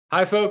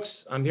Hi,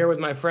 folks. I'm here with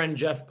my friend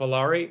Jeff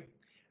Pollari,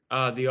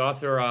 the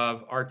author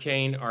of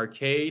Arcane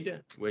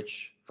Arcade,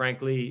 which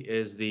frankly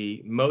is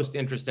the most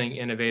interesting,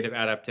 innovative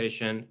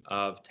adaptation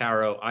of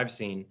tarot I've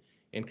seen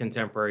in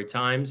contemporary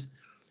times.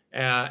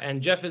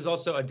 And Jeff is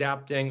also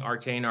adapting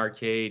Arcane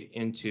Arcade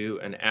into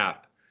an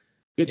app.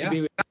 Good to Yeah.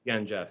 be with you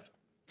again, Jeff.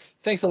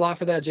 Thanks a lot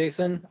for that,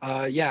 Jason.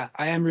 Yeah,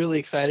 I am really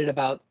excited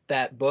about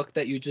that book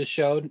that you just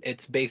showed.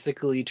 It's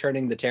basically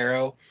turning the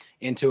tarot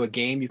into a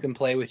game you can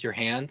play with your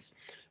hands,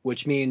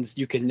 which means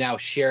you can now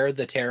share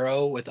the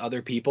tarot with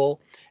other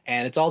people.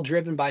 And it's all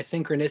driven by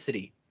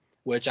synchronicity,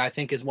 which I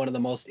think is one of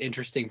the most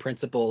interesting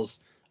principles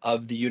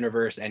of the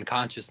universe and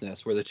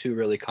consciousness, where the two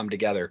really come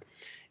together.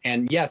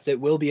 And yes, it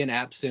will be an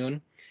app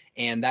soon,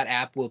 and that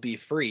app will be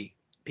free.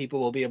 People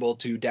will be able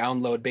to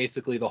download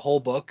basically the whole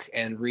book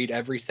and read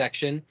every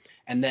section,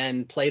 and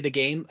then play the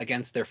game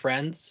against their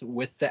friends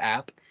with the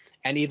app,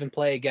 and even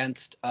play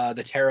against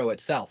the tarot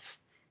itself,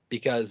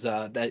 because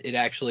that it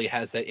actually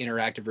has that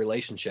interactive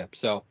relationship.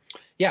 So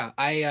yeah,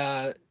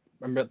 I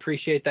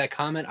appreciate that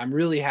comment. I'm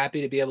really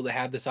happy to be able to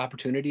have this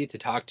opportunity to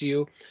talk to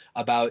you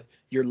about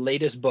your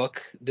latest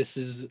book. This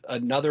is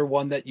another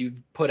one that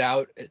you've put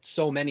out. It's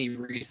so many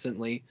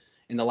recently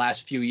in the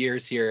last few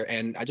years here,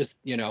 and I just,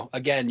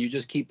 again, you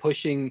just keep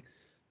pushing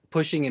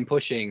and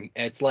pushing.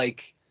 It's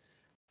like,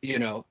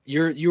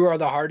 you are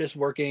the hardest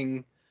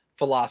working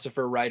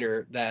philosopher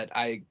writer that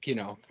I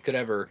could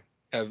ever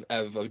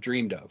have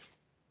dreamed of.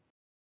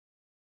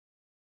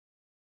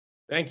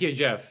 Thank you,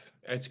 Jeff.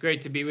 It's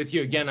great to be with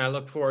you again. I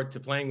look forward to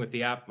playing with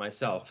the app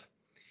myself.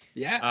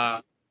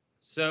 Yeah.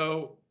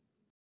 So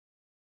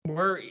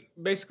we're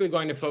basically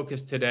going to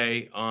focus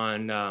today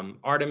on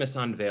Artemis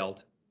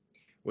Unveiled,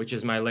 which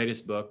is my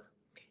latest book.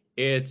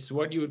 It's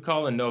what you would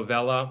call a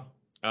novella,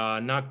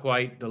 not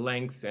quite the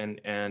length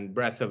and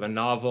breadth of a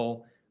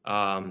novel,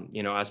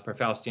 as per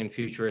Faustian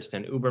Futurist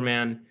and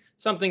Uberman,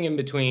 something in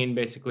between,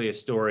 basically a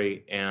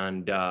story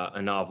and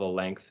a novel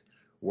length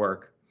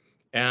work.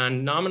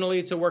 And nominally,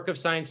 it's a work of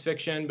science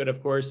fiction, but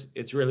of course,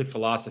 it's really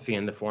philosophy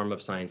in the form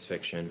of science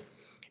fiction.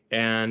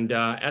 And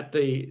at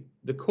the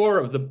core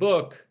of the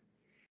book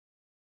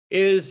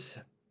is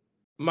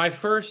my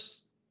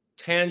first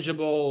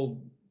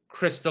tangible,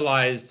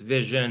 crystallized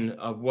vision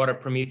of what a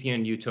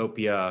Promethean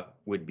utopia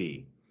would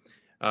be.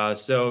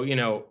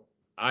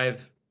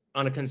 I've,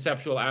 on a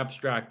conceptual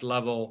abstract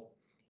level,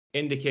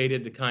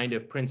 indicated the kind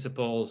of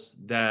principles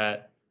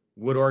that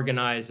would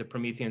organize a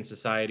Promethean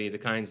society, the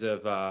kinds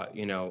of,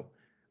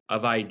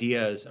 of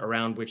ideas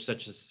around which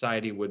such a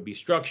society would be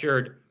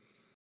structured.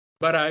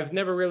 But I've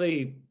never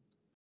really,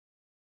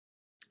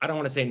 I don't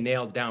want to say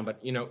nailed down,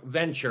 but,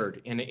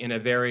 ventured in a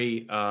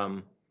very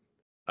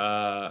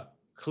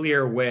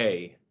clear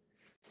way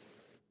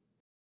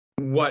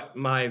what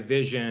my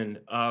vision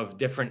of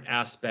different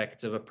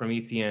aspects of a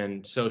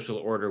Promethean social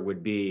order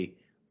would be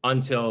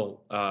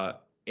until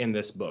in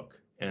this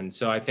book. And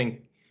so I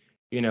think,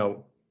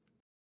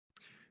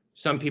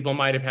 some people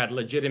might have had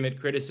legitimate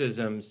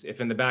criticisms if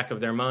in the back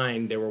of their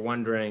mind they were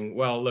wondering,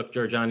 well, look,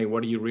 Giorgiani,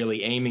 what are you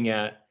really aiming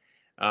at?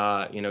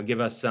 Give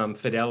us some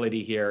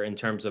fidelity here in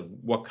terms of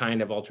what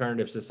kind of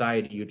alternative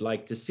society you'd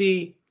like to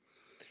see.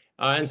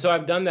 And so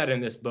I've done that in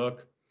this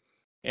book.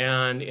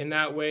 And in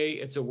that way,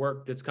 it's a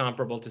work that's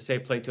comparable to, say,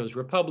 Plato's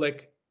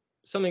Republic.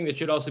 Something that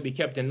should also be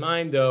kept in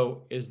mind,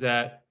 though, is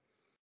that,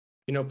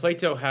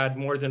 Plato had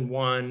more than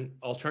one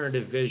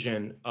alternative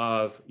vision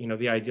of,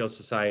 the ideal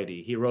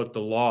society. He wrote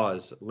the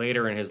Laws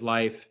later in his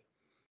life,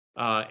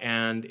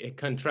 and it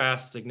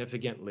contrasts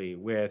significantly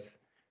with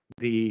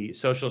the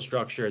social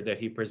structure that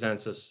he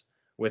presents us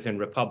with in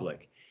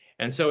Republic.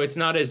 And so it's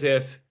not as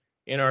if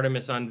in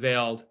Artemis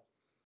Unveiled,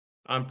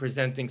 I'm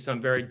presenting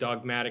some very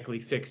dogmatically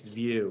fixed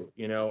view,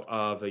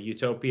 of a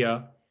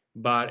utopia,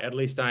 but at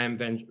least I am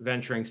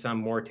venturing some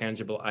more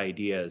tangible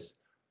ideas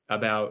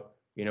about,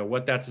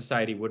 what that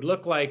society would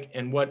look like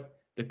and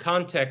what the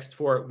context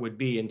for it would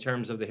be in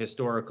terms of the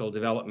historical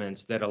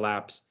developments that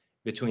elapse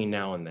between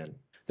now and then.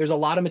 There's a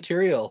lot of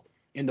material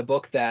in the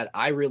book that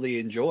I really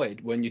enjoyed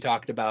when you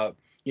talked about,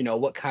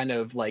 what kind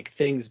of like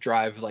things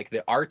drive like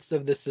the arts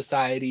of this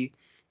society,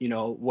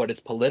 what its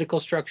political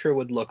structure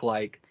would look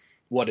like,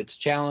 what its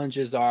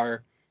challenges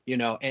are,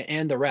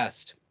 and the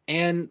rest.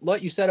 And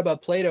what you said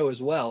about Plato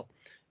as well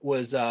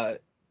was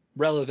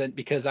relevant,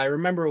 because I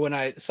remember when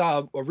I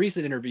saw a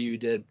recent interview you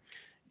did,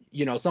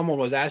 someone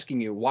was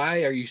asking you,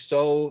 why are you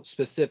so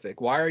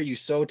specific? Why are you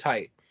so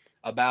tight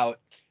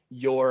about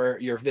your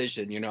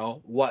vision?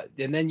 What?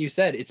 And then you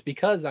said, it's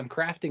because I'm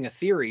crafting a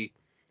theory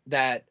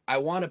that I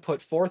want to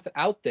put forth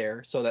out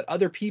there so that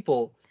other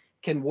people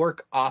can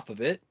work off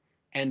of it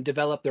and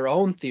develop their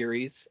own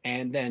theories,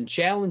 and then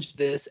challenge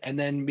this, and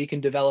then we can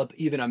develop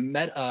even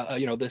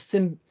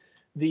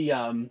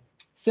the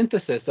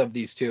synthesis of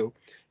these two,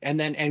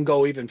 and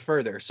go even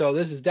further. So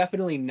this is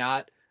definitely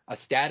not a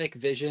static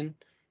vision,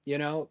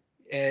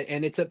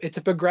 and it's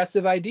a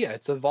progressive idea.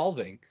 It's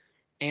evolving,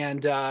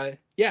 and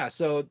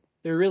so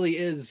there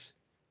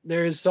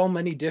is so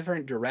many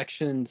different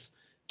directions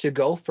to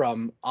go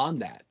from on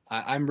that.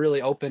 I'm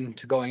really open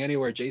to going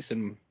anywhere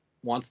Jason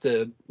wants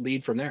to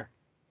lead from there.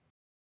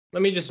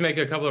 Let me just make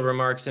a couple of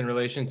remarks in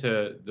relation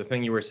to the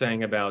thing you were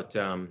saying about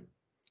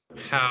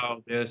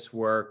how this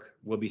work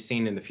will be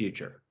seen in the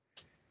future.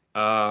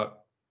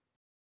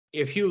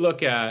 If you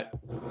look at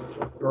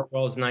George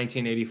Orwell's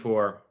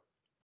 1984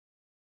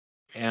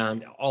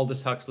 and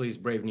Aldous Huxley's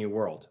Brave New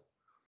World,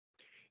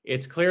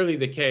 it's clearly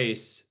the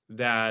case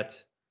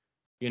that,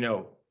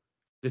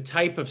 the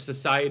type of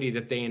society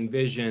that they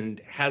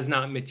envisioned has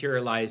not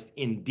materialized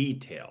in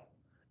detail.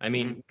 I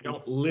mean, we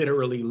don't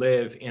literally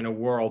live in a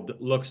world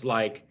that looks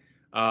like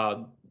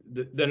the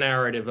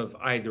narrative of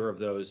either of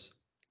those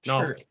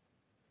novels. Sure.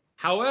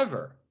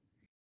 However,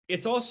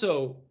 it's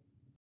also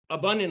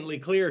abundantly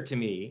clear to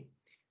me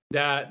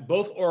that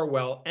both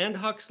Orwell and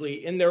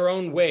Huxley, in their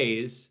own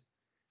ways,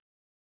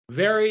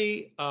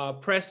 very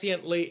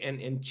presciently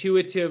and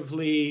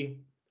intuitively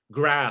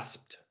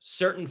grasped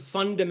certain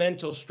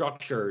fundamental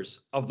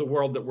structures of the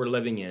world that we're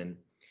living in,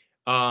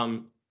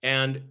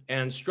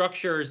 and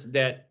structures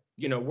that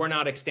were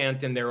not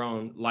extant in their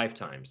own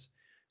lifetimes.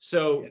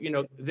 So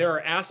there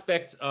are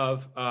aspects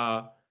of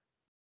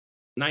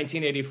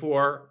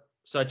 1984,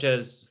 such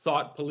as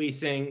thought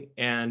policing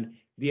and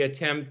the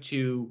attempt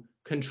to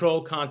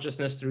control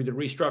consciousness through the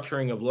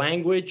restructuring of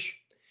language,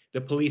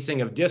 the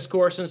policing of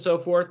discourse and so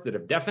forth, that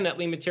have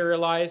definitely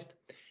materialized.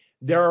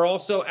 There are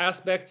also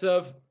aspects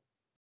of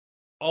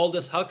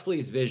Aldous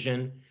Huxley's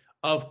vision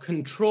of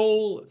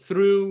control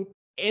through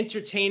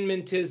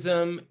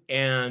entertainmentism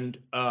and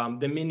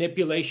the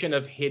manipulation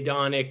of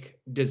hedonic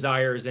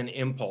desires and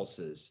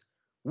impulses,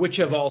 which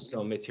have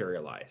also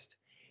materialized.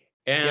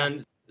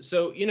 And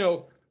so,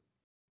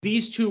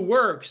 these two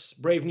works,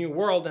 Brave New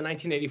World and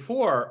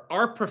 1984,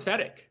 are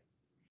prophetic.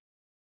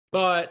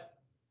 But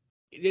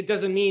it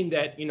doesn't mean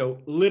that,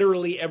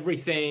 literally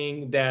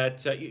everything that,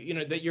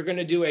 that you're going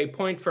to do a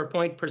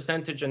point-for-point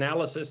percentage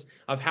analysis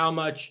of how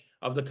much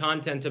of the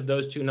content of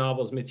those two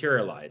novels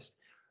materialized.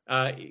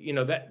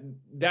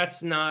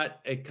 That's not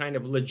a kind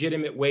of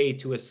legitimate way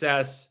to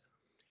assess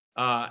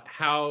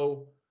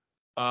how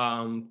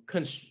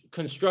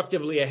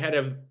constructively ahead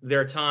of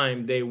their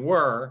time they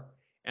were.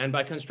 And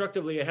by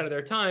constructively ahead of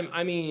their time,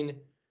 I mean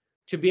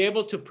to be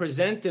able to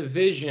present a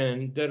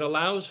vision that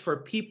allows for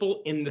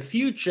people in the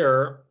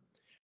future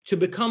to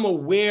become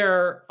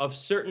aware of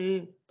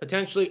certain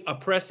potentially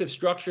oppressive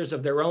structures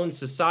of their own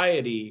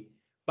society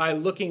by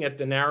looking at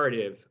the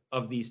narrative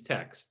of these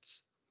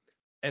texts.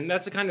 And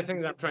that's the kind of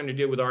thing that I'm trying to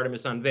do with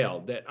Artemis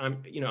Unveiled, that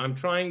I'm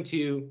trying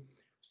to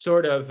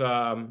sort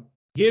of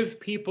give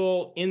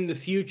people in the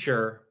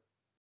future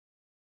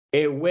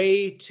a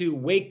way to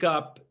wake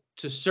up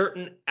to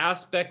certain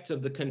aspects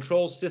of the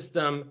control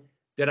system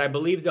that I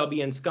believe they'll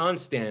be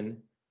ensconced in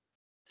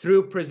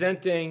through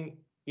presenting,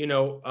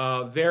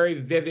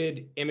 very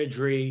vivid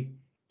imagery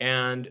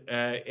and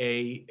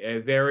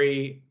a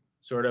very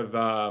sort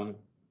of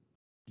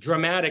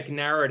dramatic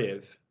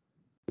narrative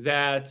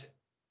that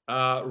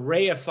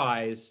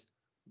reifies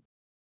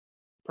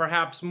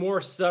perhaps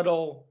more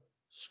subtle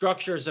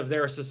structures of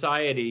their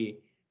society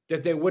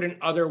that they wouldn't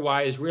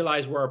otherwise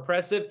realize were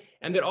oppressive,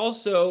 and that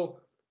also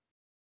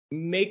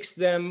makes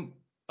them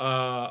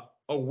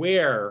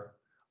aware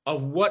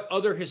of what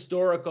other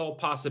historical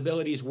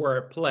possibilities were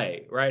at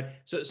play, right?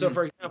 So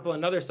for example,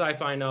 another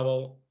sci-fi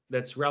novel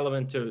that's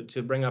relevant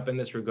to bring up in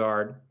this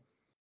regard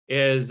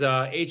is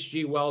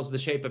H.G. Wells' The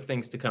Shape of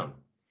Things to Come,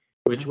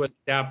 which was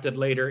adapted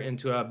later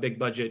into a big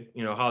budget,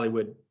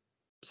 Hollywood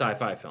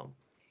sci-fi film.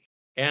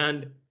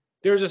 And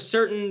there's a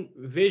certain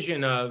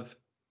vision of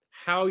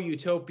how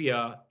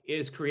utopia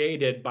is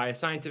created by a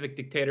scientific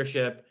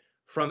dictatorship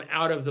from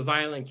out of the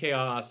violent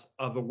chaos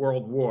of a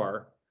world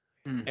war.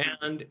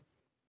 And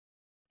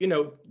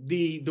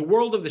the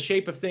world of The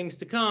Shape of Things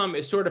to Come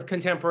is sort of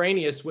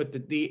contemporaneous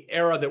with the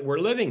era that we're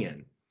living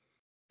in.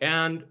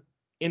 And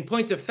in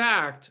point of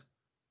fact,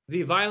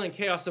 the violent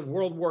chaos of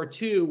World War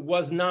II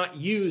was not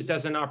used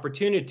as an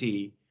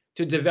opportunity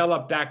to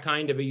develop that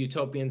kind of a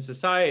utopian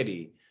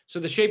society. So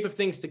The Shape of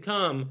Things to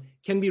Come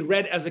can be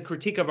read as a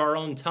critique of our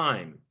own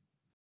time.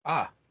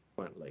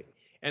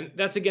 And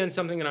that's, again,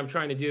 something that I'm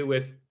trying to do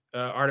with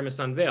Artemis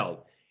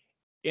Unveiled.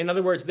 In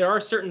other words, there are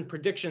certain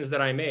predictions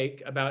that I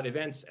make about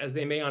events as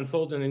they may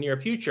unfold in the near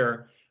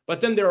future, but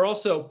then there are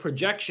also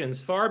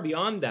projections far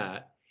beyond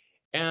that.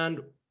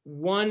 And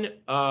one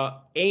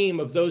aim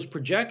of those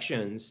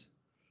projections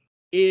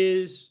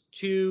is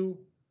to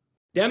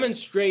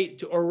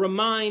demonstrate or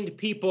remind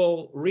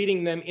people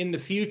reading them in the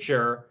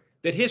future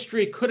that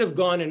history could have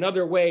gone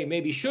another way,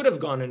 maybe should have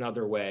gone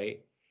another way,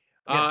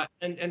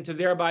 and to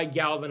thereby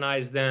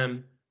galvanize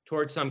them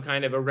towards some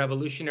kind of a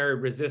revolutionary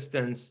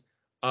resistance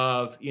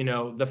of,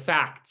 the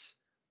facts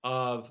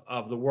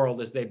of the world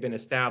as they've been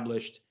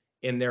established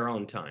in their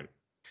own time.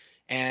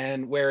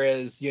 And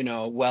whereas,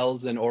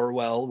 Wells and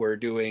Orwell were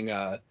doing,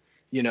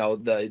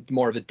 the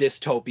more of a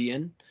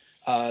dystopian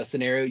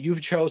scenario,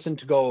 you've chosen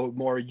to go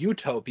more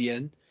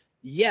utopian,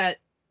 yet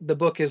the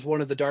book is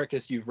one of the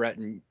darkest you've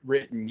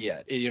written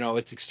yet.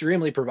 It's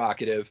extremely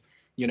provocative.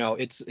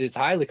 It's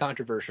highly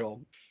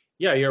controversial.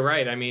 Yeah, you're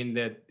right. I mean,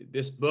 that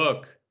this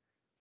book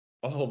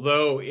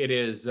although it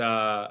is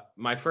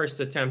my first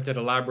attempt at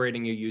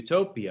elaborating a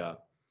utopia,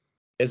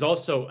 is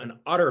also an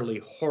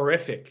utterly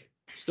horrific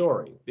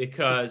story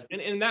because, and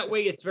in that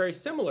way, it's very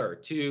similar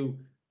to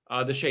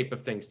The Shape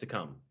of Things to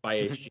Come by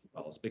H.G.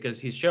 Wells, because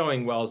he's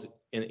showing, Wells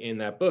in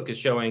that book is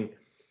showing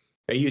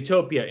a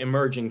utopia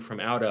emerging from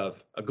out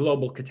of a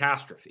global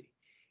catastrophe.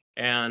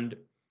 And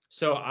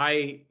so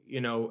I,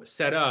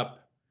 set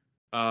up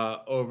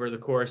over the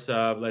course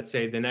of, let's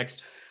say, the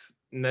next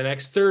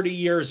 30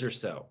 years or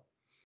so,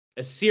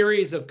 a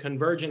series of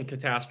convergent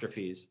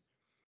catastrophes,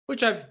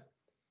 which I've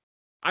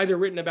either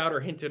written about or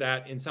hinted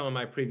at in some of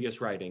my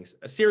previous writings,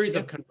 a series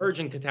of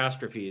convergent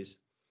catastrophes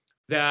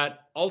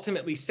that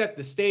ultimately set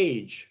the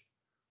stage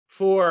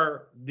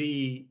for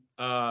the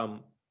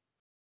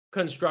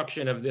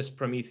construction of this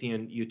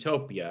Promethean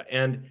utopia.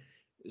 And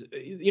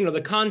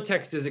the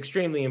context is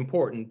extremely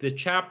important. The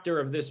chapter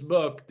of this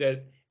book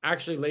that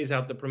actually lays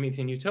out the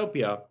Promethean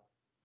utopia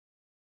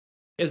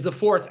is the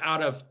fourth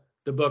out of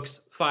the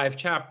book's 5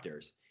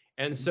 chapters.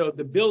 And so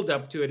the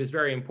buildup to it is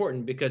very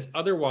important, because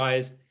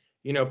otherwise,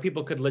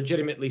 people could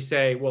legitimately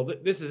say, well,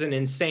 this is an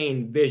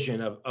insane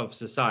vision of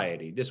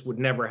society. This would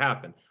never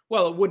happen.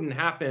 Well, it wouldn't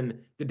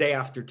happen the day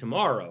after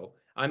tomorrow.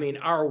 I mean,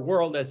 our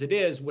world as it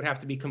is would have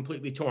to be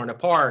completely torn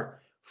apart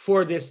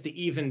for this to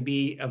even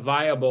be a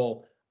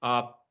viable,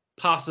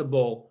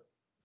 possible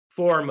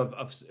form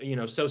of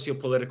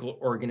socio-political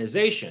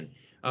organization.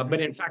 But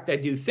in fact, I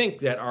do think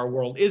that our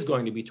world is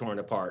going to be torn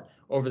apart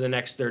over the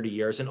next 30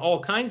 years in all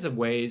kinds of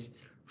ways,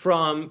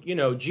 from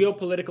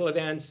geopolitical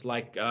events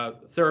like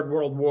Third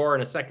World War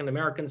and a Second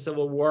American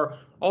Civil War,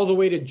 all the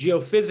way to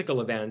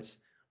geophysical events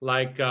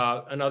like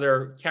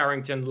another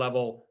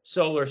Carrington-level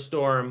solar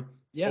storm,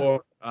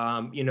 or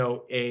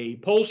a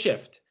pole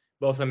shift,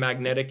 both a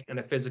magnetic and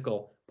a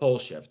physical pole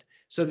shift.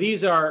 So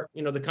these are,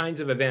 the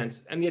kinds of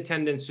events, and the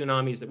attendant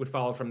tsunamis that would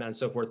follow from that and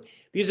so forth.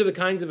 These are the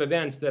kinds of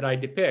events that I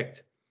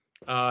depict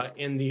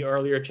in the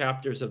earlier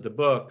chapters of the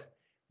book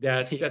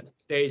that set the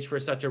stage for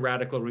such a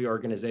radical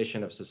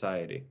reorganization of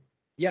society.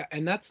 Yeah,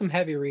 and that's some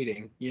heavy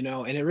reading,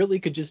 and it really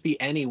could just be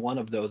any one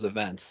of those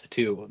events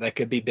too that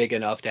could be big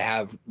enough to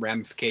have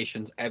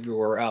ramifications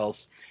everywhere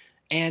else.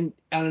 And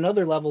on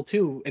another level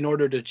too, in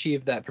order to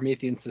achieve that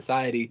Promethean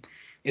society,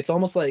 it's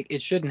almost like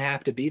it shouldn't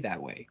have to be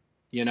that way,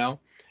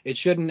 It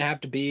shouldn't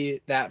have to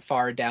be that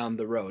far down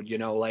the road,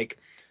 like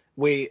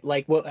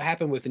what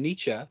happened with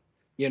Nietzsche.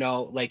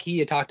 Like he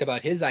had talked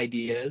about his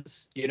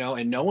ideas,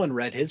 and no one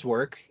read his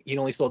work. He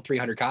only sold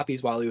 300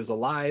 copies while he was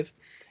alive.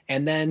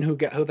 And then who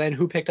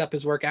picked up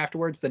his work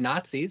afterwards? The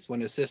Nazis,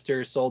 when his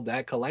sister sold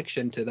that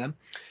collection to them.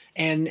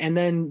 And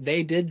then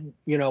they did,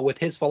 with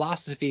his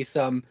philosophy,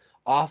 some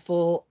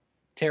awful,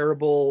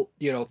 terrible,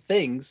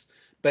 things,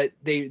 but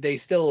they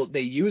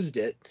used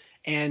it.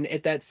 And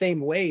at that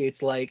same way,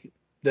 it's like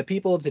the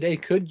people of today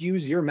could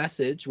use your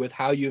message with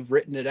how you've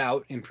written it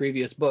out in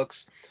previous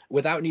books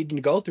without needing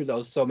to go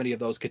through so many of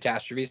those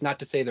catastrophes. Not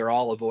to say they're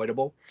all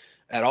avoidable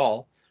at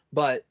all,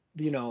 but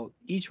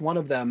each one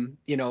of them,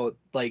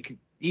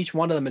 each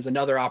one of them is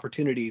another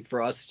opportunity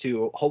for us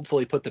to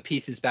hopefully put the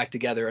pieces back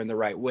together in the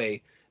right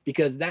way,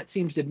 because that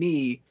seems to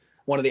me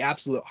one of the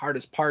absolute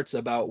hardest parts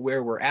about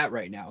where we're at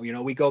right now.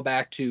 We go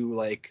back to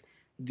like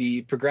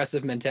the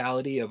progressive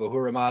mentality of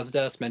Ahura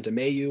Mazda, Spenta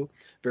Mayu,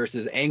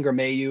 versus Anger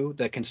Mayu,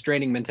 the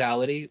constraining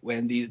mentality,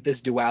 when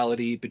this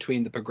duality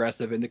between the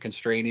progressive and the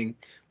constraining,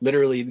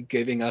 literally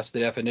giving us the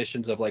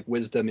definitions of like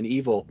wisdom and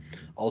evil,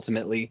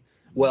 ultimately.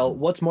 Well,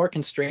 what's more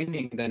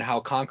constraining than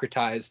how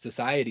concretized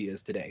society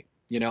is today?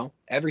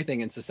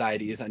 Everything in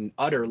society is an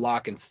utter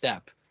lock and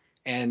step.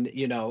 And,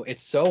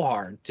 it's so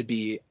hard to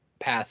be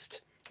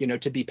past,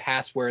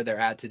 where they're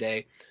at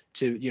today,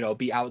 to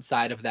be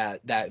outside of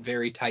that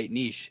very tight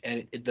niche,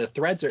 and the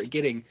threads are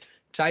getting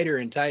tighter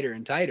and tighter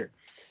and tighter.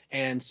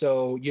 And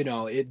so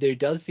there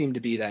does seem to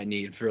be that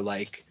need for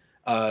like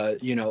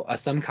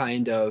some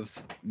kind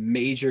of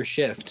major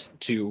shift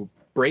to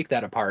break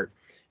that apart.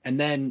 And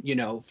then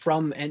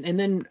and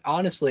then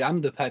honestly, I'm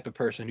the type of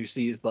person who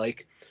sees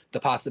like the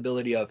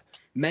possibility of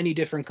many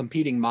different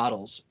competing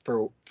models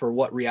for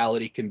what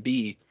reality can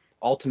be,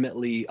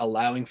 ultimately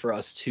allowing for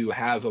us to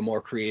have a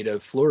more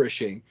creative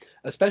flourishing,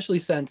 especially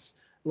since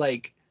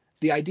like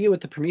the idea with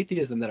the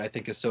Prometheism that I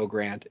think is so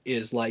grand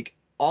is like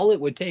all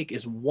it would take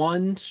is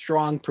one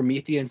strong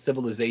Promethean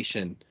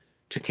civilization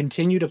to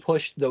continue to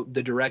push the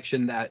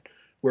direction that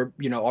we're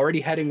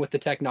already heading with the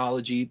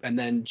technology, and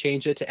then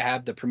change it to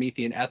have the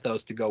Promethean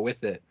ethos to go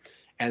with it.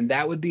 And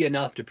that would be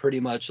enough to pretty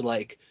much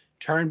like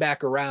turn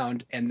back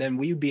around, and then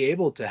we'd be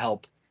able to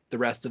help the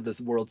rest of this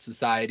world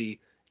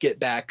society get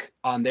back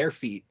on their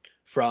feet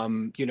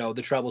from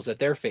the troubles that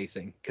they're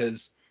facing.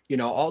 Because a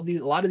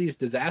lot of these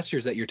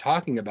disasters that you're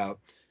talking about,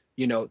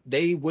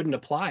 they wouldn't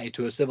apply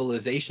to a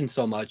civilization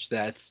so much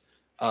that's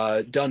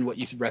done what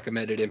you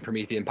recommended in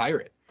Promethean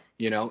Pirate.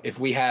 If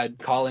we had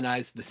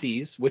colonized the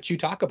seas, which you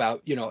talk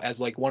about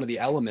as like one of the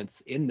elements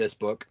in this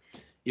book,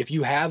 if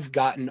you have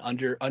gotten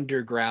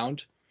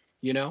underground,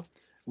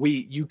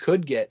 you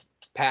could get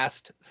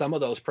past some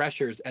of those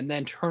pressures and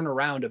then turn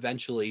around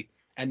eventually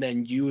and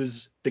then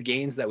use the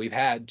gains that we've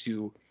had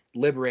to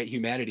liberate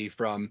humanity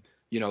from,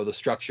 the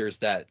structures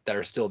that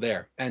are still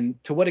there.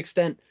 And to what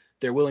extent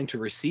they're willing to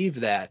receive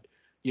that,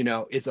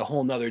 is a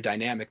whole nother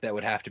dynamic that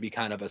would have to be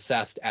kind of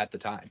assessed at the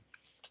time.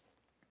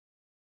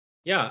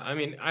 Yeah, I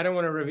mean, I don't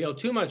want to reveal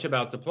too much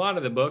about the plot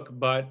of the book,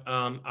 but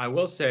I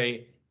will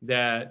say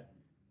that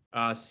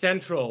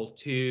central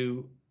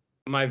to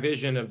my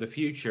vision of the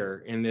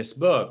future in this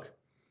book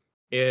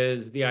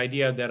is the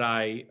idea that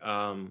I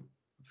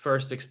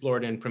first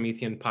explored in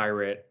Promethean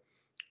Pirate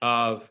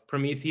of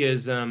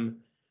Prometheism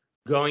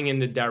going in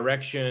the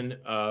direction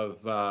of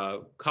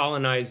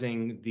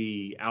colonizing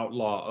the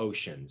outlaw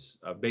oceans,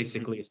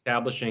 basically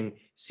establishing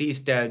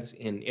seasteads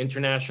in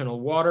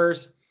international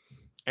waters,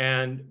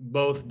 and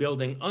both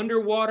building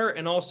underwater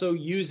and also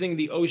using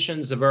the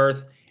oceans of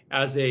Earth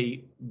as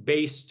a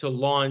base to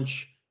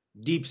launch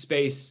deep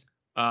space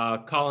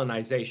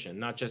colonization,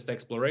 not just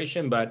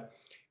exploration, but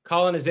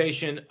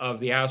colonization of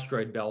the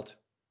asteroid belt,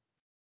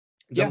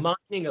 the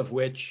mining of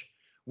which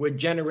would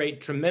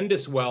generate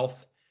tremendous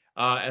wealth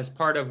as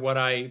part of what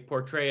I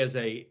portray as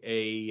a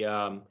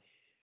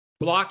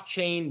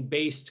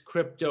blockchain-based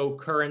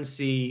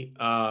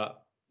cryptocurrency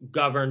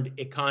governed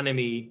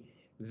economy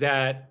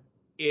that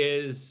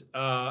is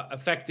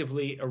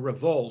effectively a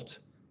revolt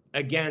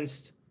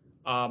against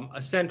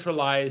a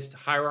centralized,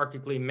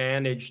 hierarchically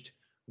managed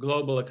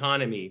global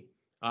economy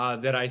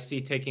that I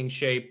see taking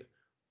shape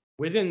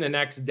within the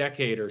next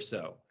decade or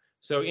so.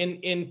 So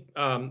in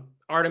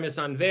Artemis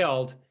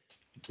Unveiled,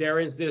 there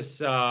is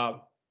this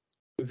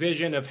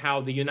vision of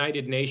how the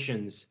United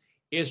Nations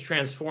is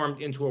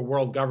transformed into a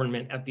world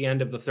government at the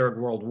end of the Third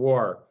World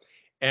War.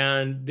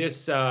 And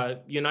this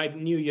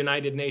new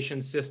United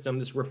Nations system,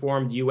 this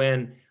reformed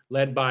UN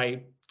led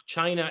by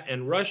China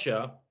and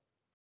Russia,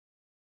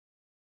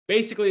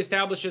 basically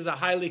establishes a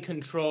highly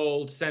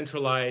controlled,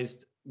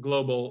 centralized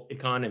global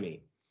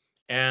economy.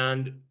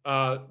 And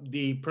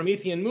the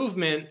Promethean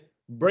movement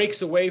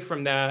breaks away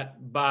from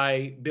that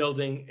by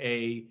building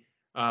a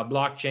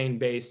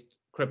blockchain-based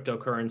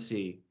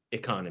cryptocurrency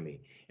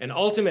economy. And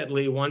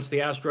ultimately, once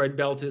the asteroid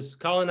belt is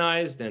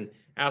colonized and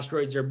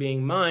asteroids are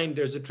being mined,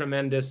 there's a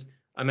tremendous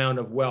amount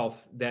of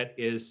wealth that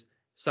is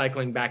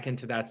cycling back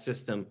into that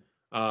system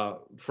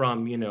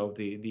from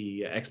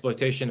the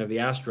exploitation of the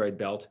asteroid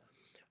belt.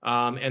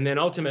 And then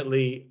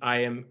ultimately,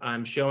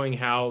 I'm showing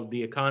how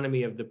the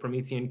economy of the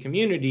Promethean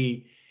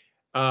community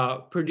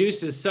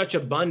produces such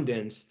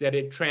abundance that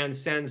it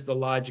transcends the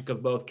logic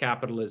of both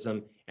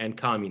capitalism and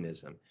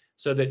communism.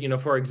 So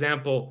that, for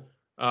example,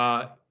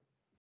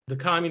 the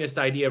communist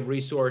idea of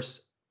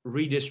resource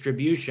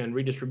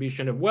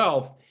redistribution of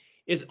wealth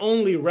is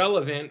only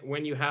relevant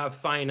when you have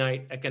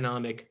finite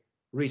economic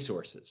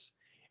resources.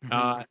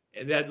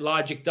 That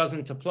logic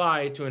doesn't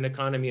apply to an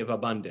economy of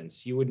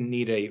abundance. You wouldn't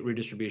need a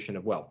redistribution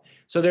of wealth.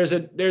 So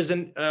there's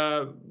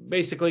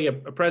basically a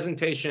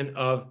presentation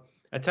of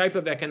a type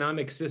of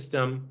economic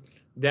system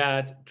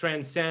that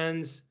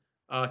transcends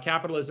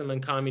capitalism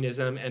and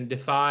communism and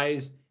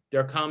defies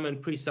their common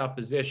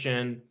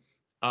presupposition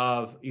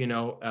of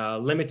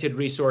limited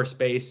resource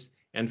base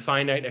and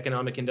finite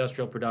economic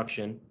industrial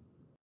production.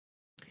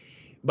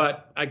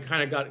 But I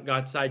kind of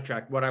got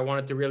sidetracked. What I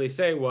wanted to really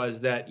say was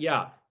that,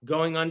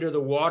 going under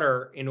the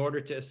water in order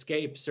to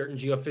escape certain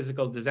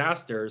geophysical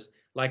disasters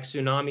like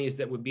tsunamis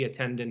that would be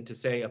attendant to,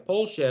 say, a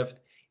pole shift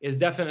is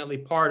definitely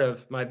part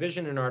of my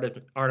vision in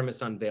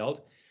Artemis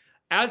Unveiled,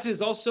 as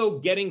is also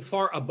getting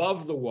far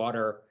above the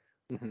water.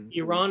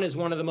 Iran is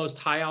one of the most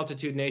high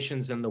altitude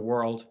nations in the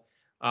world.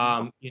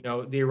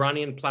 The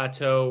Iranian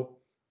plateau,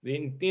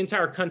 the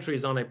entire country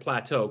is on a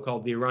plateau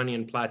called the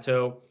Iranian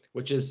Plateau,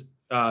 which is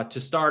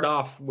to start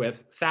off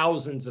with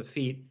thousands of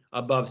feet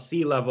above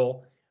sea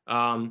level.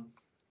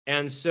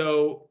 And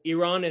so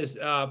Iran is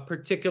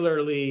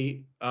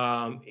particularly,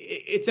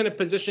 it's in a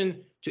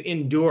position to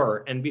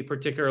endure and be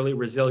particularly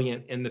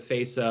resilient in the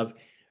face of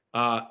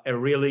a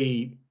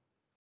really,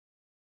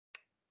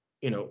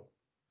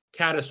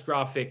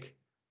 catastrophic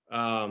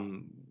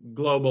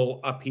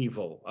global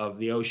upheaval of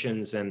the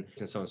oceans and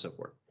so on and so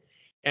forth.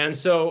 And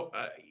so,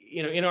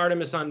 in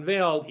Artemis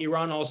Unveiled,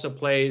 Iran also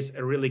plays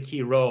a really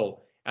key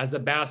role as a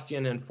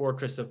bastion and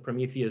fortress of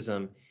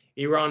Prometheism.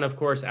 Iran, of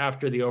course,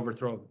 after the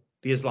overthrow of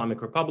the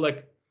Islamic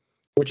Republic,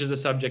 which is a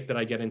subject that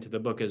I get into the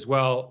book as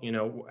well,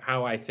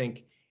 how I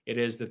think it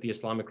is that the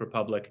Islamic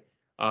Republic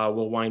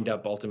will wind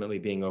up ultimately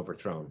being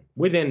overthrown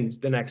within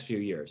the next few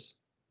years.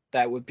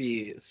 That would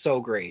be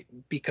so great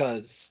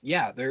because,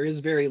 there is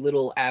very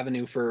little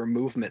avenue for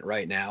movement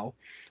right now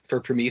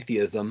for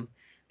Prometheism,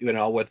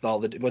 with all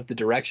the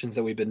directions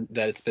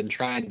that it's been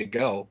trying to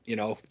go.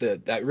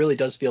 That really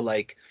does feel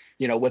like,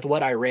 with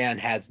what Iran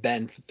has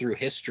been through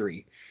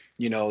history,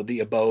 the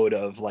abode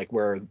of like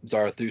where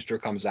Zarathustra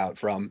comes out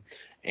from,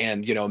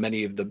 and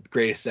many of the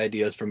greatest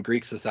ideas from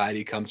Greek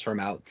society comes from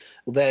out.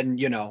 Then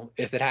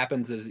if it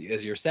happens as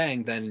you're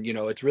saying, then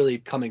it's really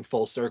coming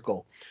full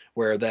circle,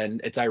 where then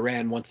it's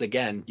Iran once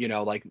again.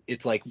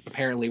 It's like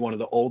apparently one of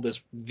the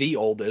oldest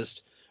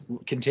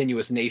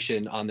continuous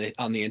nation on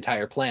the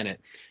entire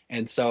planet,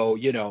 And so,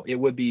 it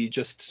would be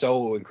just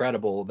so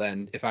incredible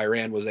then if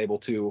Iran was able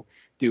to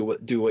do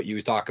what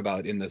you talk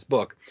about in this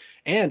book.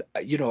 And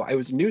it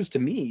was news to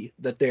me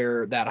that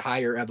they're that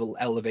higher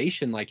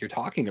elevation like you're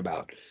talking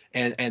about.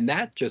 And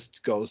that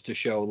just goes to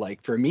show,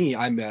 like, for me,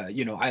 I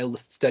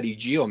study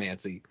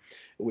geomancy,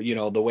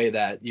 the way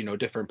that,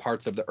 different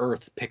parts of the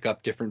earth pick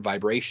up different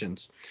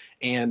vibrations.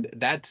 And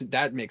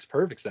that makes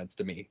perfect sense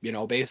to me,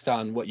 based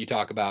on what you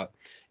talk about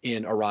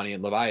in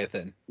Iranian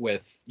Leviathan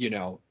with,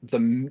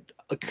 the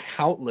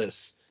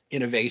countless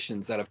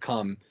innovations that have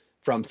come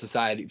from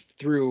society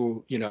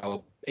through,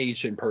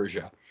 ancient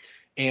Persia.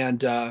 And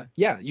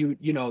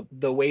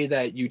the way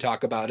that you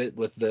talk about it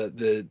with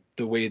the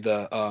way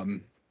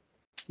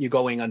you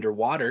going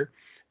underwater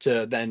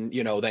to then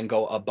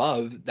go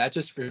above, that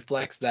just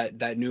reflects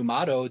that new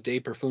motto, De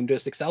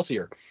Profundis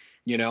Excelsior,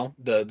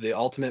 the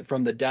ultimate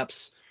from the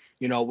depths,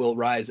 will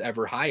rise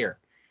ever higher.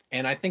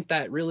 And I think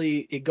that really,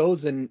 it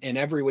goes in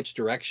every which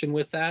direction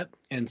with that.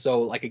 And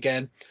so, like,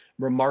 again,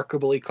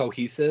 remarkably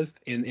cohesive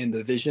in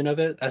the vision of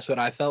it. That's what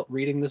I felt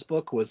reading this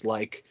book, was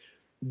like,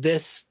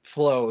 this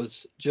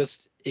flows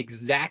just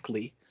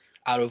exactly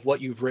out of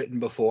what you've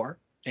written before.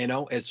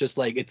 It's just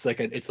like, it's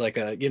like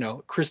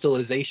a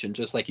crystallization,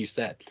 just like you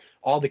said.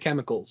 All the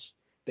chemicals,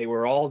 they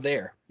were all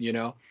there,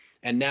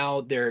 and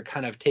now they're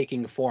kind of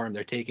taking form,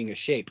 they're taking a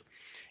shape.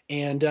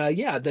 And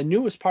the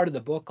newest part of the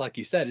book, like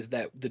you said, is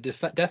that the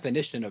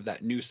definition of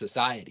that new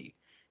society.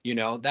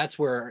 That's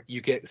where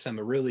you get some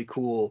really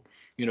cool,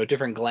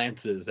 different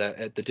glances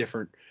at the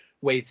different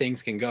way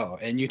things can go.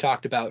 And you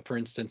talked about, for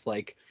instance,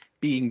 like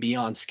being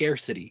beyond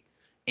scarcity.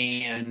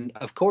 And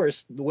of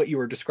course, what you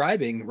were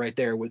describing right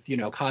there with,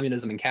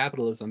 communism and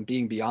capitalism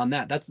being beyond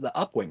that, that's the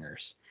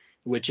upwingers,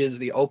 which is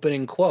the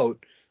opening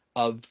quote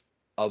of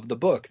the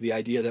book, the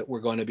idea that we're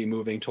going to be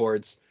moving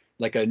towards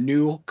like a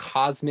new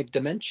cosmic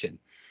dimension.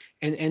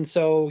 And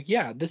so,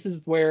 this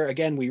is where,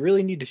 again, we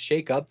really need to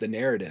shake up the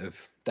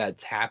narrative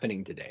that's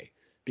happening today,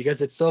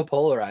 because it's so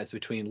polarized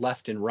between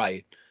left and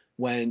right,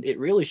 when it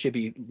really should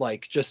be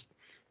like, just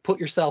put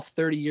yourself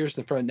 30 years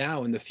in front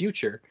now in the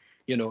future,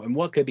 and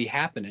what could be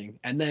happening.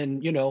 And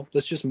then,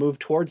 let's just move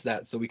towards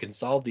that so we can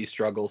solve these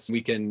struggles.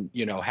 We can,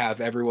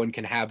 everyone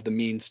can have the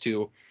means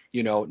to,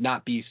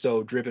 not be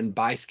so driven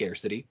by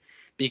scarcity.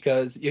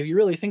 Because if you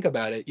really think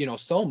about it,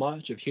 so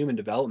much of human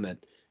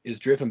development is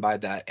driven by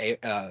that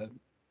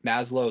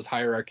Maslow's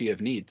hierarchy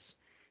of needs.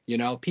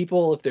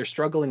 People, if they're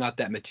struggling at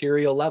that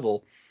material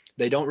level,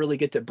 they don't really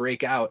get to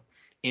break out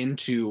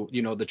into,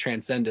 the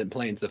transcendent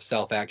planes of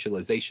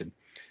self-actualization.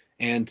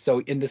 And so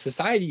in the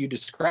society you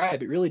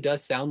describe, it really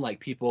does sound like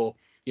people,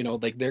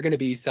 like they're going to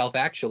be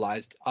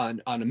self-actualized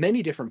on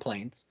many different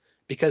planes,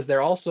 because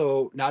they're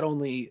also not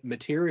only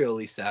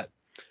materially set,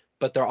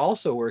 but they're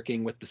also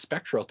working with the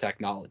spectral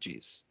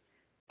technologies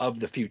of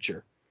the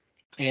future.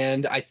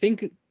 And I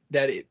think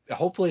that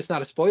hopefully it's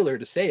not a spoiler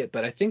to say it,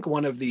 but I think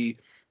one of the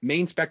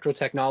main spectral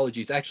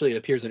technologies, actually it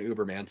appears in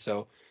Uberman,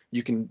 so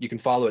you can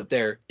follow it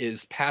there,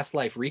 is past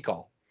life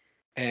recall.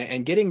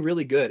 And getting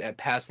really good at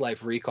past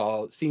life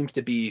recall seems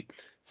to be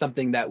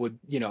something that would,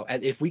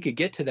 if we could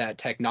get to that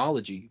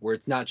technology where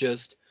it's not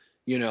just,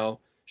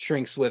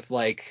 shrinks with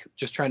like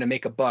just trying to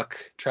make a buck,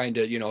 trying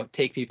to,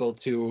 take people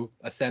to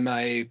a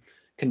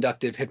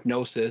semi-conductive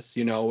hypnosis,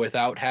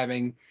 without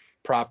having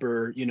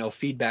proper,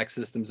 feedback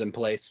systems in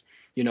place.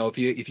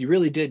 If you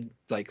really did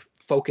like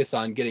focus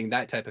on getting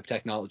that type of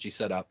technology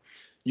set up,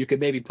 you could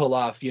maybe pull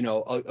off,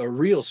 a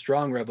real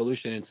strong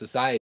revolution in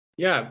society.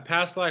 Yeah,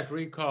 past life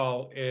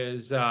recall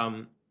is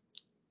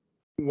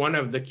one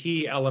of the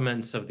key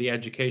elements of the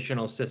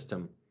educational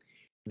system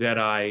that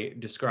I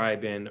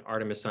describe in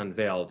Artemis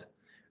Unveiled.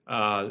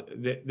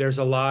 There's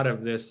a lot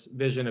of this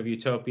vision of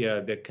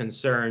utopia that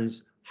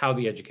concerns how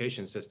the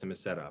education system is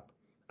set up.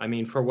 I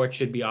mean, for what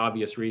should be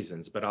obvious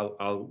reasons, but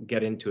I'll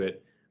get into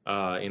it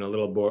in a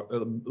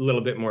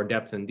little bit more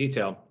depth and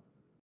detail.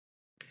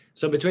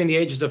 So between the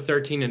ages of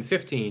 13 and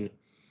 15,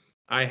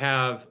 I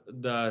have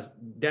the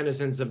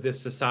denizens of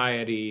this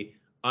society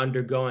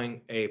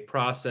undergoing a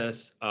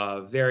process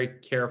of very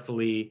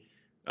carefully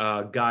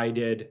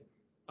guided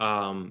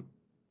past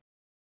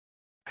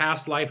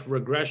life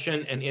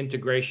regression and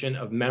integration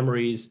of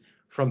memories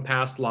from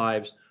past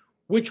lives,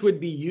 which would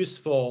be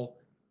useful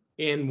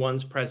in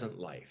one's present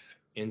life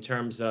in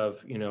terms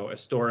of, a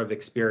store of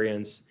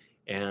experience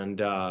and,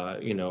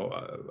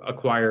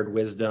 acquired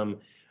wisdom.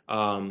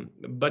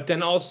 But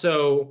then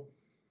also,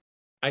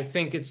 I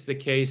think it's the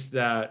case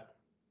that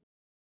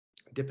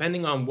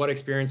depending on what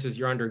experiences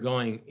you're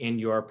undergoing in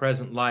your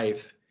present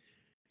life,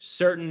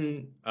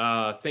 certain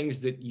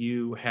things that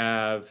you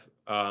have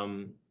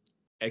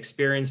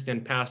experienced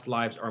in past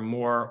lives are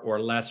more or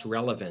less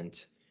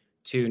relevant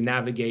to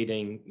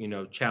navigating,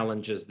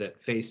 challenges that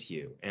face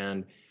you.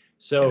 And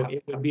so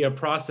it would be a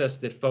process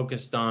that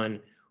focused on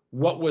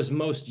what was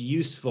most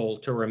useful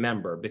to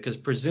remember, because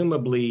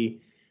presumably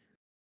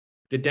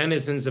the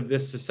denizens of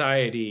this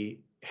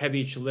society have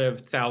each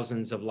lived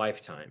thousands of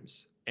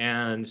lifetimes.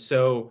 And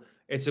so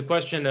it's a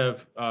question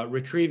of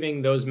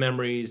retrieving those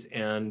memories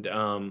and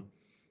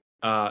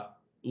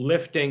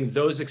lifting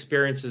those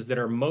experiences that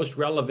are most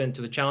relevant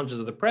to the challenges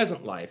of the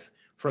present life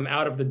from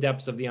out of the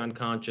depths of the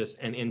unconscious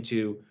and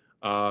into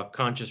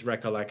conscious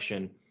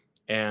recollection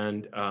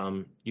and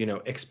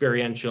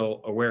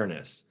experiential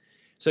awareness.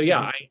 So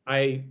yeah,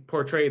 I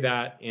portray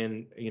that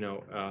in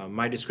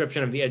my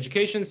description of the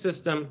education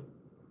system,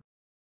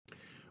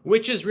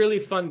 which is really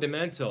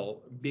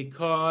fundamental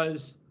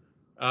because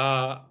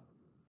I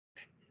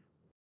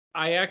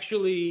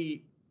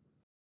actually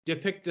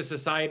depict a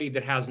society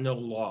that has no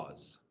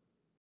laws.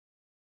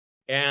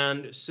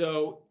 And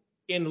so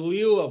in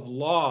lieu of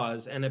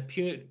laws and a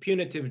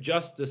punitive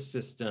justice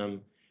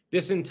system,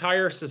 this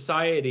entire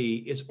society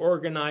is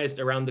organized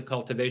around the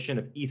cultivation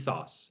of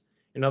ethos.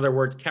 In other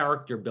words,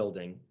 character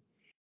building.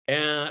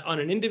 And on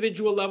an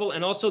individual level,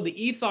 and also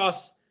the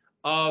ethos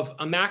of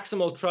a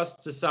maximal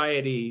trust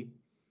society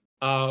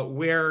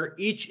where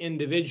each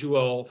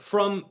individual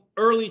from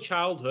early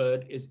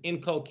childhood is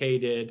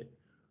inculcated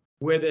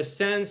with a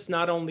sense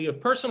not only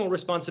of personal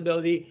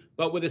responsibility,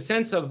 but with a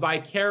sense of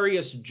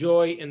vicarious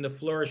joy in the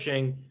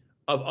flourishing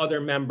of other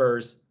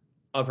members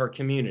of her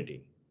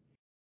community.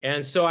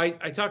 And so I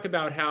talk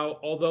about how,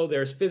 although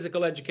there's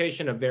physical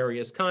education of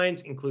various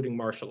kinds, including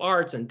martial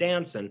arts and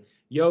dance and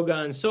yoga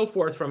and so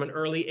forth from an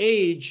early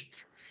age,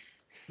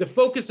 the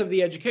focus of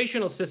the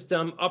educational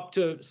system up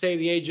to, say,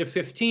 the age of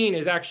 15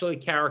 is actually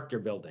character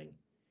building.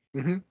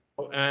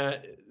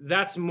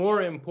 That's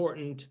more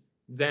important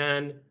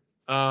than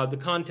the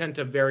content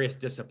of various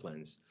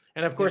disciplines.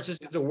 And of course,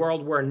 this is a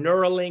world where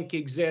Neuralink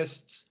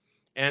exists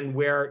and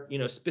where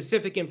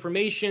specific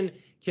information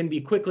can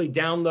be quickly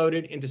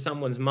downloaded into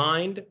someone's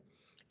mind,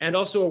 and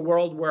also a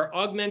world where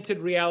augmented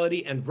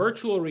reality and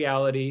virtual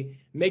reality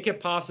make it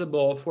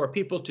possible for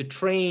people to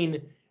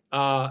train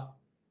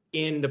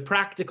in the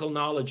practical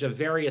knowledge of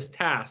various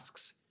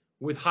tasks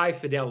with high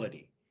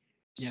fidelity.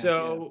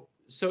 So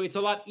it's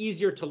a lot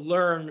easier to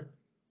learn,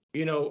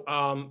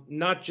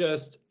 not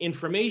just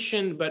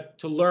information, but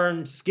to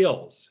learn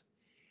skills.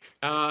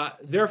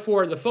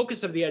 Therefore, the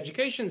focus of the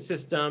education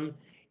system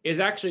is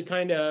actually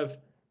kind of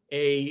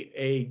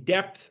a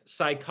depth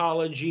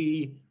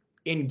psychology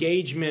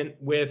engagement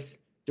with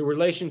the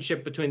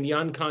relationship between the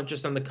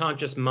unconscious and the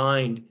conscious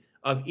mind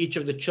of each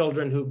of the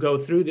children who go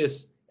through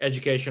this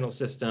educational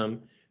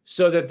system,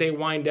 so that they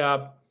wind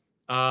up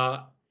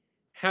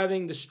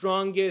having the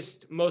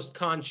strongest, most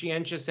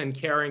conscientious and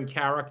caring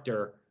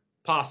character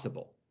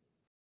possible.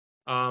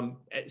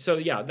 So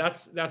yeah,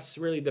 that's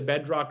really the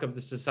bedrock of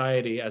the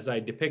society as I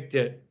depict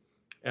it.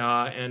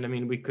 And I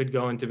mean, we could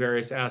go into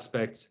various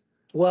aspects.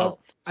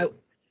 Well,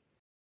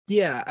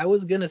 I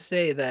was going to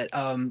say that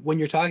when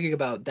you're talking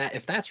about that,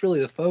 if that's really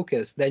the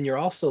focus, then you're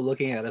also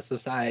looking at a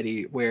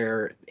society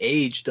where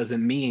age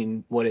doesn't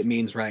mean what it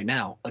means right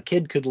now. A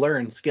kid could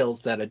learn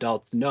skills that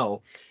adults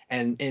know.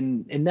 And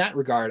in that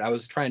regard,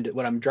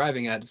 what I'm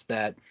driving at is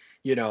that,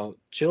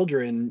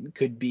 children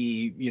could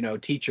be,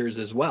 teachers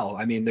as well.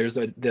 I mean,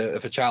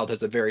 if a child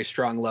has a very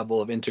strong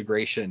level of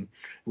integration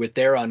with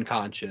their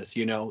unconscious,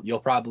 you'll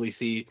probably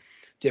see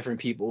different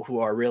people who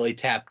are really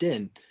tapped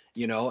in.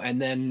 And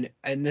then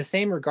in the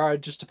same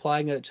regard, just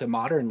applying it to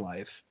modern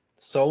life,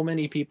 so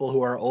many people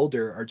who are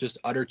older are just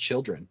utter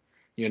children,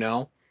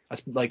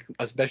 like,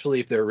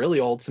 especially if they're really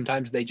old,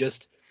 sometimes they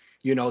just,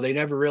 they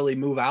never really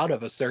move out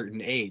of a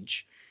certain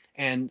age.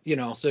 And,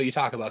 so you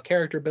talk about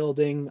character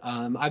building.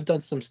 I've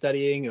done some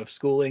studying of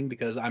schooling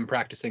because I'm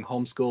practicing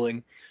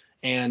homeschooling.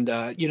 And,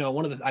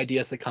 one of the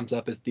ideas that comes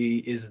up is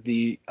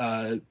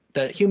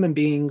that human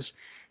beings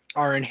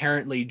are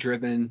inherently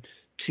driven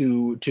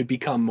to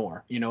become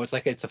more.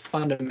 It's a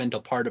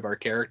fundamental part of our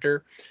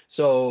character.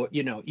 So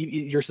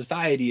your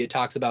society, it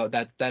talks about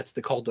that's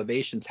the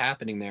cultivations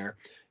happening there,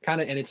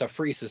 kind of, and it's a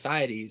free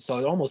society, so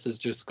it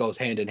almost just goes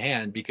hand in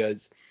hand,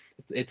 because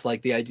it's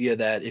like the idea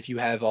that if you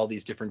have all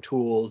these different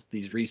tools,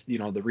 the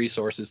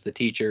resources, the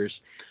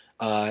teachers,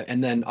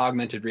 and then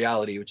augmented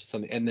reality, which is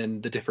something, and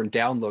then the different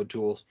download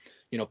tools,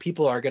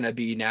 people are going to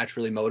be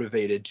naturally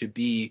motivated to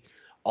be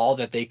all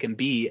that they can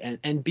be,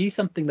 and be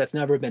something that's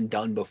never been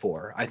done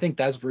before. I think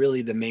that's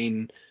really the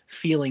main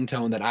feeling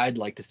tone that I'd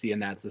like to see in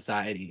that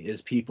society,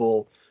 is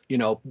people,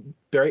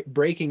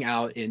 breaking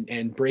out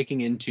and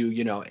breaking into,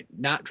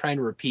 not trying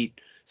to repeat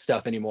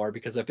stuff anymore,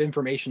 because if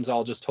information's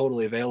all just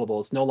totally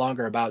available, it's no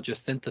longer about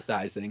just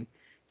synthesizing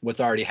what's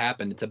already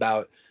happened. It's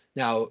about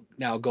now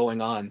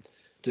going on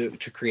to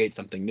create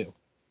something new.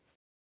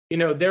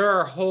 There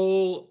are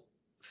whole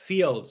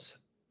fields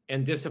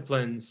and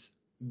disciplines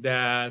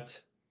that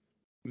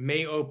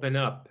may open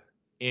up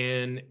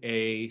in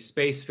a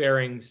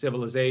spacefaring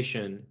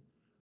civilization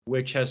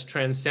which has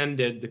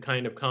transcended the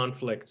kind of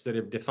conflicts that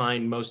have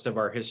defined most of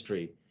our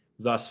history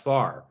thus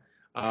far.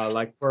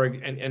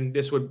 And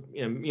this would,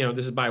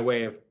 this is by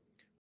way of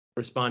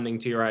responding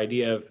to your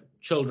idea of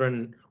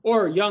children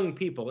or young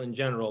people in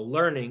general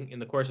learning in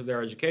the course of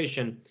their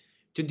education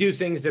to do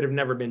things that have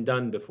never been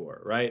done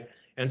before, right?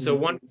 And so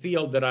one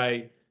field that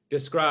I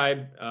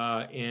describe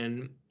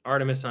in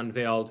Artemis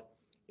Unveiled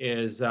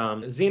is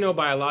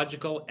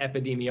xenobiological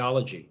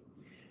epidemiology.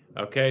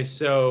 Okay,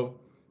 so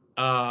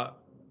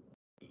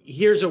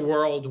here's a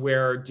world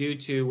where, due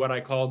to what I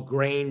call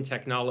grain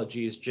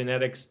technologies,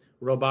 genetics,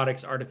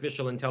 robotics,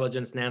 artificial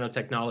intelligence,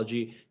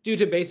 nanotechnology, due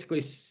to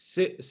basically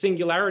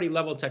singularity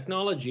level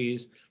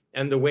technologies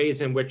and the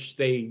ways in which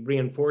they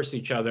reinforce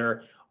each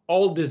other,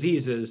 all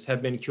diseases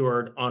have been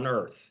cured on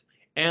Earth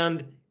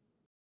and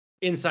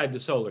inside the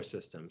solar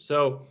system.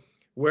 So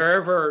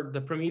wherever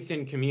the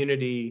Promethean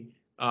community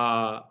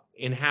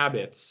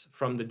inhabits,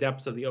 from the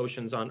depths of the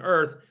oceans on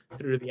Earth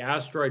through the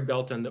asteroid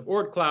belt and the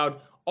Oort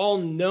cloud, all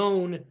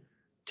known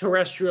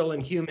terrestrial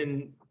and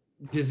human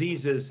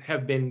diseases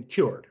have been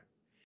cured,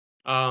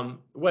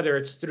 whether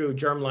it's through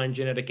germline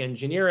genetic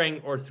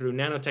engineering or through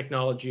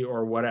nanotechnology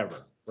or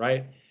whatever,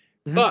 right?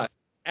 Mm-hmm. But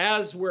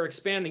as we're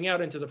expanding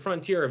out into the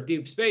frontier of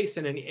deep space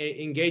and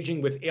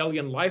engaging with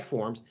alien life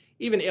forms,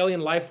 even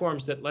alien life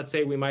forms that, let's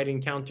say, we might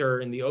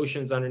encounter in the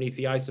oceans underneath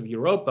the ice of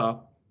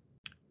Europa,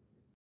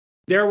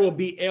 there will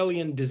be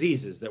alien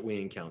diseases that we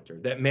encounter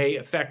that may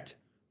affect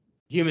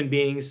human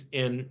beings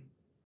in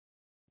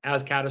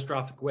as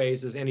catastrophic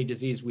ways as any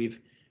disease we've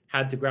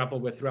had to grapple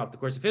with throughout the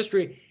course of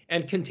history,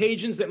 and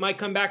contagions that might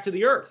come back to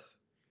the Earth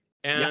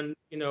and,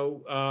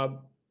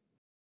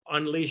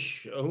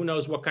 unleash who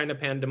knows what kind of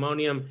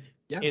pandemonium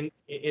in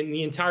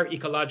the entire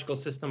ecological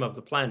system of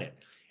the planet.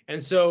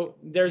 And so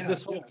there's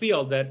this whole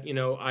field that,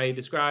 I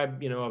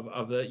describe,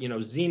 of the,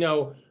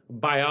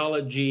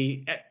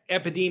 xenobiology,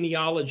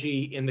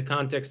 epidemiology in the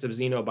context of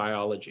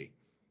xenobiology.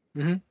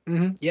 Mm-hmm,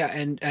 mm-hmm. Yeah,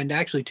 and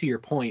actually, to your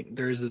point,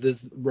 there's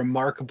this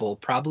remarkable,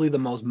 probably the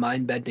most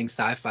mind-bending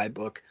sci-fi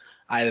book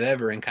I've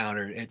ever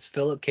encountered. It's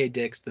Philip K.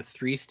 Dick's The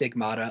Three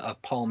Stigmata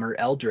of Palmer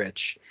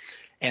Eldritch,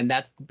 and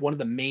that's one of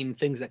the main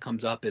things that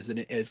comes up is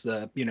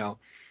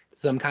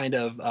some kind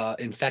of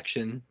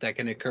infection that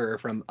can occur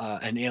from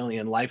an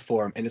alien life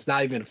form, and it's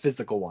not even a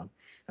physical one.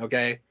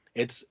 Okay,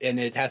 it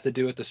has to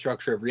do with the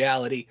structure of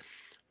reality.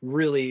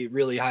 Really,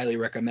 really highly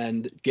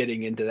recommend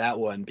getting into that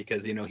one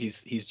because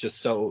he's just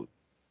so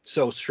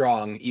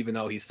strong, even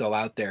though he's so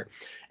out there.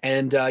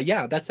 And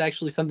that's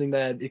actually something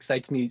that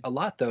excites me a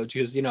lot, though,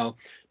 because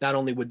not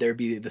only would there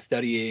be the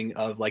studying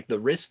of like the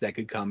risks that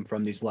could come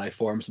from these life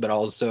forms, but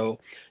also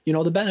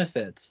the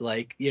benefits.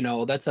 Like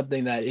that's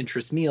something that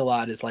interests me a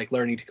lot, is like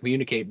learning to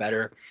communicate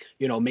better.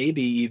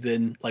 Maybe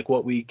even like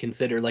what we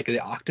consider like the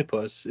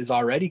octopus is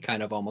already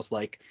kind of almost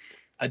like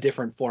a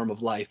different form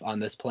of life on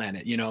this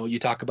planet. You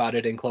talk about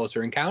it in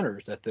Closer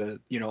Encounters that the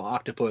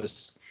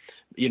octopus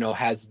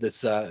has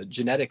this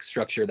genetic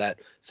structure that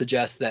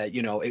suggests that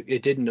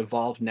it didn't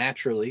evolve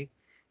naturally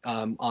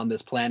on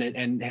this planet,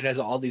 and it has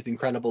all these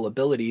incredible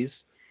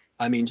abilities.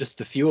 I mean,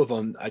 just a few of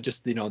them.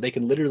 They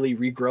can literally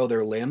regrow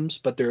their limbs,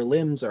 but their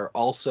limbs are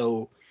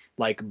also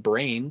like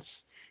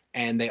brains,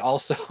 and they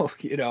also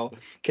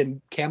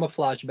can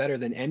camouflage better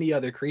than any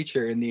other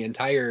creature in the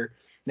entire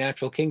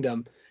natural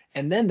kingdom.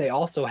 And then they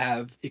also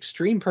have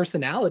extreme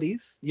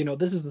personalities.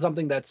 This is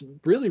something that's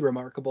really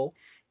remarkable.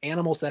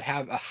 Animals that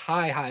have a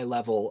high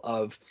level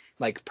of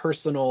like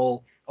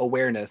personal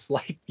awareness.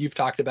 Like you've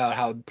talked about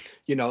how,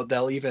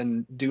 they'll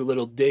even do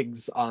little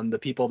digs on the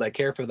people that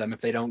care for them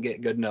if they don't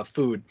get good enough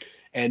food.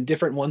 And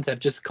different ones have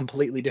just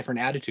completely different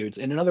attitudes.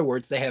 And in other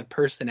words, they have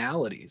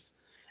personalities.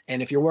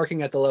 And if you're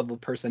working at the level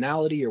of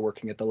personality, you're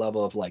working at the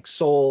level of like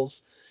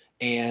souls.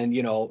 And,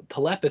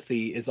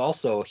 telepathy is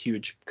also a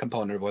huge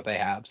component of what they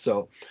have.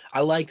 So I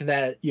like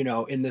that,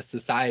 in this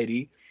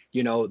society,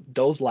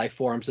 those life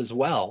forms as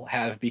well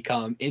have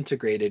become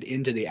integrated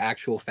into the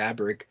actual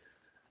fabric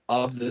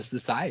of the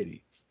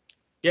society.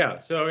 Yeah.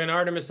 So in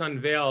Artemis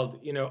Unveiled,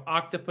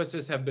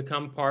 octopuses have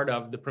become part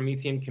of the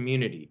Promethean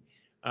community.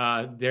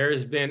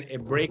 There's been a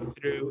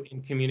breakthrough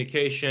in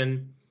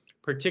communication,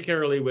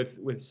 particularly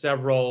with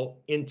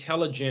several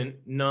intelligent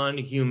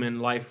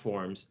non-human life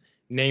forms,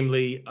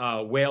 namely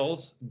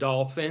whales,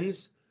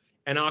 dolphins,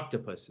 and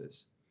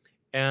octopuses.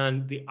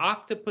 And the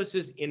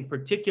octopuses in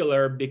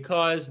particular,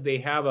 because they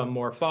have a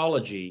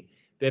morphology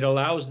that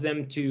allows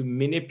them to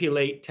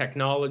manipulate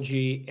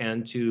technology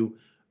and to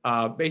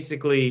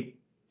basically,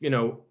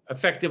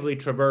 effectively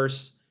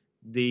traverse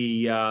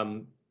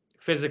the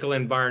physical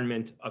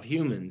environment of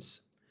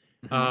humans.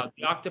 Mm-hmm.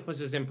 The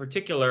octopuses in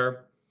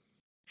particular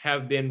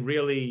have been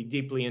really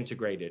deeply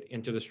integrated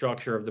into the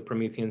structure of the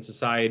Promethean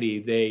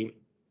society.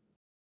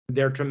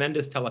 Their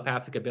tremendous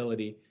telepathic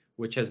ability,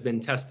 which has been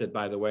tested,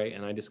 by the way,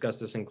 and I discussed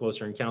this in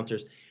Closer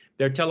Encounters,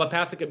 their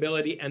telepathic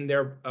ability and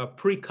their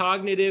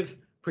precognitive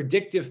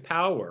predictive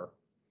power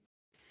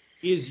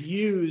is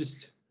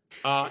used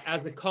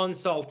as a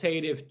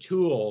consultative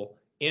tool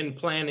in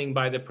planning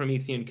by the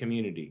Promethean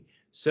community.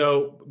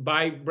 So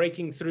by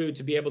breaking through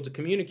to be able to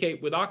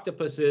communicate with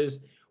octopuses,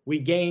 we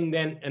gain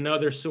then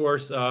another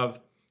source of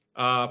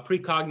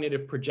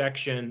precognitive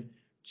projection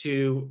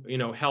to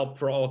help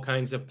for all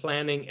kinds of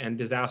planning and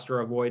disaster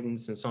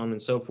avoidance and so on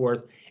and so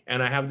forth.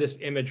 And I have this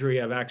imagery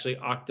of actually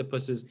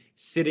octopuses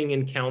sitting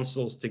in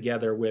councils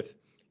together with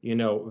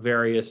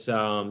various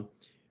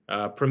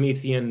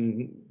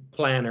Promethean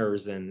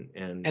planners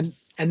and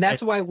And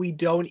that's why we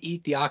don't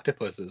eat the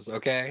octopuses,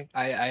 okay?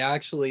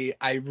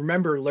 I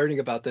remember learning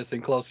about this in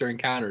Closer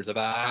Encounters,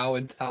 about how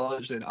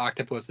intelligent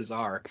octopuses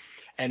are.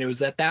 And it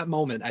was at that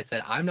moment I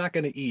said, I'm not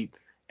going to eat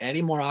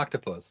any more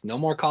octopus, no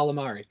more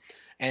calamari.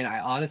 And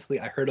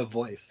I heard a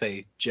voice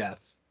say, Jeff,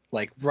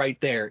 like right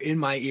there in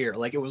my ear.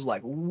 Like it was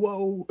like,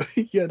 whoa,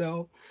 you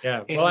know?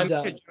 Yeah. Well, I And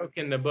make a joke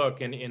in the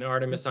book in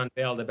Artemis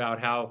Unveiled about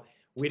how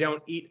we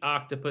don't eat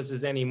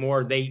octopuses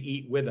anymore. They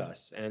eat with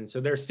us. And so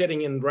they're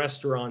sitting in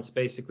restaurants,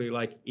 basically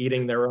like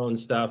eating their own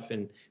stuff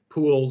in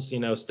pools,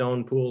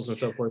 stone pools and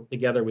so forth,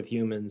 together with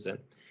humans. And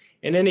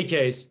in any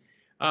case,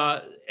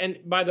 and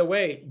by the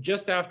way,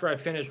 just after I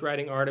finished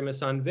writing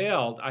Artemis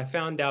Unveiled, I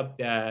found out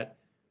that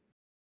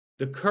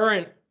the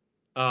current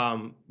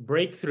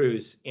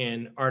breakthroughs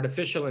in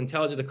artificial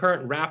intelligence, the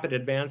current rapid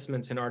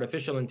advancements in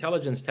artificial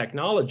intelligence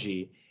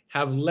technology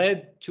have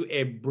led to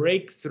a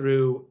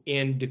breakthrough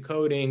in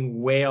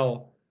decoding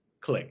whale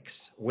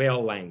clicks,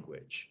 whale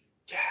language.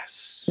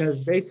 yes. Because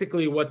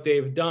basically what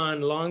they've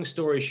done, long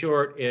story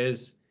short,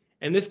 is,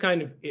 and this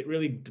it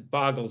really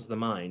boggles the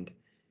mind,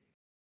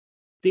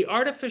 the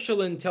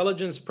artificial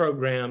intelligence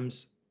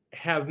programs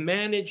have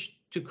managed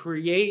to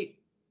create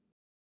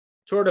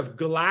sort of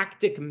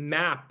galactic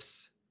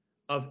maps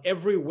of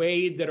every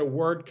way that a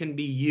word can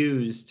be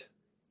used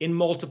in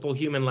multiple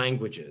human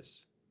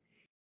languages.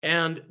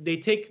 And they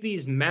take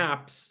these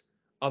maps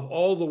of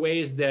all the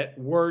ways that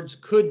words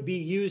could be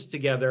used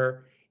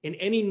together in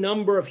any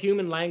number of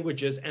human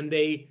languages, and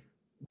they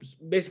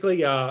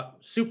basically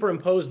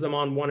superimpose them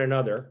on one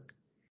another.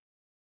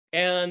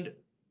 And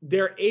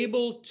they're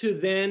able to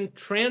then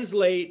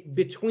translate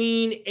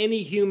between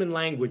any human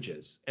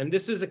languages. And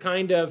this is a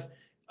kind of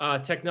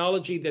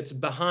technology that's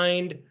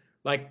behind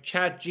like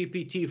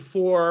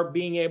ChatGPT-4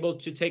 being able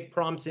to take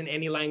prompts in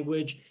any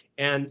language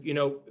and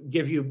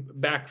give you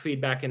back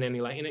feedback in any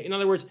language. In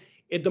other words,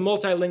 the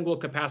multilingual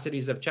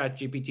capacities of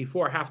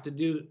ChatGPT-4 have to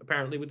do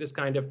apparently with this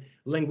kind of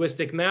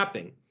linguistic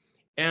mapping.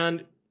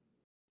 And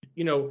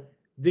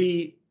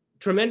the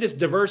tremendous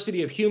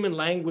diversity of human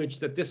language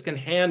that this can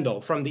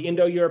handle, from the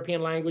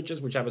Indo-European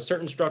languages, which have a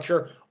certain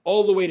structure,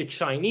 all the way to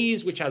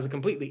Chinese, which has a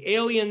completely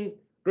alien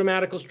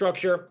grammatical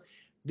structure.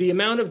 The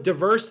amount of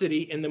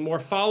diversity in the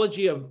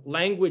morphology of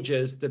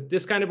languages that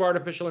this kind of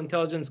artificial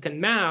intelligence can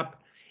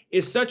map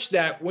is such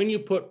that when you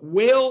put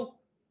whale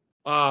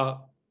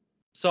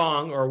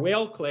song or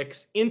whale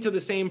clicks into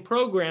the same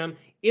program,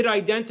 it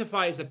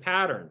identifies a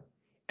pattern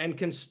and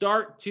can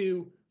start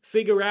to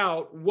figure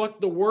out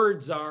what the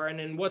words are and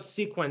in what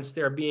sequence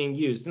they're being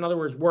used. In other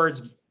words,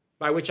 words,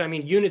 by which I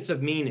mean units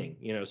of meaning,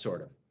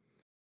 sort of.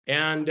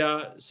 And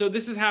so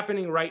this is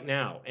happening right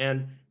now.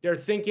 And they're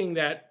thinking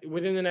that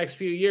within the next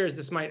few years,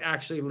 this might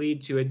actually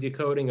lead to a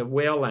decoding of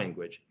whale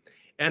language.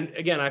 And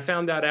again, I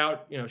found that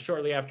out,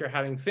 shortly after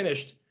having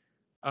finished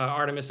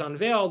Artemis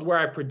Unveiled, where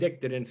I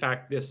predicted, in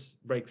fact, this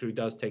breakthrough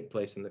does take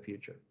place in the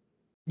future.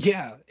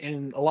 Yeah,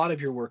 and a lot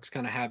of your works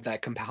kind of have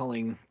that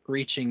compelling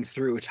reaching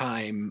through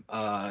time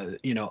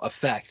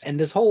effect. And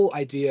this whole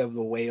idea of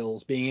the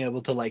whales being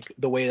able to, like,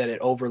 the way that it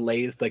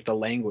overlays like the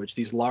language,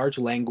 these large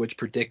language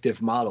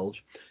predictive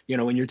models,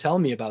 when you're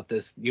telling me about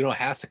this, what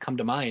has to come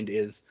to mind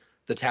is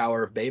the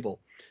Tower of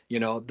Babel.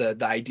 The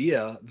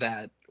idea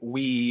that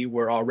we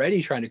were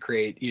already trying to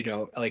create,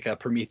 like a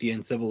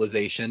Promethean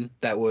civilization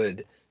that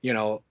would,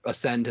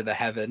 ascend to the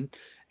heaven.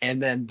 And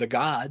then the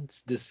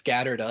gods just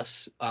scattered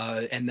us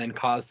and then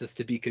caused us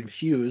to be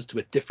confused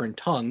with different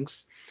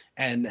tongues.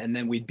 And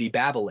then we'd be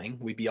babbling.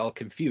 We'd be all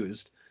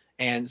confused.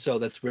 And so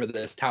that's where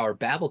this Tower of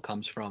Babel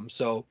comes from.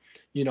 So,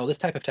 this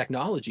type of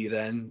technology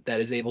then that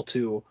is able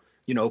to,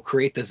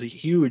 create this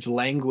huge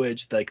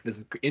language, like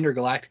this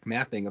intergalactic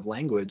mapping of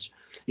language,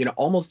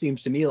 almost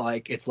seems to me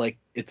like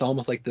it's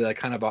almost like the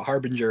kind of a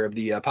harbinger of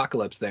the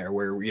apocalypse there,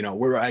 where,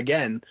 we're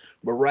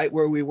right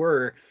where we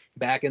were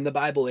back in the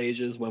Bible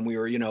ages when we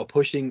were,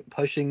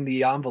 pushing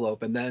the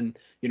envelope. And then,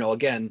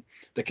 again,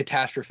 the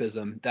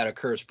catastrophism that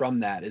occurs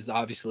from that is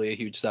obviously a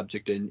huge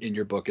subject in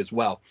your book as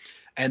well.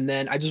 And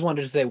then I just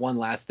wanted to say one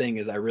last thing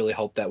is I really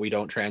hope that we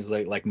don't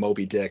translate like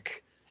Moby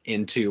Dick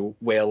into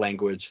whale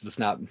language. Let's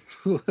not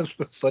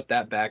put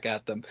that back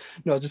at them.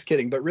 No, just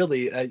kidding. But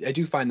really, I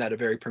do find that a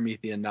very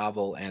Promethean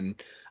novel.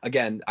 And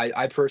again,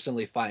 I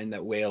personally find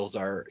that whales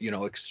are,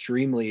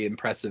 extremely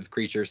impressive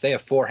creatures. They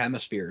have 4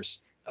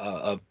 hemispheres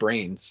of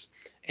brains.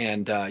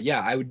 And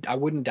I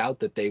wouldn't doubt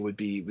that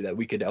that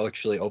we could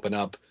actually open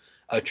up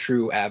a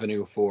true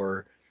avenue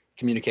for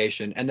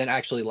communication. And then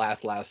actually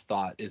last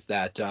thought is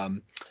that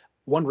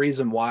one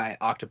reason why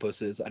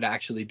octopuses would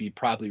actually be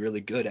probably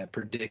really good at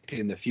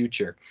predicting the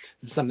future.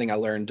 This is something I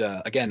learned,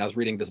 again, I was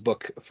reading this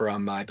book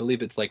from, I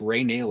believe it's like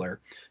Ray Naylor,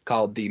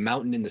 called The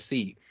Mountain in the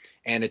Sea.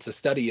 And it's a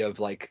study of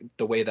like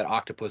the way that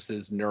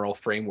octopus's neural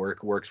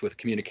framework works with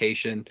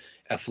communication,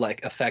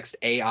 affects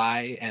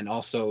AI, and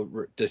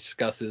also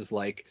discusses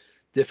like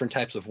different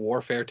types of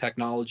warfare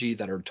technology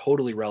that are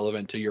totally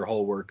relevant to your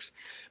whole works.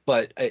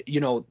 But,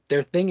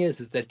 their thing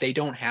is that they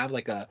don't have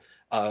like a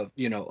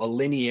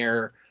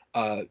linear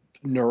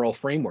neural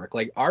framework.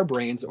 Like our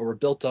brains were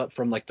built up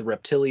from like the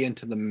reptilian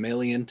to the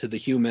mammalian to the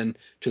human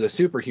to the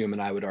superhuman,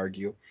 I would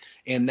argue.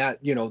 And that,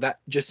 that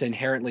just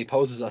inherently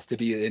poses us to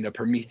be in a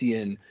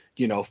Promethean,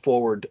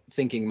 forward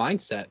thinking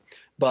mindset.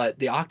 But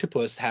the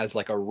octopus has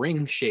like a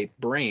ring shaped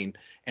brain,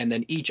 and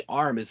then each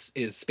arm is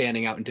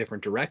spanning out in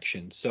different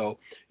directions. So,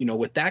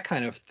 with that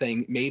kind of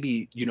thing,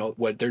 maybe,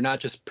 what they're not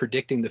just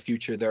predicting the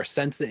future, they're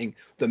sensing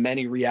the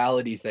many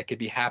realities that could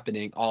be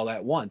happening all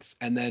at once.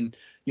 And then,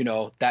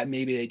 that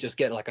maybe they just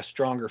get like a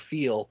stronger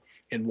feel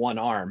in one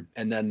arm,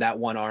 and then that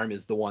one arm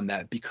is the one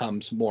that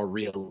becomes more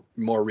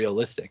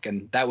realistic,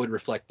 and that would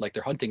reflect like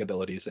their hunting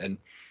abilities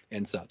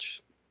and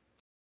such.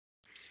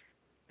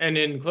 And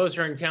in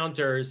Closer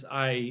Encounters,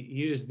 I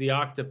used the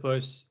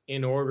octopus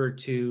in order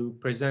to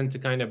present a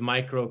kind of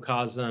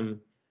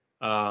microcosm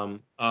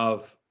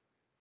of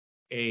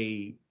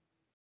a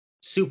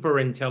super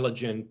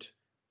intelligent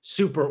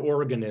super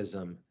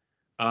organism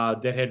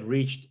that had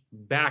reached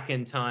back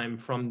in time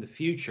from the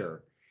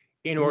future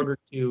in order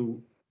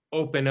to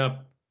open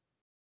up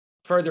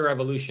further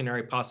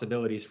evolutionary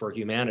possibilities for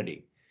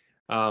humanity.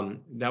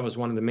 That was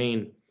one of the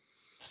main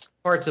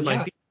parts of my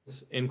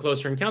thesis in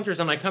Closer Encounters,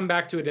 and I come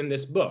back to it in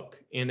this book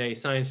in a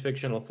science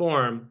fictional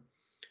form,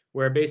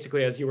 where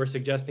basically, as you were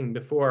suggesting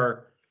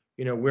before,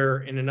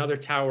 we're in another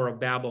Tower of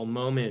Babel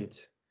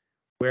moment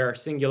where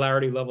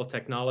singularity level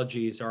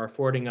technologies are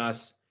affording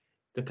us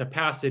the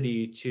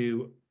capacity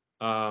to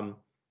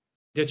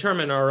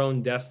determine our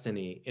own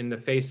destiny in the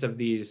face of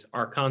these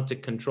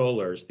archontic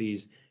controllers,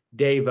 these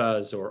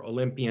devas or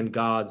Olympian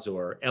gods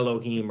or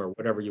Elohim or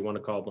whatever you want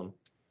to call them,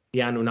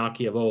 the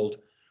Anunnaki of old,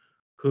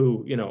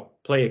 who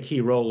play a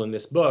key role in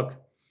this book.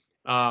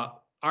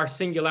 Our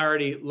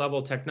singularity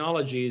level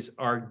technologies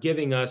are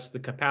giving us the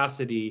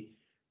capacity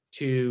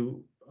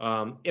to,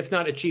 if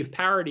not achieve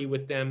parity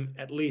with them,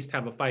 at least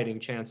have a fighting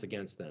chance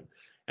against them.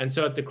 And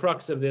so at the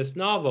crux of this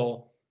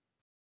novel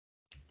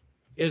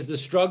is the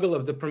struggle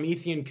of the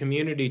Promethean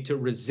community to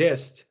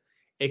resist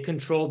a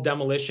controlled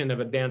demolition of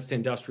advanced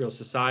industrial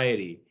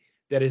society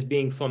that is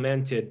being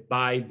fomented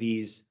by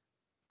these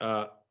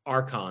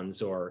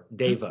archons or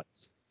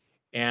devas.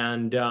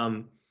 And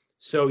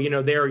so,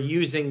 they're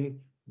using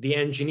the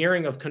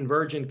engineering of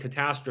convergent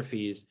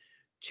catastrophes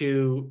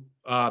to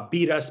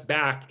beat us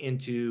back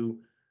into,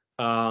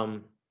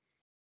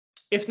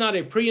 if not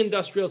a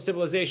pre-industrial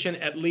civilization,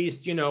 at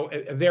least,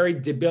 a very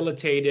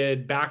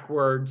debilitated,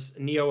 backwards,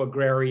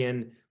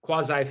 neo-agrarian,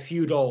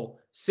 quasi-feudal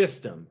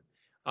system.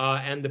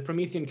 And the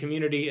Promethean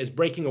community is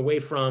breaking away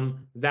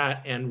from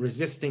that and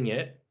resisting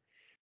it.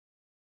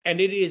 And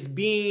it is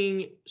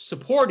being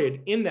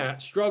supported in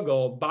that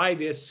struggle by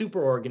this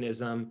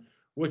superorganism,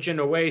 which in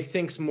a way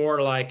thinks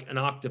more like an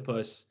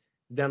octopus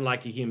than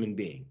like a human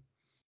being.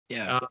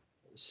 Yeah.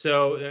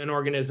 So an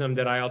organism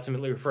that I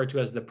ultimately refer to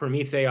as the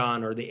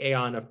Prometheon or the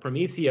Aeon of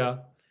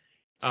Promethea.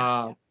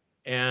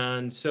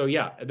 And so,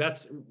 yeah,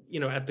 that's,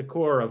 at the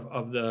core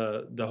of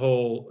the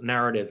whole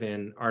narrative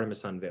in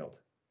Artemis Unveiled.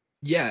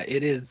 Yeah,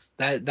 it is.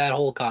 That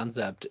whole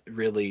concept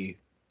really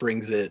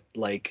brings it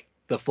like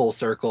the full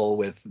circle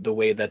with the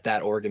way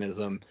that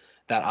organism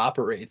that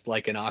operates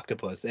like an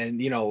octopus. And,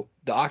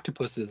 the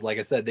octopuses, like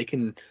I said, they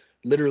can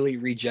literally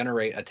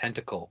regenerate a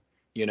tentacle,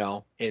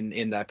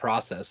 in that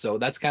process. So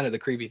that's kind of the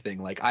creepy thing.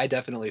 Like, I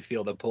definitely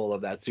feel the pull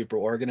of that super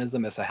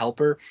organism as a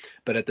helper,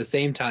 but at the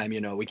same time,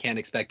 we can't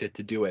expect it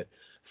to do it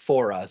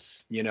for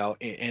us,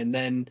 and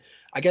then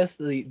I guess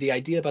the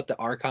idea about the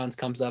archons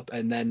comes up,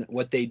 and then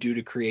what they do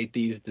to create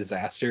these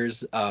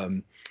disasters,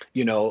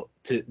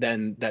 to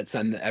then that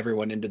send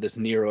everyone into this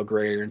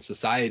neo-agrarian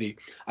society.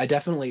 I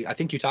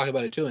think you talk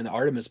about it too in the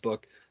Artemis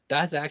book.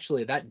 That's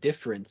actually, that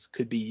difference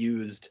could be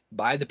used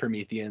by the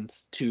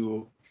Prometheans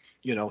to,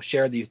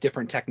 share these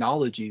different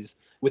technologies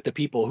with the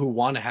people who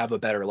want to have a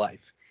better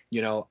life.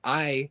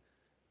 I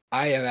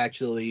have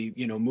actually,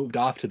 moved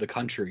off to the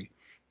country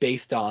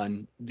based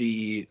on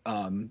the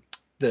kind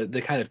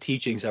of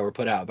teachings that were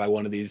put out by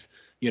one of these,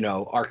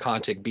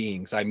 archontic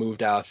beings. I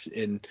moved out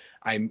and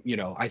I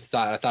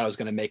thought I was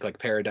going to make like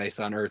paradise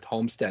on earth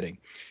homesteading.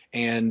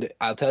 And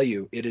I'll tell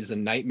you, it is a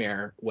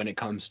nightmare when it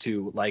comes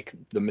to like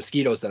the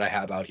mosquitoes that I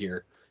have out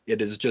here.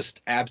 It is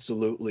just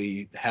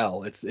absolutely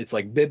hell. It's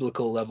like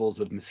biblical levels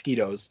of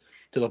mosquitoes,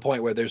 to the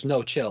point where there's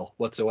no chill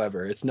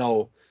whatsoever.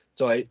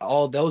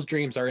 All those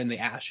dreams are in the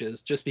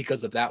ashes just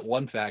because of that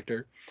one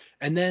factor.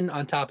 And then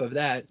on top of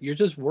that, you're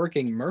just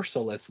working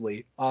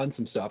mercilessly on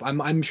some stuff.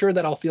 I'm sure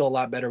that I'll feel a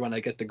lot better when I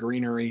get the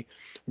greenery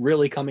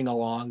really coming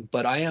along,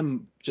 but I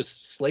am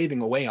just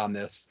slaving away on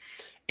this.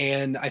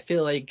 And I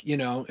feel like,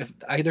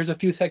 there's a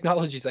few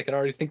technologies I could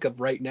already think of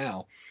right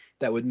now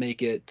that would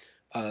make it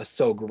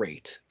so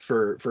great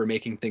for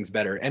making things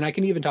better. And I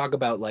can even talk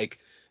about like,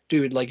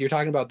 dude, like you're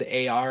talking about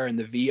the AR and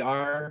the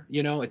VR,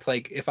 it's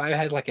like if I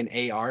had like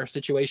an AR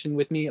situation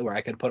with me where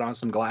I could put on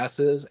some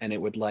glasses and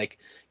it would like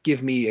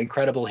give me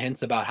incredible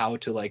hints about how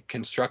to like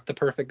construct the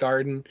perfect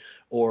garden,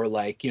 or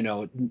like,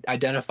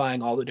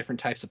 identifying all the different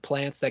types of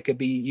plants that could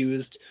be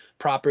used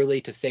properly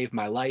to save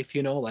my life,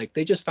 like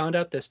they just found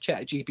out this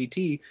Chat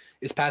GPT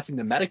is passing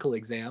the medical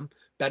exam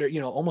better,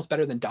 almost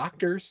better than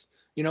doctors,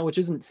 which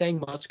isn't saying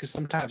much because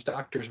sometimes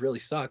doctors really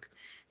suck,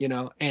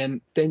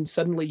 and then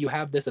suddenly you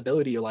have this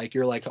ability,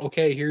 you're like,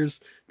 okay,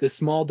 here's this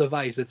small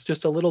device. It's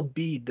just a little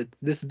bead that's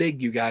this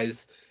big, you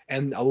guys,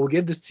 and I will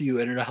give this to you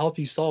and it'll help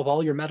you solve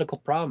all your medical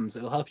problems.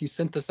 It'll help you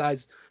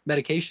synthesize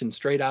medication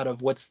straight out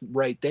of what's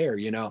right there,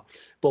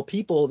 Well,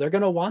 people, they're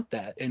going to want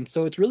that. And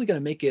so it's really going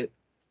to make it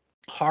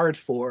hard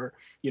for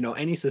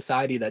any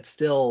society that's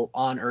still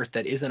on Earth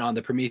that isn't on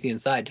the Promethean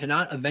side to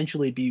not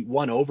eventually be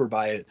won over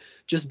by it,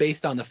 just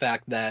based on the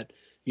fact that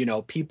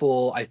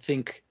people, I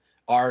think,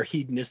 are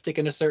hedonistic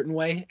in a certain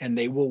way, and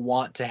they will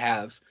want to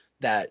have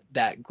that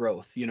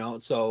growth.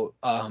 So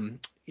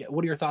yeah,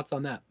 what are your thoughts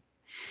on that?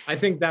 I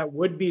think that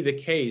would be the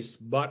case,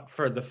 but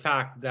for the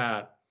fact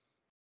that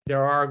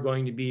there are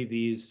going to be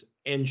these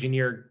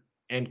engineered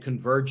and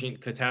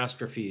convergent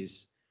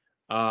catastrophes,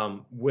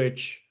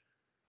 which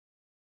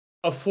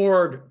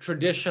afford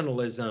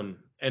traditionalism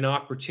an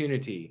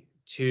opportunity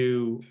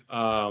to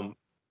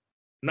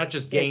not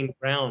just gain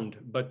ground,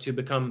 but to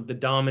become the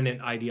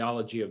dominant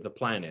ideology of the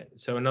planet.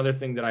 So another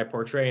thing that I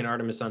portray in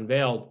Artemis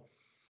Unveiled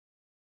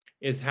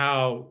is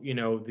how,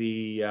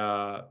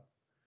 the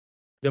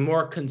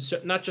more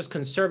not just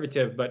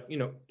conservative, but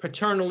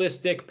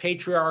paternalistic,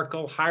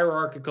 patriarchal,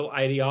 hierarchical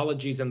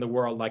ideologies in the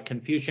world, like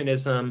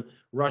Confucianism,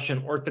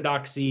 Russian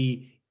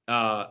Orthodoxy,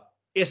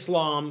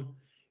 Islam,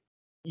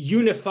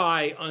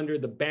 unify under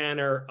the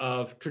banner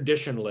of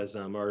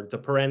traditionalism or the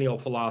perennial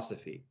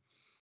philosophy,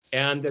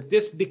 and that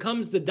this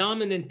becomes the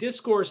dominant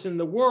discourse in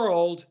the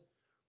world,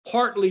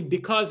 partly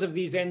because of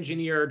these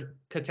engineered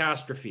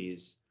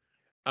catastrophes,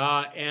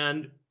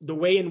 and the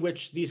way in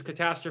which these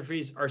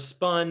catastrophes are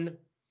spun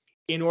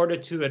in order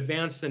to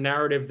advance the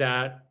narrative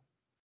that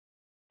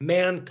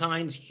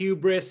mankind's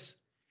hubris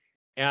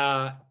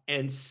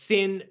and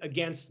sin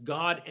against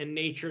God and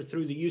nature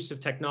through the use of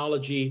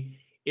technology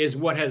is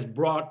what has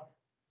brought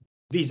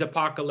these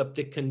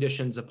apocalyptic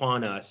conditions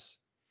upon us.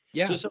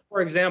 Yeah. So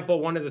for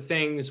example, one of the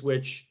things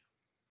which,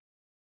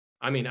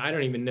 I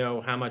don't even know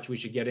how much we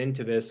should get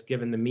into this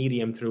given the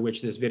medium through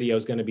which this video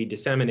is going to be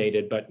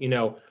disseminated, but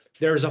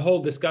there's a whole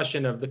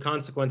discussion of the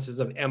consequences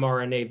of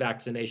mRNA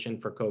vaccination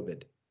for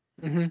COVID.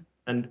 Mm-hmm.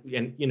 And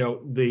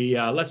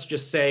let's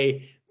just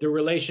say the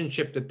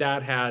relationship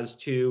that has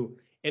to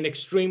an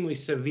extremely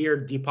severe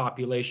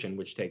depopulation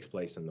which takes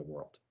place in the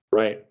world,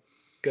 right?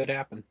 Could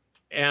happen.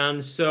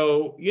 And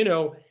so,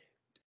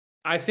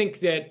 I think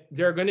that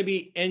there are going to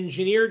be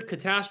engineered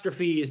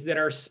catastrophes that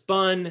are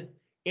spun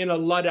in a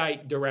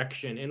Luddite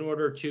direction in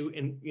order to,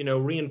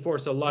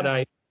 reinforce a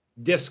Luddite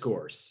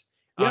discourse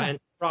and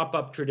prop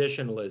up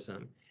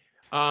traditionalism.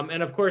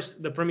 And of course,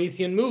 the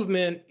Promethean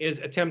movement is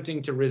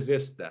attempting to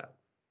resist that.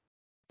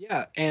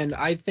 Yeah, and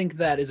I think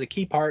that is a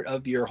key part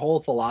of your whole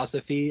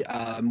philosophy,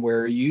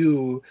 where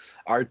you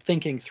are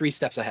thinking 3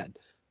 steps ahead,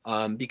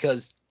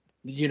 because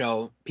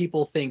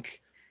people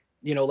think,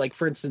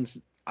 for instance,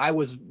 I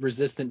was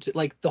resistant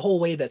to the whole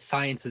way that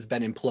science has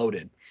been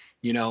imploded.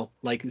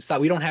 So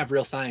we don't have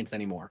real science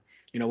anymore.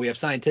 We have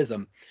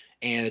scientism,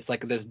 and it's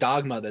like this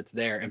dogma that's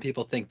there, and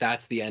people think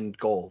that's the end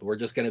goal. We're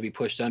just going to be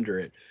pushed under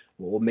it.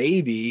 Well,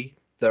 maybe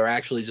they're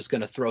actually just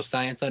going to throw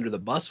science under the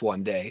bus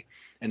one day,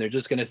 and they're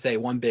just going to say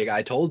one big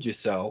 "I told you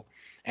so."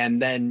 And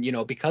then,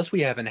 because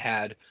we haven't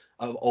had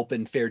an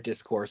open, fair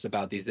discourse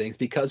about these things,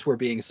 because we're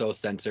being so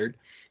censored,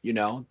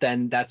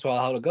 then that's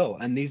how it'll go.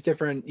 And these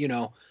different,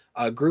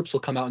 groups will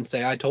come out and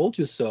say, "I told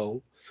you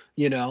so,"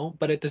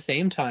 but at the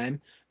same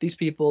time, these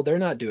people, they're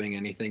not doing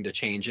anything to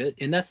change it.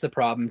 And that's the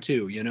problem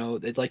too.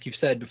 It's like you've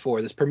said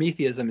before, this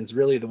Prometheism is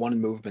really the one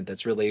movement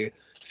that's really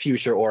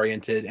future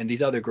oriented. And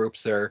these other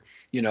groups are,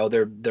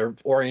 they're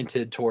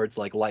oriented towards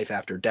life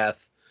after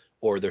death,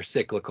 or they're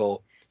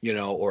cyclical,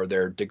 or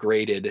they're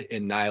degraded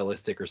and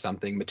nihilistic or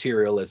something,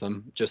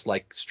 materialism, just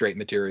like straight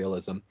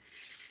materialism.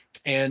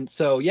 And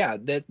so, yeah,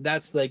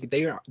 that's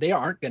they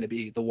aren't going to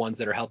be the ones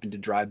that are helping to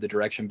drive the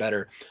direction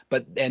better,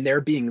 and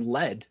they're being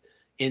led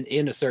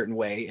in a certain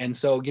way. And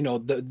so,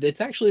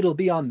 it's actually, it'll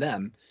be on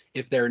them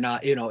if they're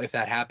not, if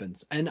that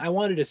happens. And I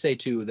wanted to say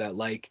too, that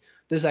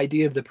this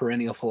idea of the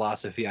perennial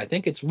philosophy, I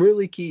think it's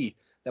really key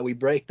that we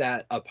break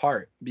that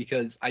apart,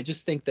 because I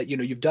just think that,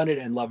 you've done it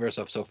in Lovers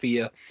of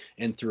Sophia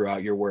and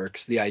throughout your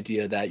works, the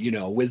idea that,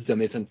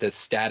 wisdom isn't this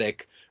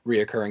static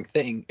reoccurring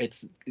thing.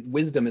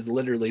 Wisdom is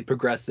literally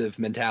progressive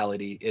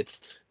mentality.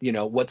 It's,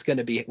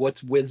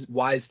 what's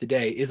wise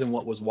today isn't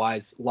what was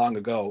wise long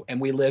ago. And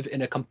we live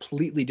in a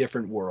completely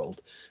different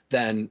world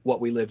than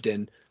what we lived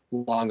in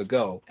long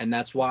ago. And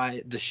that's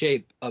why the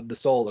shape of the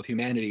soul of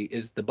humanity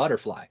is the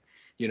butterfly.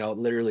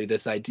 Literally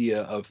this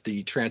idea of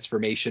the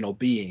transformational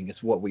being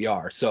is what we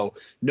are. So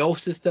no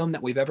system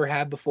that we've ever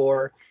had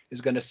before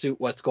is going to suit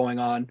what's going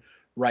on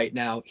right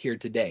now here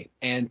today.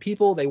 And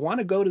people, they want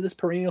to go to this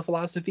perennial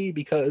philosophy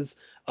because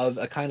of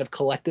a kind of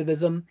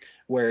collectivism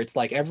where it's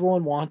like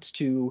everyone wants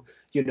to,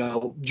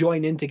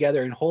 join in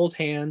together and hold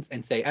hands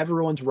and say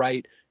everyone's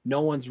right,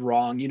 no one's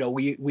wrong.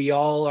 We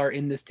all are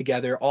in this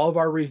together. All of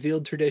our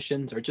revealed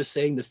traditions are just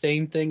saying the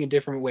same thing in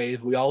different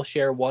ways. We all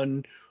share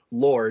one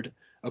Lord.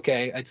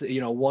 Okay, it's,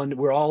 you know, one,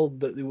 we're all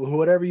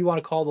whatever you want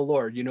to call the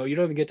Lord. You know, you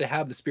don't even get to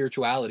have the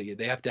spirituality.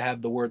 They have to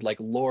have the word like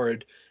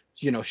Lord,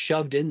 you know,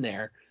 shoved in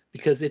there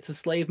because it's a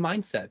slave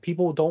mindset.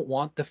 People don't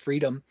want the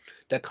freedom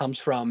that comes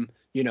from,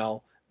 you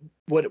know,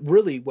 what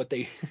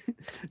they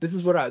this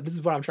is what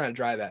I'm trying to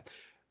drive at.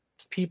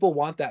 People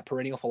want that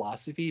perennial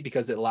philosophy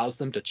because it allows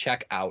them to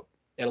check out.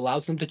 It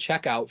allows them to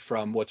check out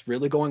from what's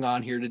really going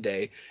on here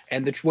today.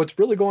 And what's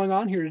really going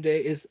on here today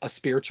is a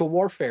spiritual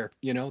warfare.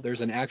 You know,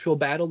 there's an actual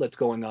battle that's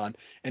going on.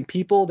 And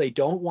people, they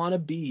don't want to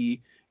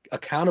be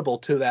accountable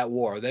to that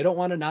war. They don't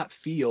want to not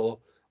feel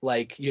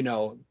like, you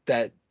know,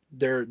 that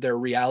their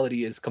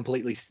reality is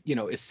completely, you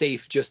know, is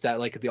safe just at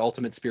like the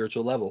ultimate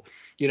spiritual level,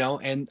 you know.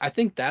 And I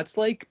think that's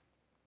like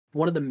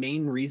one of the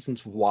main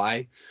reasons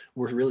why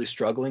we're really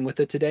struggling with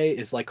it today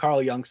is, like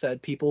Carl Jung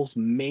said, people's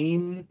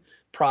main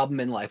problem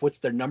in life, what's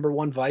their number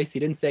one vice? He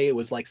didn't say it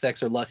was like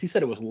sex or lust. He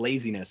said it was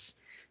laziness.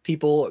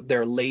 People,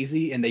 they're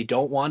lazy and they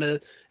don't want to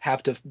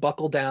have to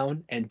buckle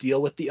down and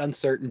deal with the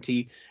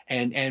uncertainty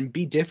and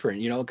be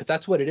different, you know, because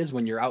that's what it is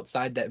when you're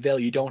outside that veil.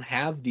 You don't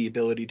have the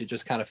ability to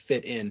just kind of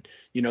fit in.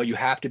 You know, you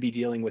have to be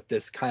dealing with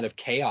this kind of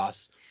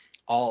chaos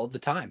all the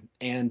time.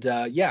 And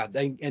yeah,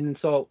 and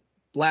so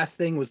last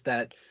thing was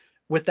that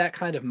with that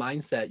kind of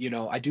mindset, you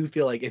know, I do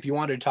feel like if you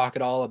wanted to talk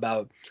at all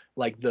about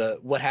like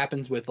what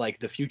happens with like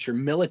the future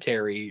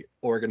military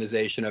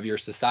organization of your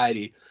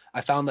society, I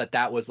found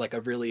that was like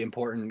a really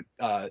important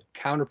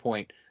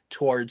counterpoint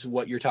towards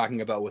what you're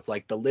talking about with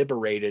like the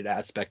liberated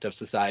aspect of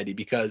society,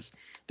 because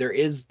there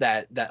is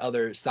that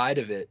other side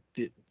of it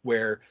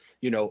where,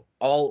 you know,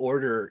 all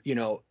order, you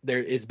know,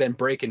 there has been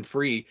breaking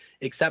free,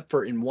 except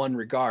for in one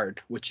regard,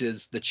 which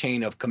is the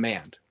chain of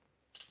command.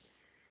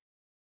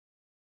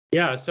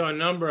 Yeah, so a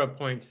number of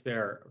points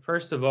there.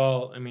 First of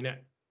all, I mean,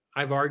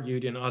 I've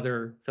argued in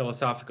other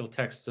philosophical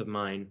texts of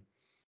mine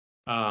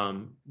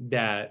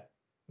that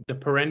the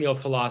perennial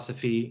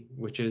philosophy,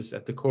 which is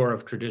at the core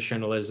of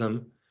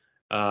traditionalism,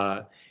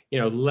 you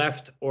know,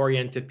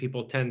 left-oriented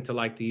people tend to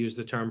like to use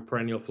the term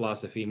perennial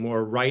philosophy.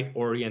 More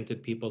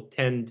right-oriented people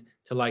tend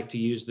to like to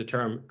use the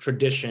term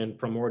tradition,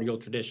 primordial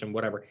tradition,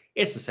 whatever.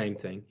 It's the same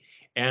thing.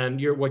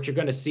 And what you're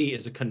going to see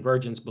is a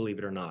convergence, believe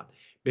it or not,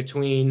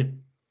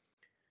 between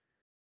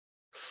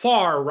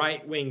far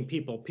right-wing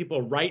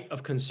people right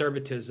of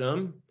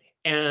conservatism,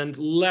 and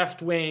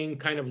left-wing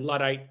kind of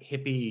Luddite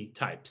hippie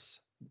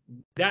types.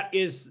 That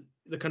is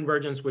the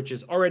convergence which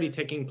is already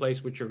taking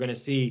place, which you're going to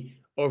see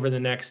over the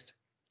next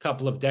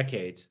couple of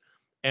decades.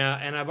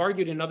 And I've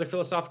argued in other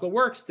philosophical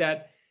works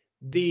that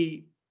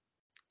the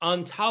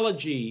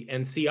ontology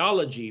and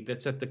theology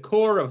that's at the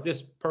core of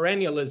this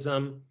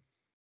perennialism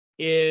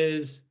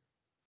is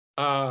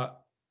it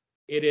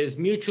is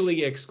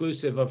mutually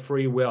exclusive of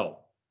free will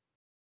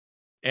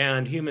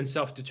and human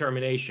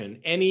self-determination.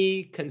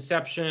 Any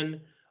conception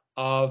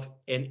of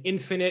an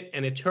infinite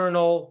and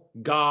eternal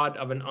God,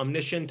 of an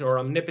omniscient or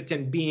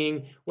omnipotent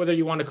being, whether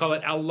you want to call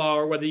it Allah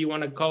or whether you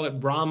want to call it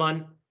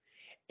Brahman,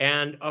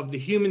 and of the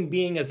human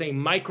being as a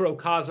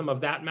microcosm of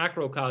that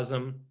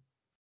macrocosm,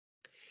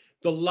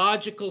 the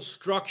logical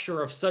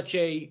structure of such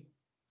a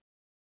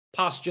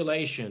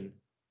postulation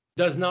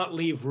does not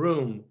leave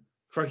room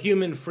for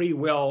human free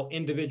will,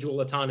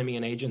 individual autonomy,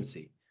 and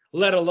agency,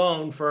 let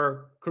alone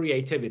for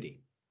creativity.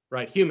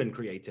 Right, human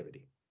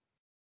creativity.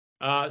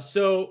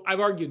 So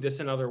I've argued this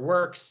in other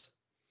works,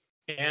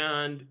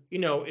 and you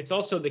know, it's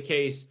also the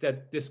case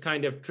that this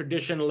kind of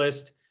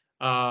traditionalist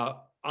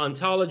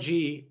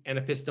ontology and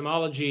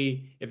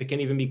epistemology, if it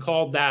can even be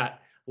called that,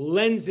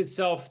 lends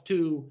itself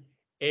to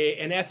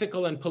an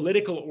ethical and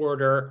political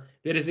order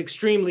that is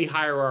extremely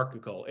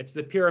hierarchical. It's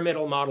the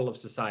pyramidal model of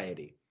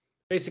society,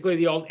 basically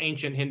the old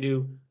ancient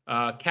Hindu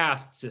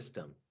caste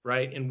system,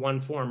 right, in one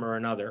form or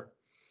another.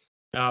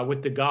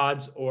 With the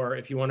gods, or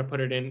if you want to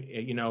put it in,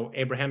 you know,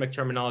 Abrahamic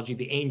terminology,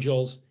 the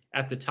angels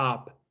at the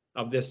top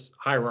of this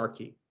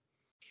hierarchy.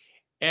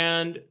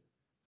 And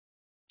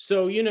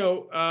so, you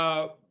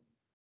know,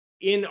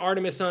 in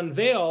Artemis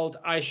Unveiled,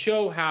 I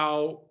show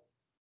how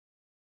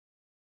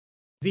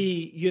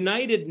the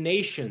United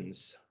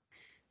Nations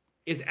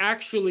is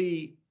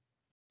actually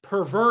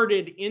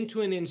perverted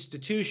into an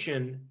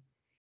institution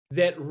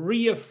that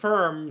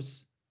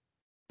reaffirms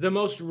the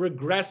most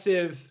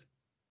regressive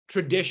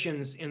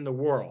traditions in the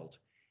world,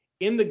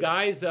 in the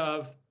guise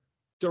of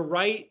the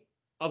right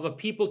of a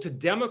people to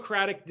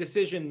democratic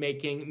decision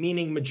making,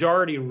 meaning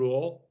majority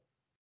rule,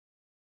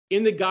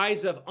 in the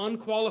guise of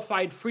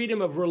unqualified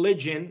freedom of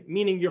religion,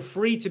 meaning you're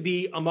free to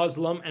be a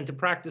Muslim and to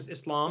practice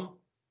Islam,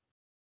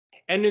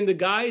 and in the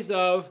guise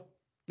of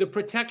the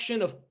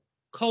protection of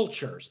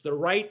cultures, the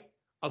right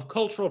of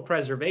cultural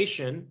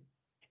preservation.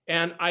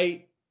 And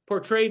I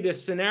portrayed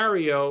this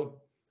scenario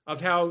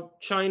of how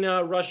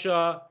China,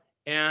 Russia,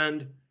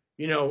 and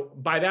you know,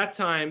 by that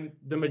time,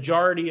 the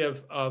majority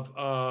of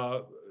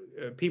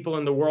people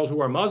in the world who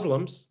are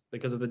Muslims,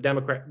 because of the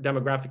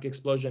demographic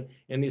explosion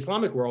in the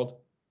Islamic world,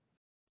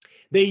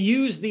 they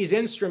use these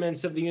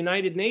instruments of the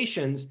United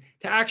Nations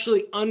to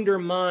actually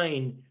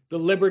undermine the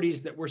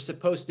liberties that were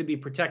supposed to be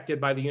protected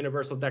by the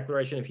Universal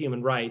Declaration of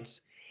Human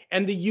Rights,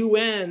 And the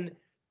UN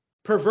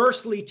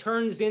perversely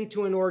turns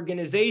into an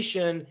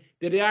organization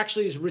that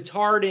actually is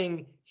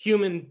retarding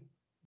human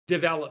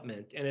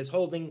development and is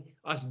holding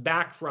us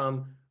back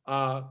from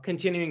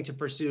continuing to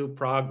pursue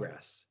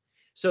progress.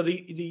 So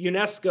the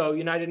UNESCO,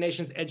 United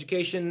Nations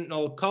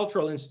Educational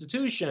Cultural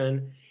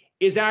Institution,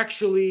 is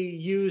actually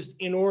used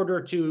in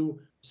order to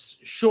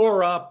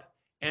shore up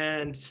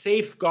and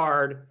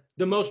safeguard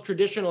the most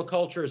traditional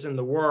cultures in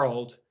the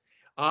world.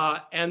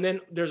 And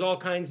then there's all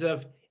kinds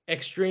of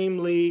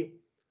extremely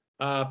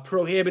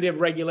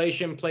prohibitive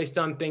regulation placed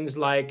on things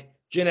like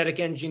genetic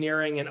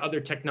engineering and other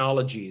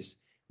technologies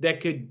that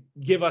could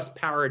give us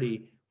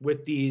parity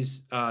with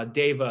these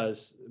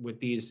devas, with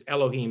these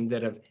Elohim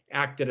that have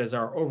acted as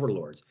our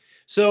overlords.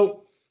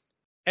 So,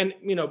 and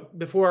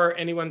before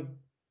anyone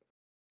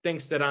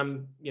thinks that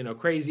I'm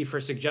crazy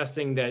for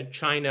suggesting that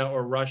China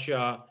or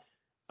Russia,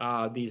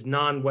 these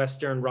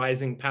non-Western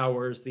rising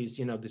powers, these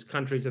these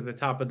countries at the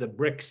top of the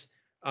BRICS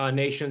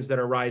nations that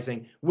are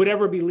rising, would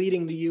ever be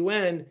leading the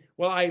UN,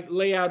 well, I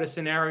lay out a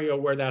scenario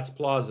where that's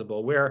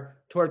plausible, where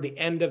toward the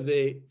end of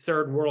the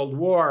Third World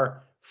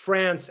War,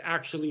 France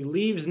actually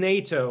leaves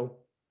NATO,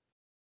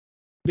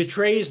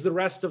 betrays the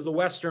rest of the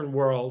Western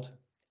world,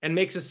 and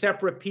makes a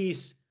separate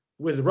peace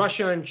with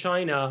Russia and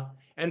China,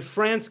 and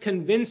France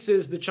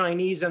convinces the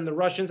Chinese and the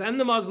Russians and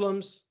the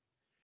Muslims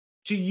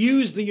to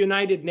use the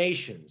United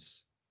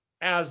Nations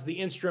as the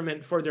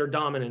instrument for their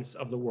dominance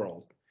of the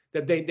world,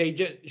 that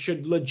they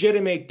should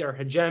legitimate their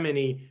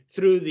hegemony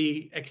through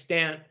the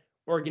extant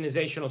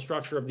organizational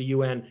structure of the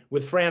UN,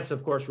 with France,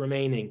 of course,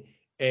 remaining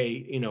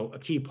a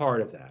key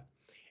part of that.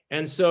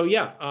 And so,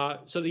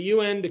 so the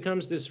UN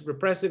becomes this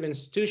repressive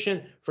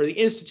institution for the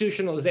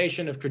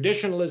institutionalization of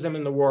traditionalism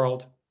in the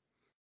world.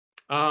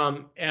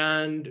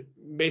 And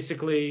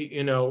basically,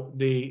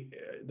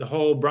 the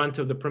whole brunt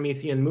of the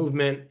Promethean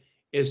movement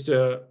is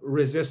to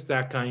resist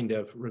that kind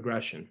of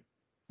regression.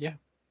 Yeah.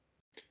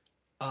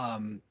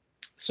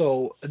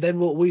 So then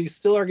we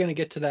still are going to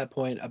get to that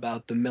point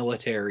about the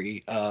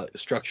military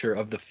structure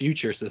of the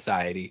future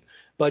society,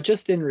 but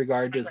just in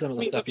regard to some of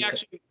the stuff.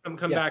 I'm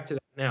come back to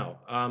that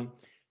now.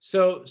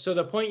 So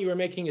the point you were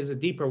making is a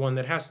deeper one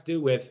that has to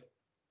do with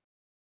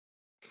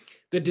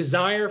the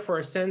desire for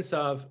a sense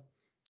of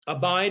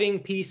abiding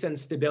peace and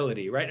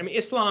stability, right? I mean,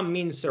 Islam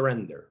means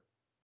surrender.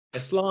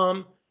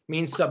 Islam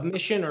means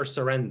submission or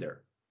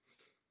surrender.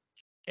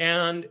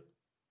 And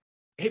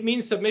it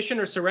means submission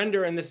or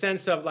surrender in the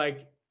sense of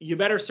like, you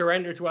better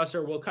surrender to us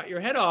or we'll cut your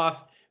head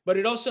off. But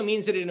it also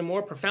means it in a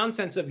more profound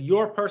sense of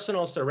your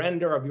personal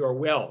surrender of your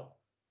will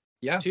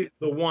to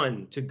the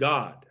one, to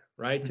God,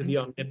 right? To the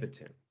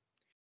omnipotent.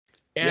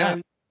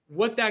 And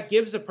what that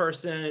gives a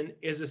person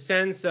is a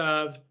sense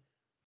of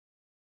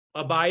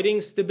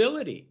abiding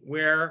stability,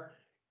 where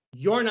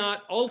you're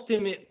not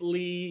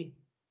ultimately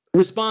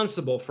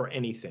responsible for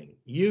anything.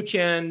 You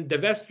can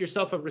divest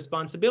yourself of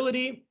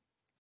responsibility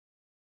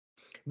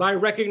by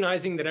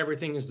recognizing that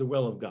everything is the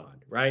will of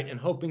God, right? And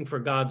hoping for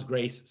God's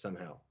grace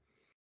somehow.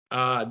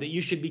 That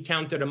you should be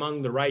counted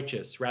among the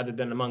righteous rather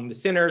than among the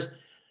sinners,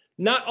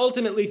 not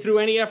ultimately through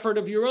any effort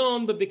of your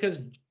own, but because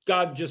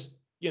God just,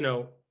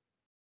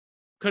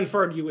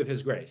 conferred you with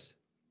his grace.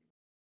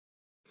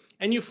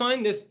 And you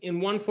find this in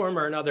one form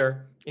or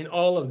another in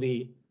all of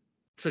the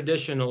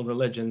traditional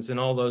religions, and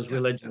all those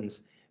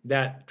religions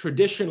that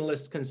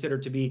traditionalists consider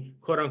to be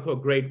quote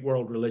unquote great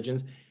world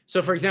religions.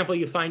 So for example,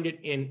 you find it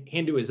in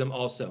Hinduism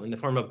also in the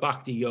form of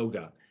bhakti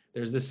yoga.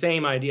 There's the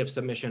same idea of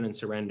submission and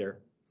surrender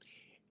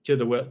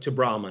to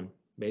Brahman,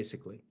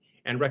 basically,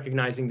 and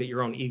recognizing that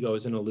your own ego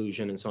is an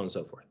illusion and so on and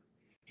so forth.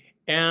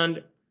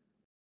 And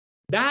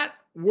that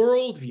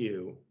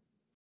worldview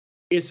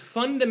is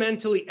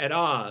fundamentally at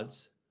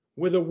odds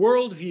with a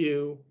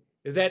worldview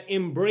that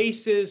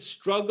embraces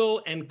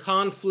struggle and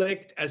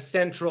conflict as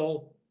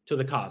central to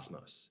the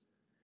cosmos,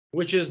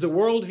 which is the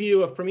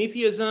worldview of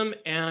Prometheism,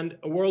 and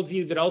a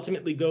worldview that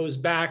ultimately goes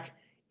back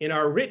in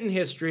our written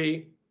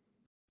history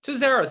to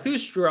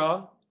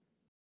Zarathustra,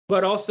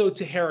 but also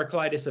to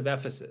Heraclitus of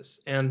Ephesus.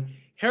 And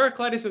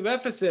Heraclitus of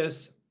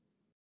Ephesus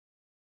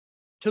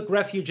took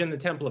refuge in the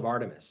temple of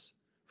Artemis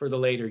for the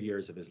later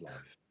years of his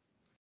life.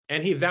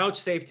 And he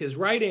vouchsafed his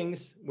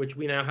writings, which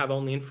we now have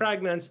only in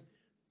fragments,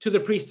 to the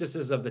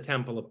priestesses of the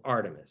temple of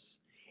Artemis.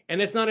 And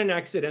it's not an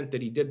accident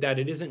that he did that.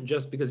 It isn't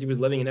just because he was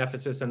living in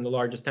Ephesus and the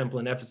largest temple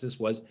in Ephesus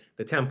was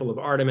the temple of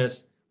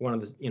Artemis, one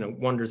of the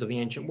wonders of the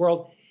ancient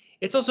world.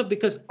 It's also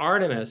because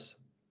Artemis,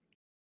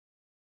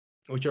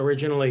 which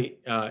originally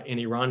in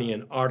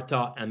Iranian,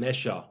 Arta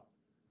Amesha,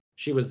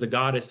 she was the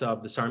goddess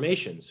of the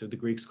Sarmatians, who the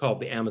Greeks called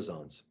the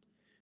Amazons.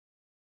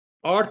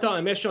 Arta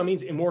Amesha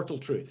means immortal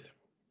truth.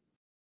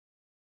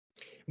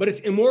 But it's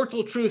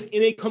immortal truth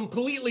in a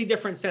completely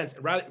different sense,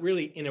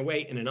 really in a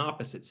way in an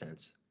opposite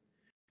sense,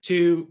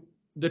 to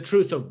the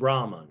truth of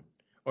Brahman,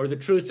 or the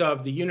truth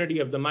of the unity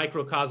of the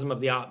microcosm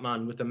of the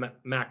Atman with the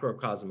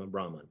macrocosm of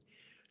Brahman.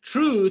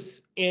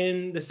 Truth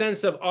in the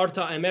sense of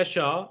Arta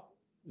Amesha,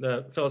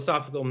 the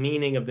philosophical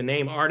meaning of the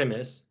name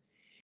Artemis,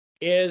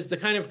 is the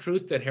kind of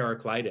truth that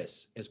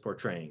Heraclitus is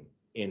portraying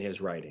in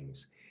his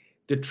writings.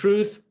 The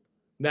truth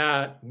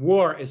that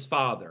war is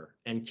father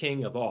and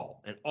king of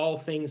all, and all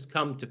things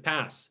come to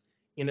pass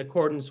in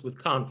accordance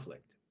with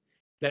conflict,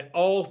 that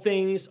all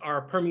things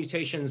are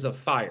permutations of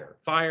fire,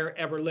 fire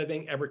ever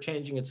living, ever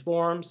changing its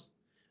forms,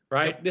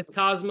 right? Yep. This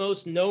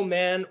cosmos, no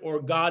man or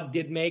God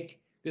did make.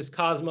 This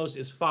cosmos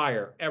is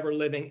fire, ever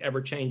living,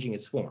 ever changing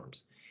its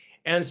forms.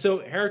 And so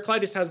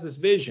Heraclitus has this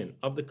vision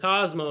of the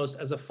cosmos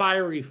as a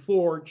fiery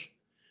forge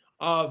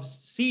of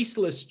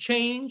ceaseless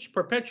change,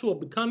 perpetual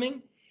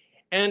becoming,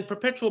 and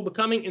perpetual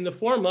becoming in the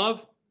form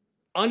of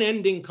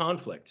unending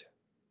conflict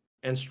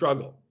and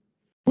struggle,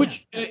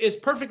 which is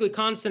perfectly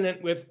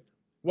consonant with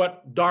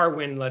what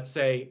Darwin, let's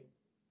say,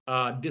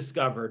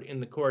 discovered in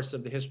the course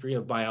of the history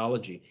of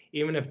biology.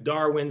 Even if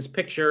Darwin's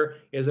picture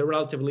is a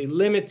relatively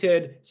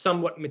limited,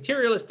 somewhat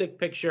materialistic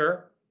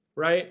picture,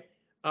 right?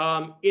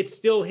 It's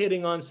still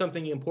hitting on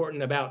something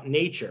important about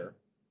nature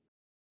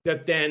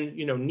that then,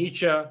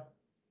 Nietzsche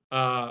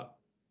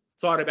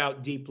thought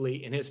about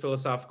deeply in his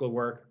philosophical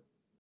work,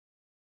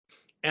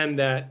 and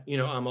that,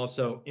 I'm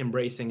also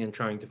embracing and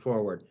trying to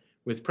forward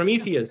with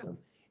Prometheism.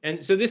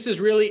 And so this is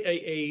really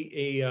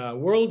a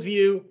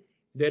worldview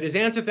that is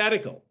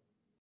antithetical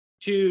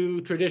to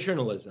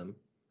traditionalism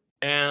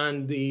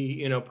and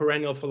the,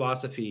 perennial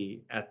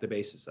philosophy at the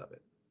basis of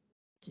it.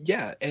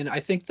 Yeah, and I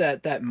think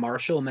that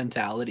martial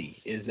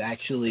mentality is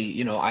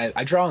actually,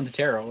 I draw on the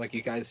tarot, like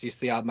you guys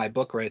see on my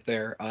book right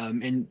there.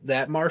 And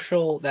that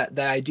martial, that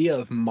idea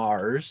of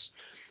Mars,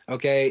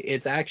 okay,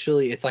 it's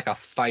like a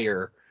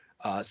fire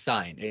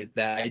sign.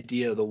 That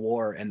idea of the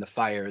war and the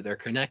fire, they're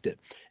connected.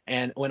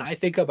 And when I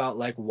think about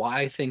like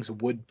why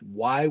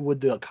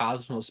would the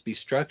cosmos be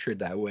structured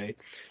that way,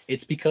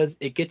 it's because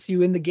it gets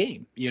you in the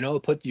game.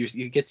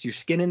 It gets your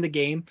skin in the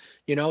game.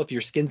 If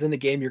your skin's in the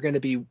game, you're going to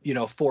be,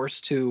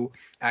 forced to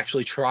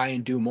actually try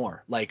and do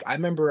more. Like I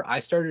remember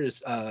I started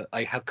as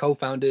I have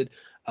co-founded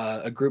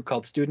a group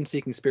called Student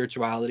Seeking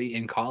Spirituality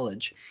in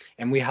college,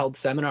 and we held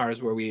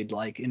seminars where we'd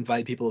like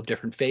invite people of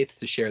different faiths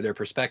to share their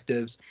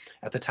perspectives.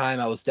 At the time,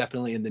 I was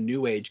definitely in the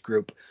New Age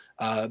group,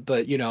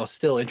 but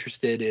still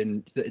interested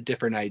in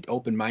different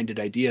open-minded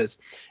ideas.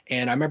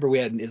 And I remember we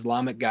had an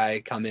Islamic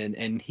guy come in,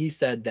 and he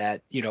said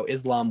that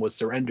Islam was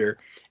surrender,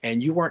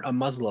 and you weren't a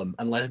Muslim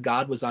unless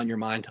God was on your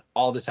mind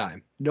all the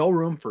time. No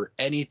room for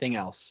anything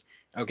else.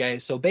 Okay,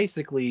 so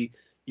basically,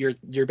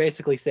 you're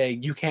basically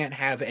saying you can't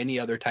have any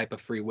other type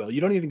of free will.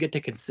 You don't even get to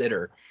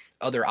consider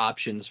other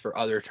options for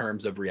other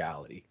terms of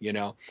reality,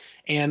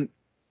 And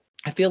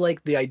I feel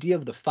like the idea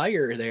of the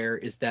fire there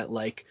is that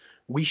like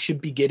we should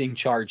be getting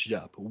charged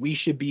up. We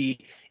should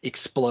be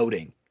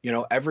exploding.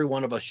 Every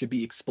one of us should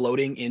be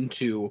exploding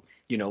into,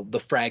 the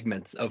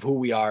fragments of who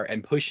we are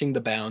and pushing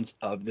the bounds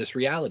of this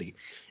reality.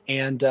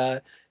 And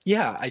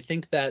I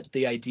think that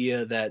the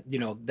idea that,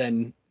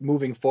 then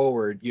moving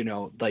forward,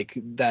 like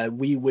that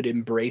we would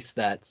embrace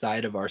that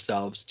side of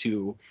ourselves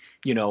to,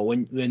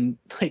 when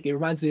like it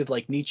reminds me of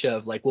like Nietzsche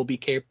of like we'll be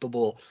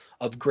capable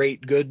of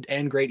great good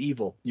and great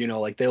evil,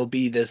 like there'll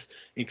be this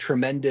a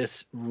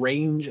tremendous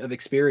range of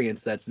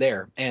experience that's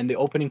there. And the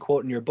opening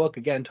quote in your book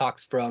again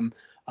talks from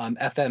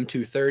FM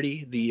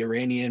 230, the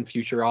Iranian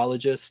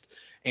futurologist.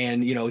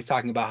 And, he's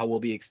talking about how we'll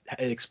be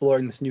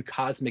exploring this new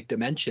cosmic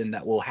dimension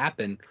that will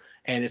happen.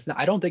 And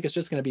I don't think it's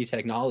just going to be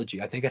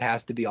technology. I think it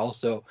has to be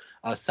also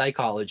a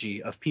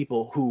psychology of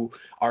people who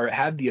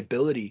have the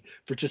ability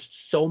for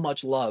just so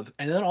much love.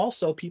 And then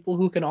also people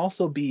who can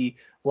also be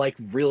like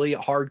really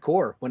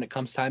hardcore when it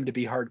comes time to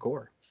be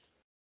hardcore.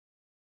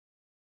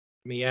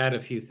 Let me add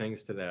a few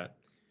things to that.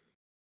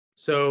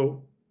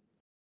 So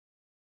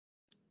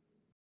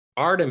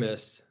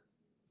Artemis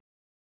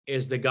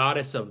is the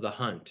goddess of the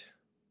hunt.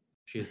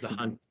 She's the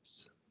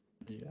huntress.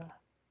 Yeah.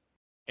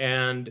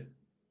 And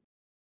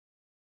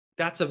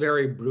that's a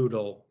very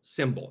brutal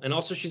symbol. And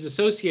also she's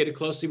associated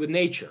closely with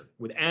nature,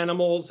 with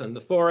animals and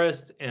the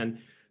forest. And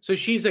so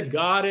she's a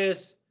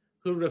goddess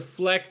who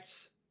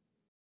reflects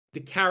the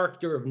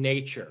character of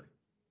nature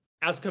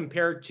as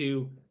compared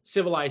to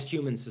civilized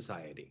human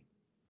society,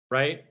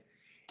 right?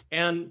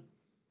 And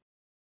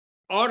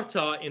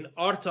Arta in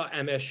Arta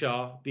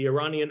Amesha, the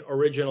Iranian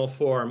original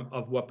form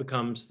of what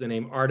becomes the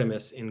name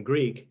Artemis in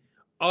Greek,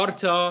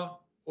 Arta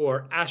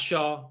or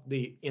Asha,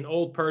 in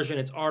Old Persian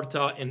it's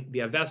Arta, in the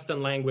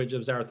Avestan language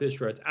of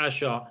Zarathustra it's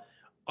Asha.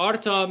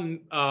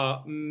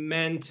 Arta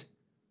meant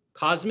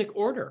cosmic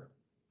order,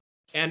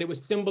 and it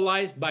was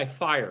symbolized by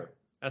fire.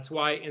 That's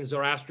why in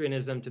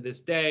Zoroastrianism to this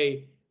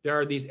day, there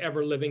are these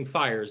ever-living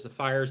fires, the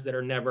fires that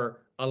are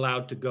never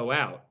allowed to go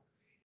out.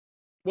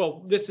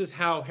 Well, this is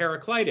how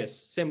Heraclitus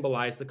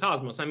symbolized the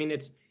cosmos. I mean,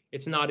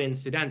 it's not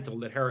incidental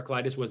that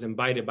Heraclitus was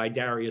invited by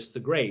Darius the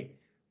Great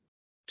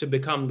to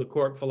become the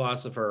court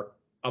philosopher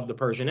of the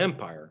Persian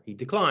Empire. He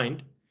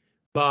declined,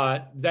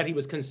 but that he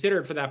was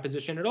considered for that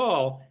position at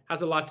all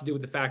has a lot to do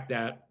with the fact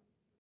that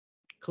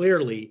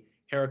clearly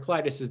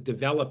Heraclitus is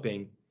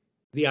developing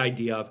the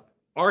idea of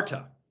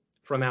Arta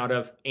from out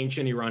of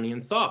ancient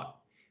Iranian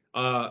thought,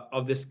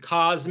 of this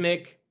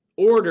cosmic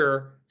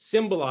order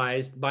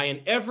symbolized by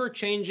an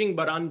ever-changing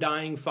but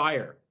undying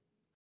fire.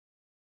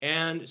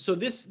 And so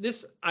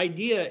this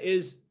idea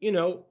is,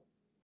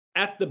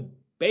 at the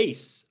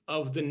base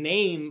of the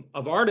name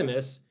of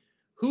Artemis,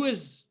 who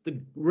is the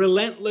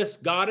relentless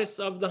goddess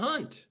of the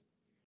hunt,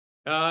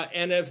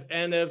 and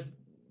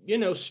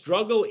of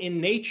struggle in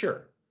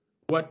nature,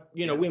 what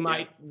we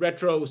might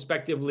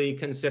retrospectively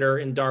consider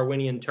in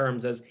Darwinian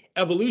terms as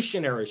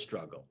evolutionary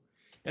struggle.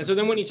 And so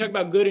then when you talk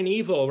about good and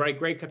evil, right,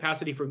 great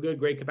capacity for good,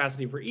 great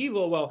capacity for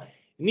evil, well,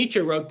 Nietzsche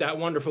wrote that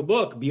wonderful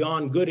book,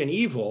 Beyond Good and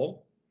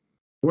Evil,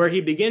 where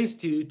he begins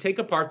to take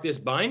apart this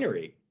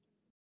binary.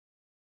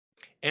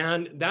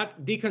 And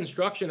that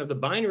deconstruction of the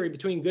binary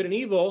between good and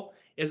evil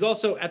is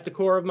also at the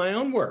core of my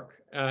own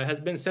work, has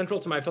been central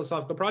to my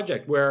philosophical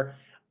project, where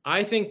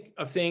I think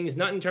of things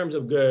not in terms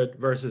of good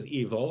versus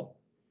evil,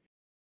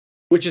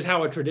 which is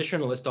how a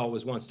traditionalist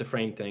always wants to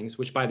frame things,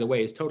 which, by the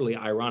way, is totally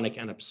ironic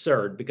and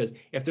absurd, because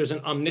if there's an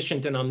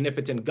omniscient and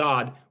omnipotent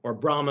God, or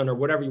Brahman, or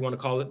whatever you want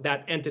to call it,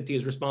 that entity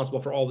is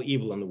responsible for all the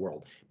evil in the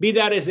world. Be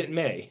that as it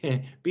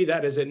may, be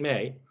that as it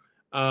may,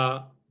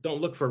 don't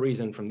look for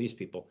reason from these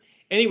people.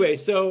 Anyway,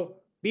 so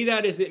be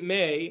that as it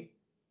may,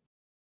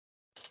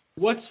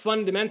 what's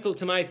fundamental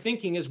to my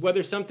thinking is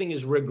whether something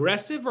is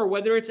regressive or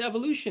whether it's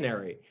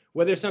evolutionary,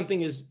 whether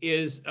something is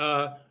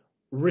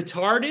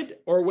retarded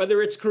or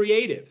whether it's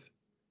creative.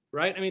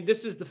 Right? I mean,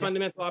 this is the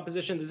fundamental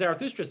opposition that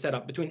Zarathustra set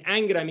up between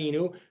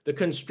Angraminu, the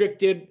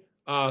constricted,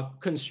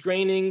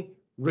 constraining,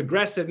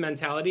 regressive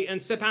mentality, and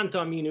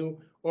Sepantaminu,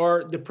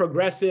 or the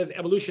progressive,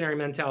 evolutionary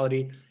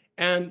mentality.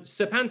 And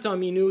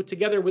Sepantaminu,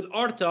 together with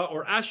Arta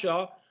or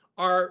Asha,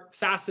 are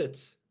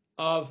facets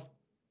of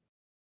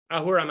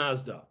Ahura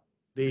Mazda,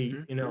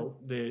 the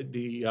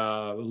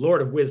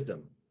Lord of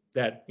Wisdom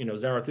that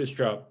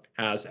Zarathustra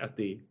has at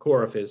the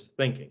core of his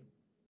thinking.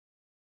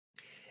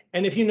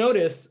 And if you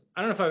notice,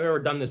 I don't know if I've ever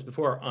done this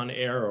before on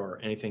air or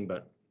anything,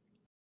 but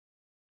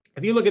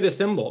if you look at this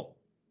symbol,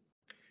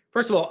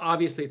 first of all,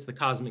 obviously it's the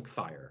cosmic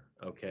fire,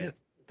 okay? Yeah,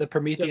 the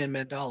Promethean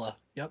mandala,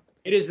 yep.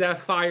 It is that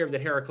fire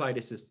that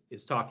Heraclitus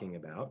is talking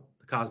about,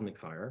 the cosmic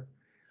fire.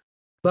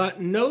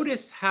 But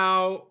notice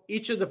how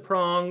each of the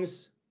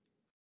prongs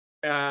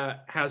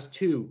has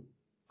two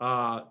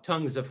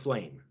tongues of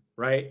flame,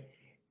 right?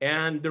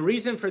 And the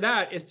reason for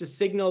that is to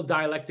signal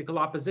dialectical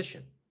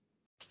opposition.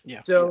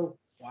 Yeah. So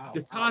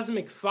the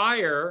cosmic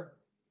fire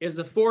is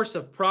the force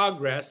of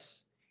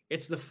progress.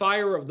 It's the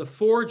fire of the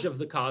forge of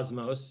the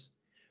cosmos,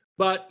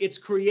 but its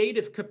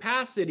creative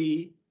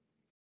capacity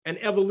and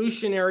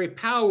evolutionary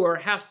power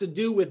has to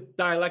do with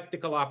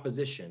dialectical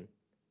opposition,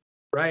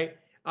 right?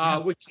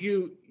 Which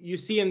you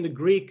see in the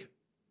Greek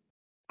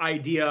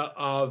idea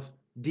of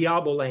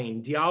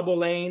diabolane.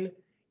 Diabolane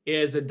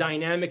is a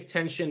dynamic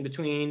tension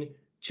between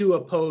two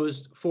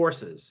opposed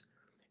forces.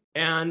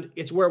 And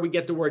it's where we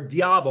get the word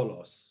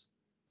diabolos,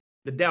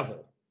 the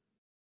devil.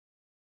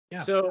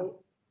 Yeah. So,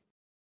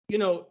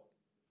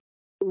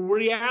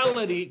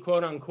 reality,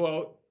 quote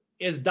unquote,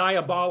 is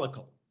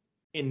diabolical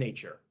in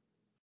nature.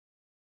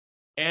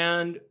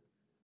 And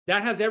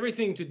that has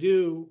everything to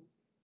do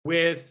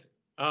with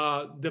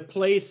the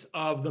place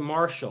of the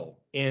marshal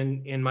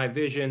in my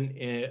vision,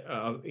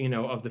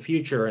 of the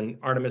future and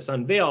Artemis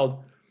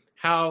Unveiled,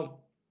 how,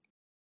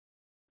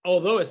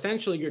 although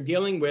essentially you're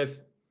dealing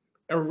with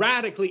a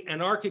radically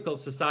anarchical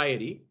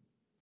society,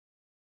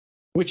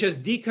 which has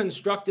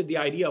deconstructed the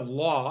idea of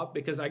law,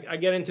 because I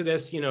get into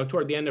this,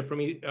 toward the end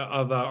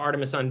of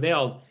Artemis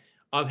Unveiled,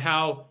 of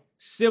how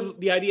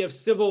the idea of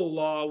civil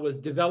law was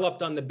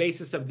developed on the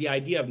basis of the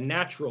idea of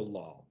natural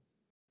law,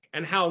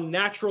 and how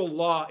natural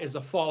law is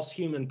a false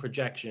human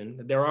projection.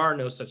 There are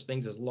no such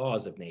things as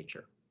laws of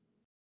nature.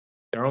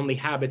 There are only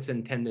habits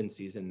and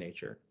tendencies in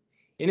nature.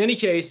 In any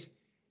case,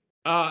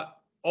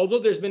 although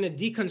there's been a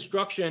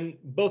deconstruction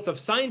both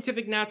of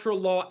scientific natural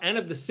law and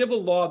of the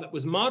civil law that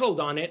was modeled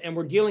on it, and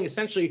we're dealing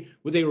essentially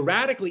with a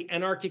radically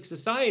anarchic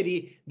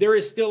society, there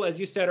is still, as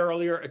you said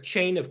earlier, a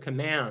chain of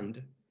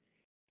command.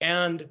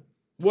 And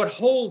what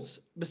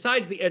holds,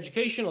 besides the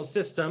educational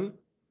system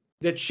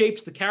that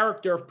shapes the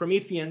character of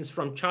Prometheans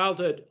from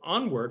childhood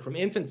onward, from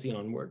infancy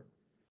onward,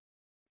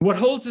 what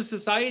holds a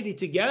society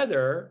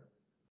together,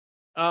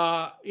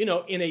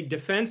 in a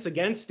defense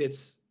against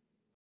its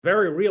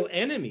very real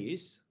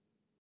enemies,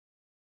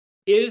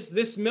 is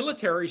this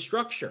military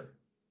structure.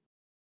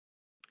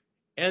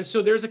 And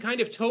so there's a kind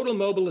of total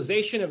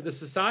mobilization of the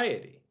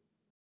society,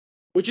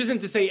 which isn't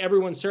to say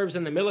everyone serves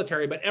in the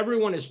military, but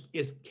everyone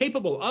is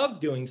capable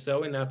of doing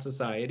so in that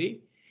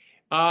society.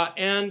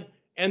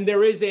 And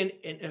there is an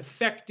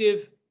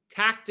effective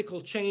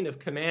tactical chain of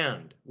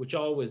command, which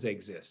always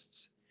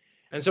exists.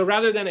 And so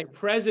rather than a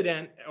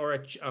president or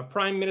a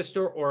prime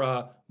minister or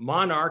a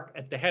monarch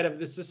at the head of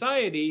the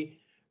society,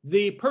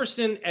 the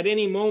person at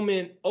any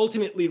moment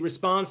ultimately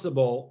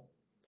responsible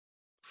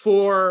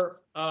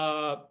for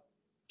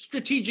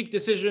strategic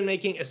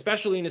decision-making,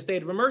 especially in a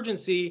state of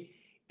emergency,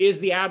 is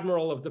the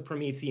admiral of the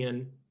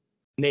Promethean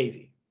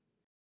Navy.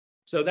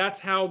 So that's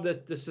how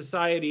the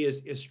society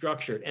is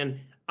structured. And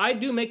I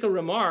do make a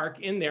remark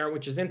in there,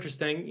 which is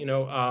interesting,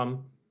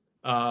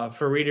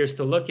 for readers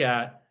to look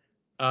at.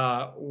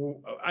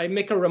 I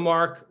make a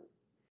remark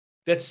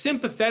that's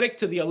sympathetic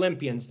to the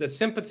Olympians, that's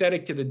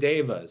sympathetic to the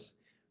Devas,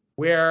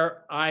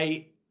 where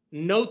I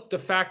note the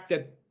fact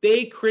that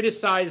they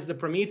criticize the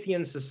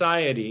Promethean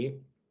society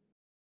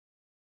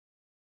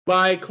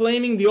by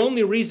claiming the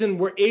only reason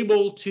we're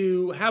able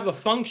to have a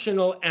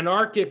functional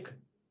anarchic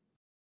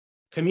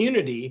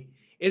community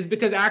is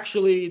because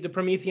actually the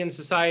Promethean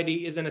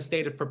society is in a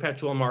state of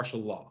perpetual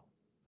martial law.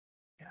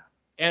 Yeah.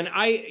 And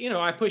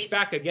I push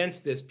back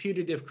against this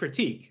putative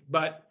critique,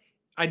 but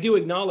I do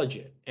acknowledge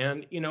it.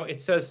 And,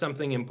 it says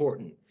something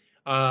important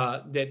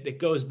that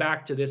goes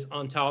back to this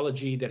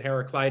ontology that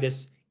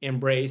Heraclitus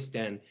embraced,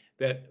 and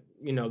that,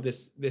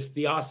 this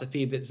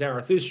theosophy that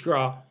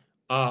Zarathustra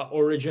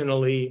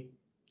originally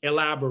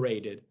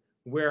elaborated,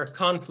 where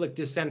conflict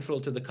is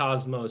central to the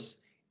cosmos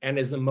and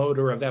is the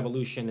motor of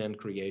evolution and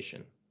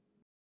creation.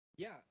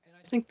 Yeah, and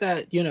I think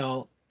that,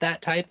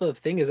 that type of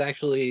thing is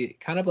actually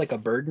kind of like a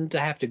burden to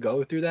have to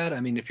go through that.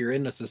 I mean, if you're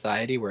in a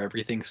society where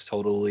everything's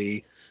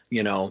totally,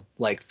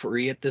 like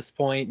free at this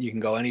point, you can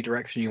go any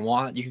direction you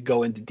want. You could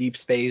go into deep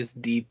space,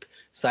 deep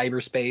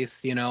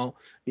cyberspace,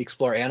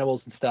 explore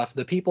animals and stuff.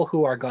 The people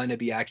who are going to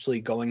be actually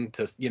going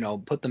to,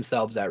 put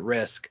themselves at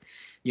risk,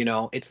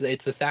 it's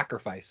a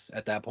sacrifice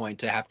at that point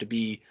to have to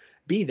be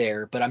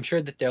there. But I'm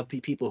sure that there'll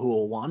be people who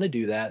will want to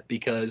do that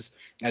because,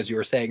 as you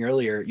were saying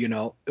earlier,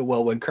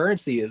 well, when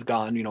currency is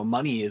gone,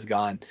 money is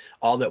gone,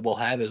 all that we'll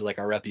have is like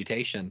our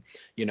reputation,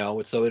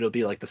 so it'll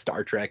be like the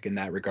Star Trek in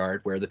that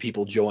regard, where the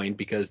people join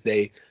because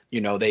they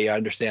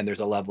understand there's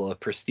a level of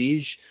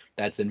prestige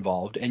that's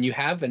involved. And you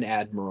have an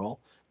admiral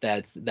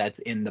that's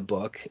in the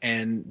book,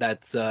 and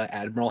that's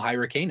Admiral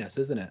Hyrcanus,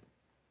 isn't it?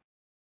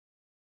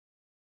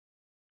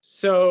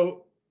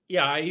 So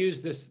yeah, I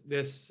use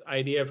this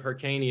idea of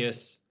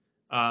Hyrcanus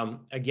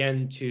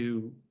again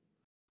to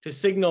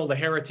signal the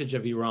heritage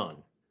of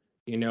Iran,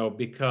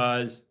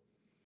 because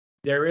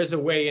there is a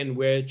way in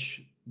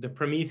which the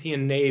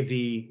Promethean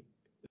navy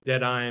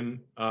that I'm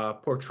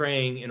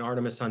portraying in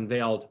Artemis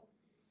Unveiled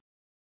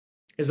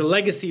is a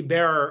legacy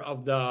bearer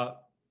of the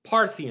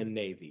Parthian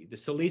navy, the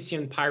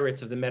Cilician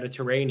pirates of the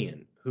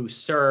Mediterranean, who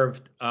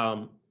served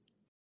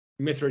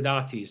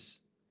Mithridates,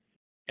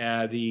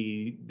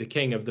 the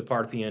king of the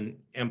Parthian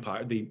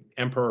Empire, the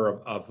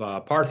emperor of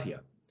Parthia.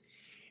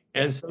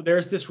 And so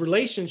there's this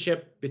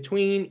relationship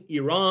between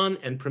Iran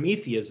and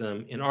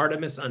Prometheism in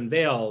Artemis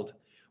Unveiled,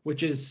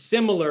 which is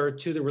similar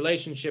to the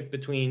relationship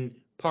between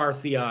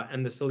Parthia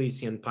and the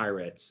Cilician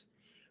pirates,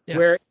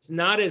 where it's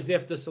not as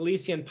if the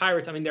Cilician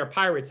pirates, I mean, they're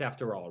pirates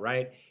after all,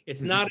 right?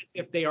 It's not as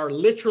if they are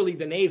literally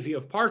the navy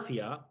of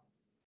Parthia,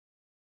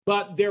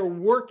 but they're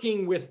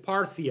working with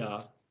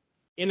Parthia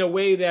in a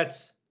way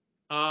that's,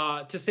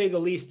 to say the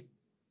least,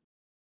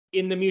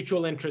 in the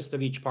mutual interest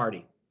of each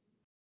party.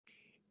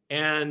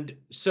 And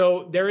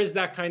so there is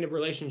that kind of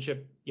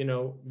relationship,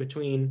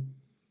 between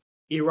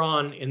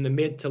Iran in the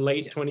mid to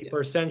late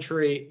 21st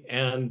century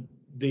and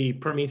the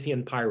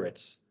Promethean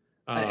pirates.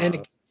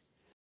 And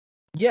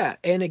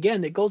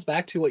again, it goes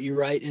back to what you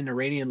write in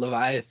Iranian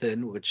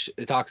Leviathan, which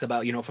it talks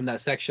about, from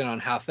that section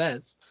on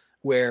Hafez,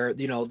 where,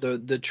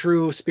 the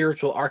true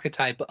spiritual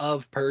archetype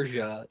of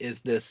Persia is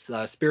this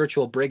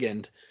spiritual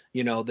brigand,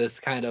 this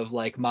kind of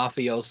like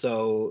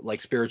mafioso, like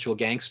spiritual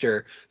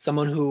gangster,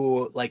 someone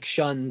who like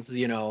shuns,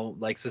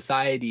 like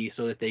society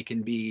so that they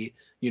can be,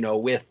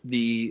 with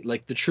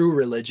the true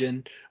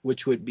religion,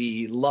 which would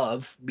be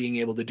love, being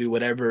able to do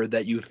whatever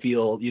that you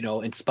feel,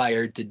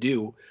 inspired to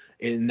do,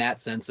 in that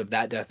sense of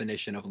that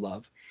definition of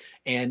love.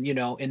 And,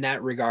 in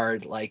that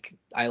regard, like,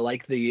 I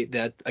like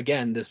the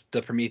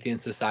Promethean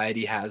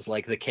society has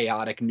like the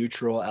chaotic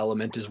neutral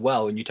element as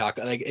well. And you talk,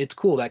 like, it's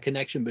cool, that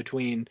connection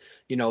between,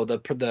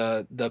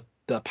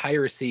 the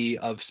piracy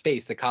of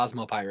space, the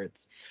Cosmo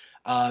pirates.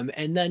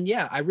 And then,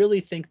 I really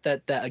think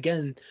that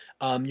again,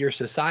 your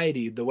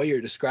society, the way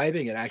you're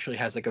describing it, actually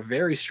has like a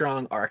very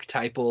strong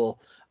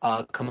archetypal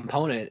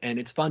component. And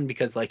it's fun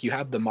because like you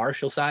have the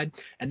martial side,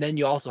 and then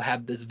you also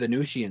have this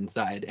Venusian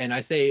side. And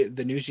I say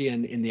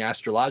Venusian in the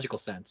astrological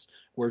sense,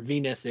 where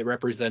Venus, it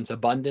represents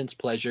abundance,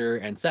 pleasure,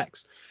 and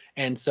sex.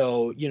 And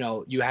so,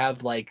 you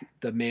have like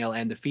the male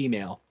and the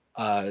female,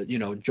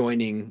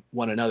 joining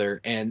one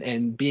another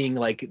and being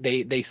like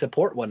they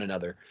support one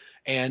another.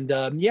 And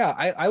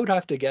I would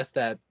have to guess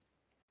that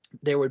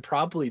there would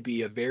probably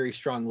be a very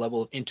strong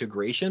level of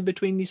integration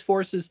between these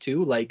forces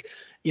too. Like,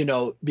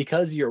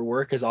 because your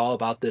work is all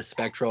about this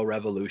spectral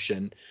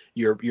revolution,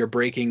 you're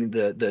breaking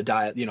the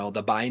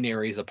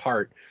binaries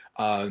apart.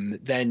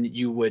 Then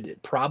you would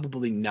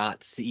probably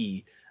not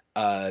see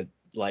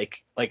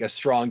like a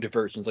strong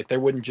divergence. Like there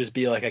wouldn't just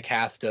be like a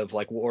cast of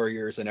like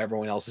warriors and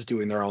everyone else is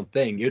doing their own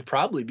thing. It'd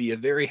probably be a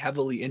very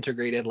heavily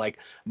integrated like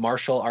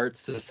martial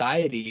arts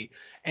society.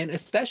 And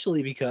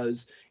especially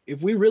because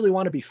if we really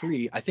want to be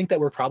free, I think that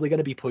we're probably going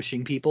to be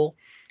pushing people,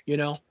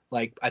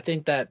 like I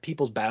think that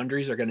people's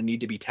boundaries are going to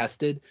need to be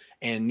tested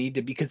and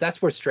because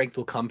that's where strength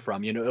will come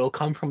from. It'll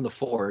come from the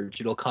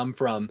forge. It'll come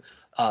from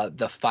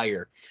the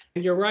fire.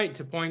 And you're right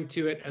to point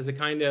to it as a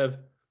kind of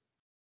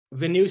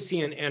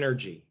Venusian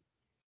energy.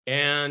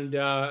 And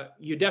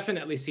you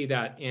definitely see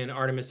that in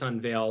Artemis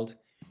Unveiled,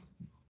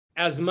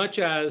 as much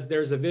as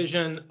there's a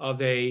vision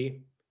of a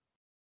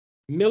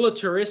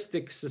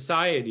militaristic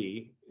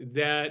society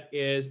that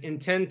is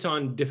intent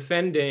on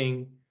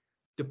defending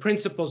the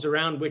principles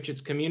around which its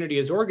community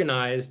is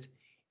organized,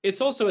 it's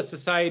also a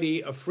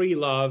society of free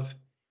love,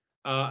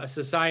 a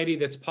society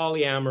that's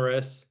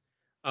polyamorous,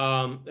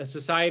 a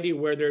society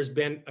where there's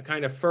been a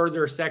kind of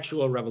further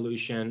sexual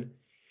revolution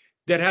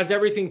that has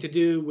everything to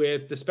do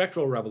with the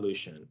spectral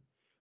revolution,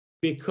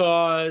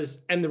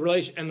 and the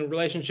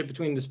relationship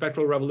between the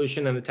spectral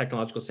revolution and the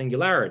technological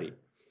singularity.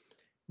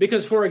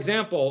 Because, for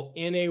example,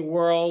 in a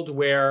world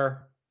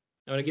where,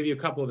 I'm going to give you a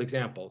couple of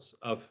examples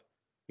of,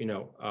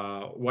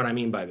 what I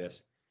mean by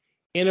this.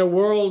 In a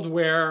world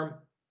where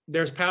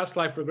there's past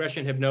life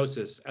regression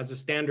hypnosis as a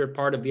standard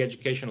part of the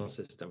educational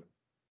system,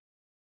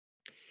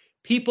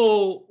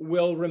 people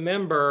will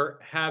remember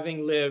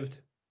having lived,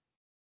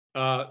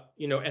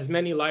 as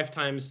many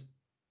lifetimes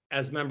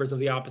as members of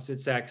the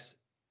opposite sex,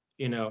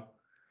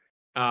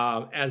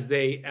 as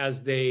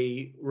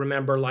they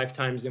remember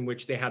lifetimes in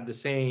which they had the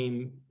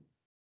same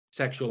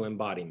sexual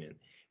embodiment.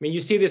 I mean, you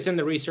see this in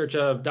the research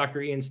of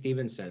Dr. Ian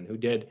Stevenson, who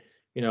did,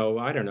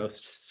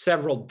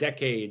 several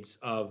decades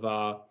of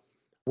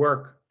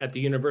work at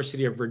the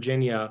University of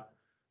Virginia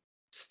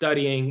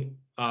studying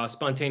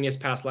spontaneous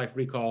past life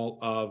recall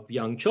of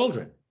young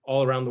children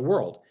all around the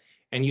world.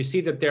 And you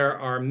see that there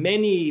are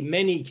many,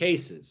 many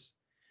cases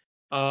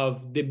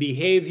of the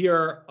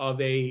behavior of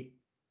a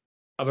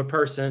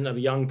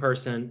young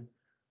person,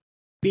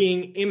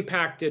 being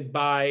impacted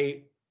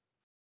by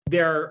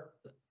their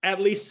at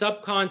least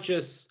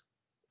subconscious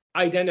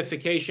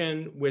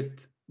identification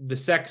with the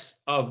sex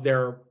of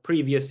their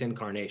previous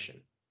incarnation.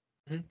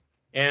 Mm-hmm.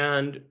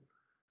 And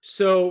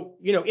so,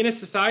 in a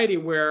society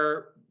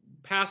where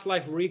past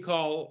life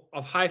recall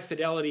of high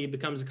fidelity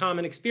becomes a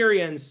common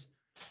experience,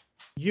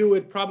 you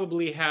would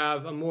probably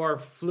have a more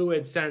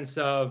fluid sense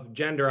of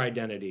gender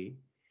identity.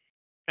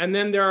 And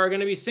then there are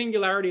going to be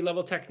singularity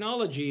level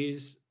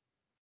technologies,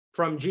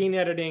 from gene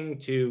editing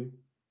to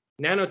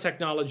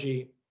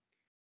nanotechnology,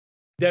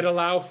 that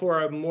allow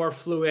for a more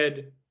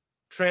fluid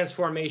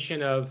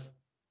transformation of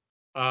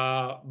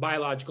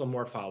biological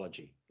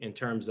morphology in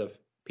terms of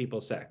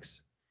people's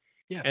sex.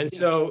 Yeah, and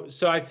so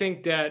I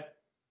think that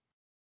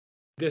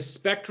the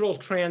spectral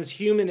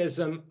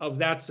transhumanism of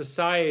that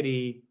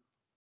society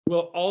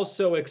will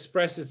also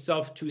express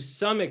itself to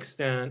some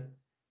extent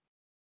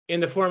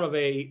in the form of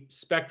a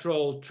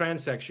spectral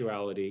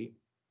transsexuality,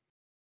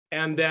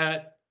 and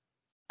that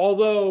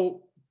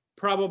although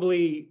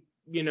probably,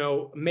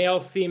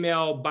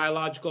 male-female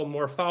biological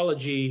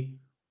morphology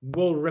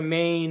will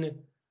remain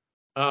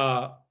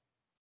the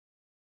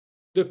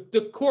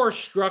core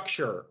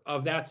structure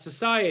of that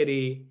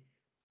society,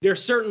 there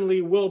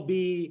certainly will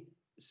be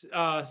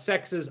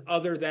sexes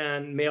other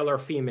than male or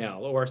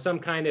female, or some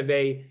kind of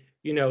a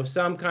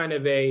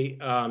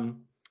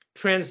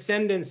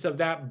transcendence of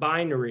that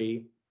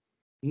binary,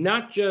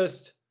 not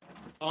just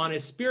on a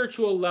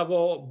spiritual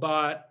level,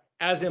 but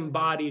as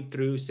embodied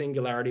through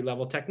singularity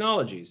level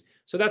technologies.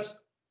 So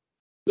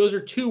those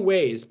are two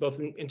ways, both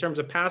in terms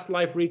of past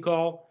life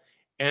recall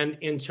and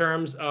in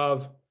terms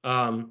of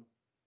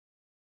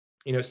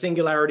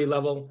singularity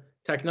level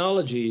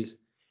technologies,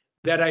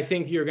 that I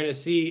think you're going to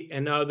see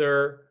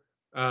another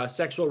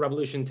sexual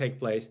revolution take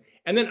place.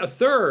 And then a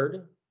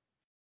third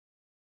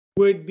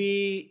would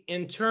be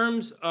in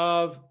terms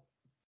of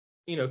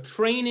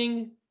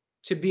training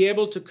to be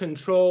able to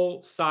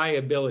control psi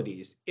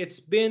abilities. It's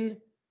been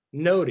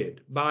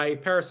noted by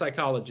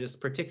parapsychologists,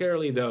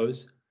 particularly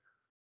those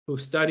who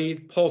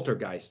studied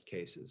poltergeist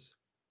cases,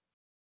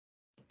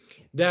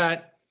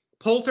 that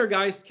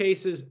poltergeist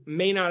cases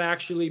may not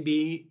actually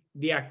be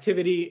the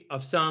activity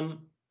of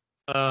some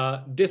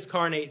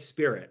discarnate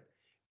spirit.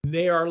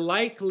 They are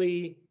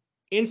likely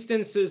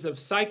instances of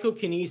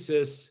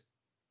psychokinesis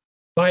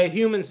by a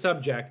human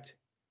subject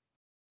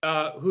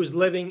who's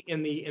living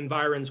in the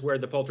environs where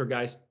the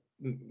poltergeist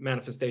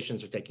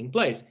manifestations are taking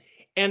place.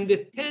 And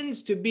this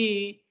tends to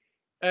be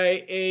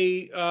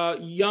a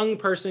young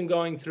person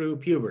going through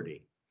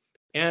puberty.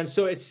 And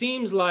so it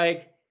seems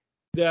like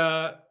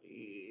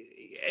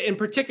and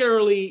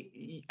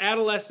particularly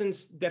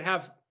adolescents that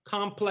have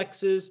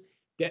complexes,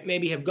 that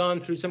maybe have gone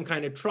through some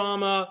kind of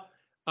trauma,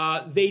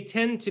 they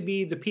tend to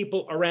be the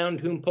people around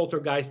whom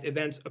poltergeist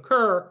events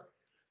occur,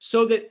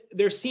 so that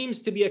there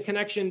seems to be a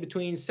connection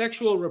between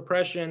sexual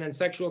repression and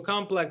sexual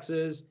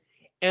complexes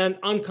and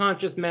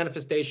unconscious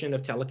manifestation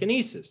of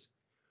telekinesis.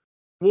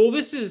 Well,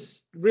 this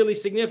is really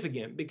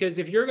significant, because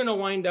if you're going to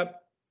wind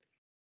up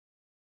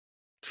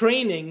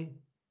training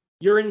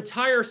your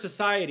entire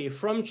society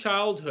from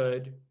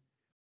childhood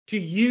to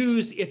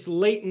use its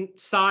latent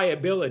psi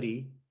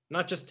ability,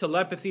 not just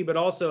telepathy, but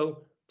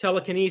also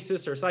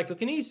telekinesis or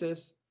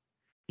psychokinesis,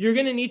 you're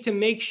going to need to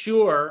make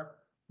sure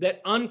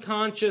that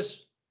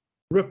unconscious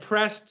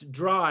repressed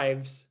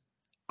drives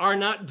are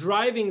not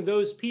driving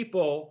those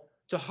people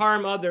to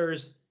harm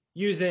others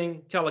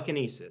using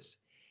telekinesis.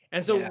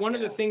 And so one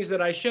of the things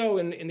that I show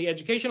in the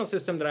educational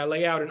system that I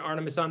lay out in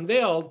Artemis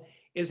Unveiled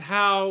is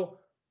how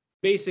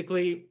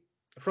basically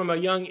from a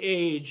young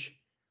age,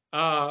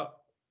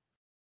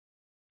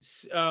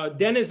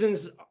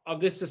 denizens of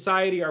this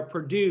society are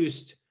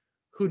produced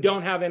who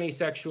don't have any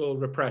sexual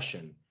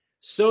repression,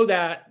 so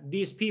that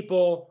these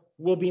people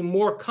will be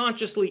more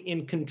consciously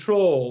in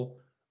control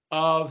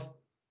of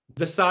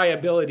the psi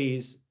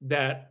abilities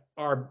that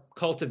are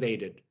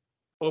cultivated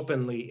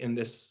openly in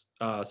this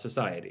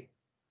society.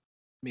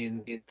 I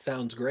mean, it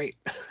sounds great.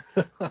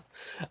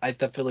 I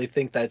definitely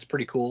think that's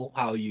pretty cool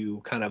how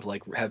you kind of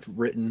like have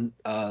written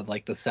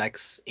like the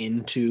sex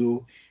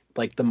into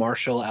like the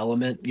martial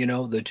element, you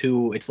know, the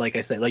two. It's like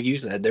I said, like you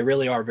said, they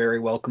really are very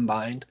well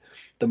combined,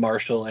 the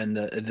martial and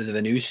the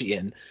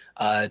Venusian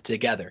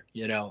together,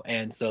 you know,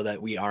 and so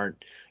that we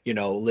aren't, you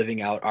know,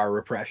 living out our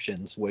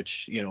repressions,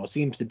 which, you know,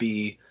 seems to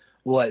be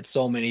what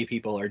so many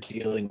people are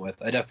dealing with.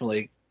 I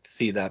definitely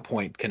see that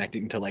point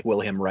connecting to like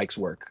Wilhelm Reich's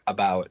work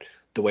about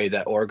the way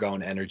that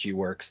orgone energy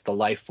works, the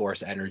life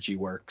force energy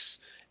works,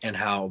 and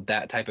how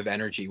that type of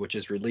energy, which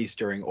is released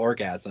during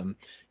orgasm,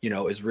 you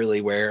know, is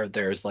really where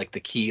there's like the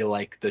key,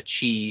 like the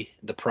chi,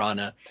 the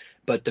prana.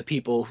 But the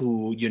people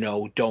who, you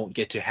know, don't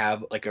get to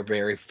have like a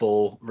very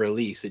full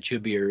release, it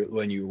should be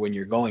when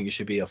you're going, it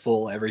should be a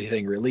full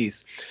everything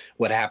release.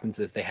 What happens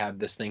is they have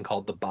this thing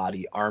called the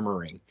body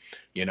armoring,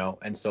 you know,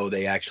 and so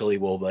they actually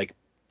will like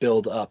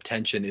build up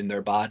tension in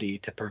their body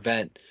to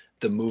prevent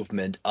the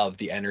movement of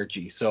the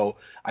energy. So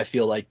I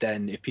feel like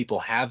then if people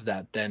have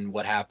that, then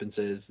what happens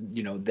is,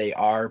 you know, they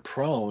are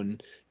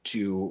prone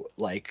to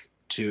like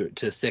to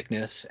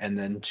sickness and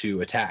then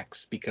to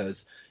attacks,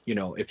 because, you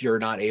know, if you're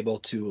not able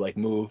to like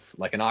move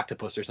like an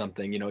octopus or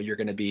something, you know, you're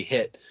going to be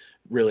hit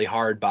really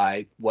hard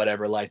by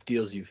whatever life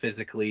deals you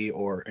physically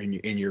or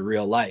in your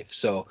real life.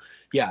 So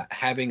yeah,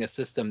 having a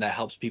system that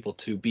helps people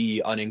to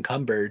be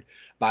unencumbered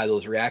by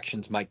those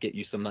reactions might get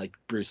you some like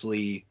Bruce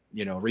Lee,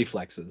 you know,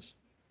 reflexes.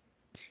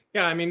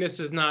 Yeah, I mean, this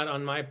is not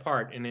on my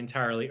part an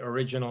entirely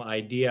original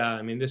idea.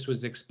 I mean, this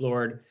was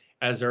explored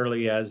as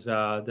early as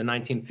the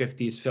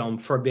 1950s film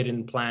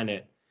Forbidden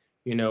Planet,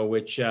 you know,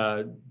 which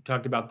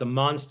talked about the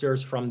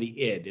monsters from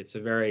the id. It's a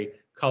very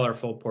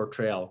colorful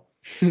portrayal.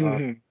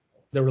 The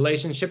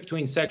relationship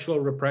between sexual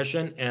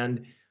repression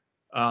and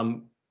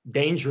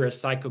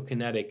dangerous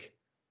psychokinetic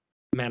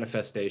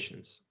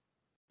manifestations.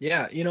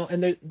 Yeah, you know,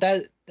 and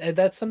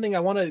that's something I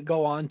want to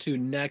go on to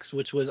next,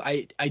 which was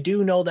I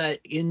do know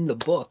that in the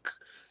book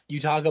you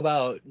talk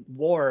about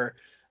war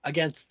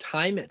against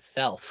time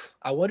itself.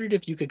 I wondered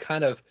if you could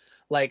kind of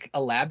like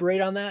elaborate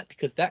on that,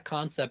 because that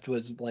concept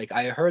was like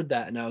I heard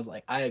that and I was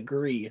like, I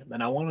agree,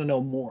 and I want to know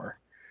more.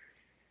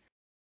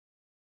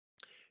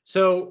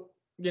 So,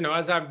 you know,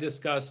 as I've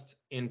discussed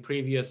in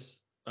previous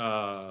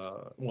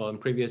in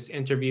previous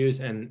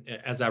interviews and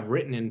as I've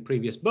written in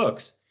previous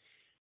books,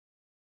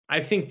 I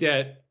think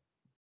that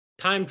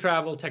time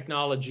travel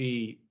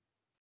technology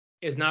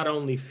is not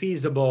only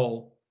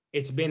feasible,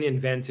 it's been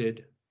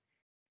invented,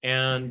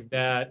 and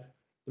that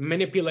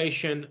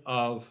manipulation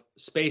of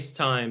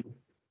space-time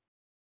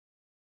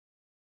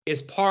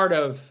is part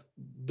of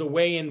the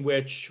way in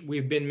which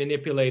we've been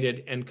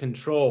manipulated and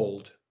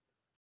controlled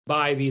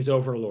by these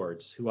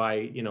overlords, who I,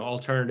 you know,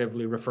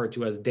 alternatively refer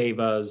to as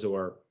devas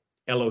or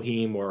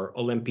Elohim or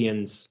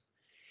Olympians,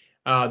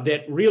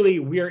 that really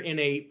we're in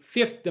a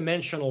fifth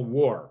dimensional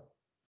war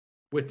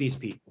with these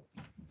people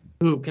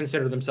who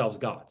consider themselves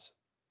gods.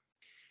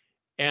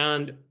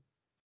 And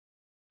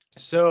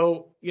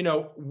so, you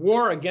know,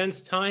 war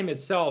against time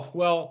itself,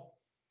 well,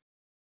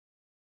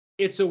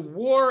 it's a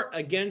war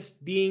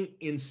against being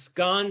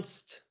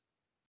ensconced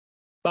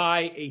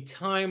by a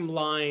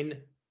timeline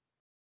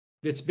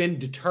that's been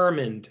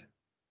determined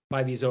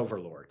by these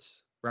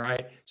overlords,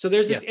 right? So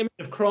there's this image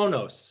of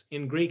Kronos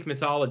in Greek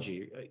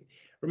mythology.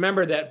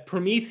 Remember that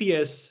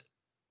Prometheus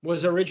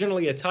was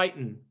originally a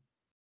Titan,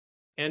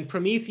 and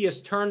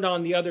Prometheus turned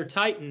on the other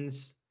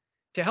Titans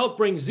to help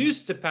bring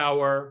Zeus to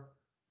power,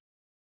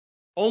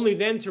 only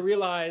then to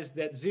realize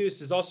that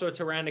Zeus is also a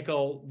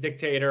tyrannical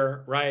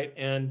dictator, right?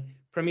 And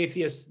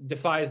Prometheus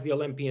defies the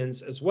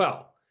Olympians as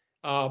well.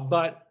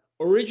 But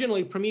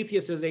originally,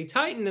 Prometheus is a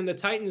Titan, and the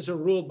Titans are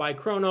ruled by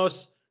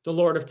Kronos, the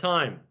Lord of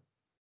Time.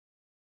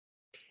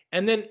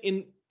 And then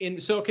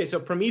so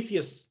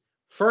Prometheus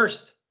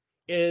first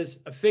is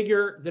a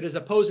figure that is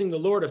opposing the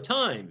Lord of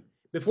Time.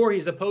 Before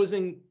he's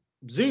opposing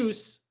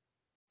Zeus,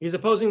 he's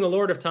opposing the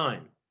Lord of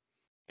Time.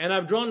 And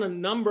I've drawn a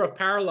number of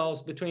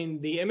parallels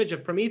between the image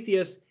of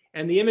Prometheus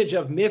and the image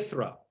of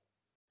Mithra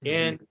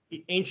in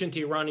the ancient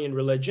Iranian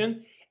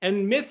religion.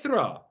 And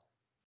Mithra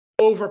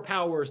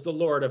overpowers the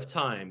Lord of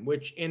Time,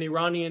 which in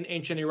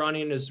ancient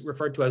Iranian is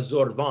referred to as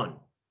Zorvan.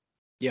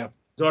 Yeah.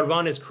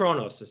 Zorvan is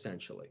Kronos,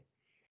 essentially.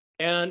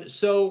 And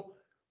so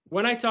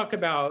when I talk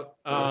about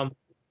a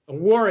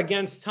war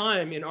against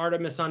time in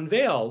Artemis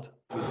Unveiled,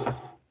 it's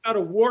about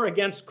a war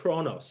against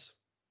Kronos.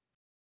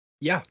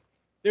 Yeah.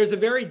 There's a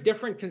very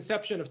different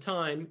conception of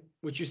time,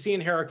 which you see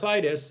in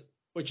Heraclitus,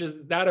 which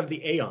is that of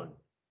the aeon.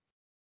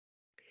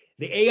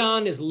 The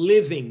aeon is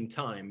living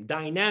time,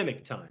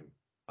 dynamic time,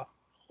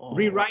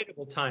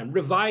 rewritable time,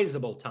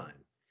 revisable time,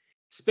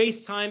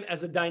 space-time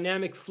as a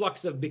dynamic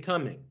flux of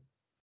becoming,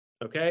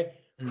 okay?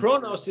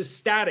 Kronos is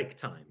static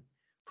time.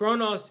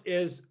 Kronos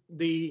is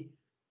the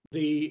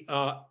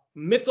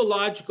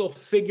mythological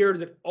figure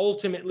that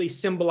ultimately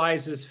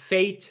symbolizes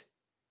fate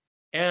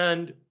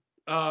and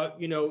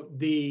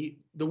the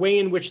way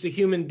in which the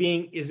human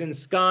being is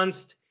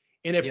ensconced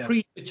in a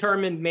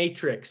predetermined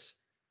matrix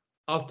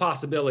of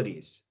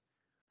possibilities,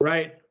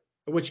 right?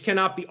 Which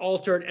cannot be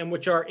altered and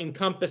which are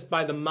encompassed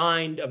by the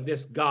mind of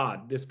this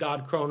god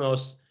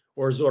Kronos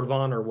or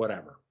Zorvan or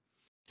whatever.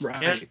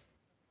 Right. And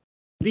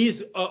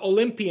these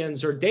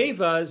Olympians or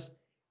devas,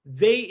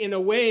 they in a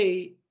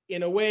way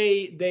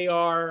they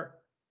are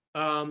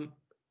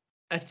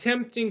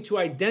attempting to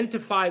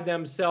identify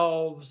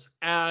themselves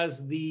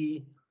as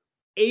the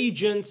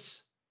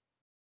agents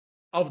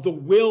of the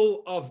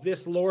will of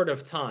this Lord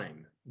of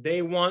Time.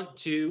 They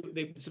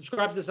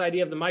subscribe to this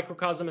idea of the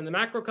microcosm and the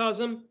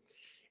macrocosm,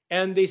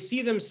 and they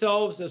see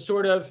themselves as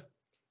sort of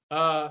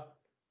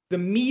the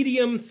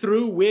medium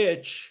through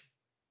which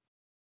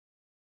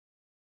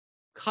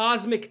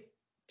cosmic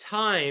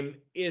time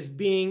is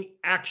being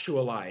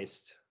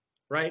actualized,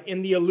 right,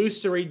 in the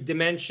illusory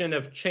dimension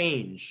of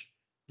change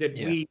that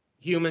we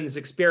humans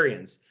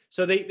experience.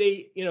 So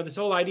they this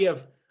whole idea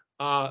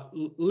of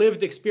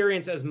lived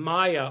experience as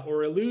Maya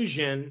or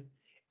illusion,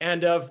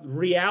 and of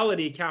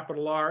reality,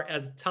 capital R,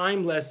 as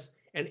timeless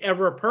and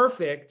ever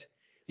perfect.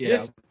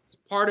 This is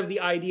part of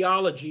the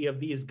ideology of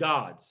these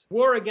gods.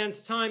 War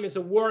against time is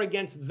a war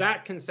against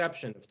that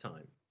conception of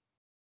time.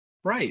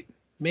 Right.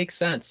 Makes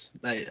sense.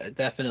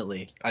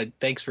 Definitely.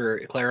 Thanks for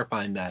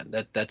clarifying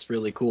that. That's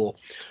really cool.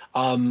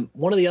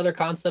 One of the other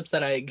concepts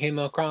that I came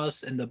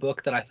across in the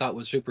book that I thought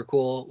was super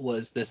cool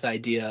was this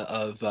idea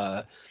of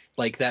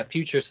like that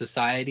future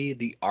society,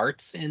 the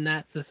arts in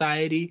that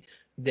society.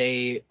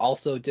 They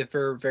also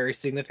differ very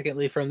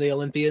significantly from the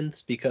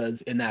Olympians,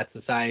 because in that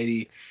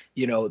society,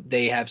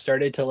 they have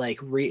started to like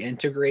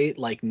reintegrate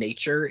like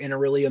nature in a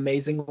really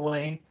amazing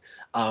way.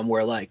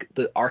 Where like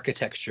the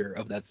architecture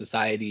of that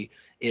society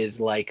is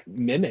like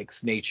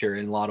mimics nature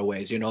in a lot of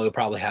ways. They'll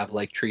probably have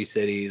like tree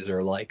cities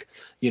or like,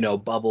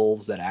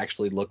 bubbles that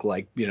actually look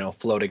like,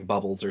 floating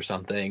bubbles or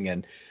something.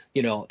 And,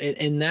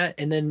 and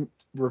then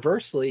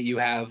reversely, you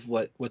have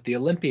what the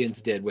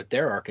Olympians did with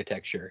their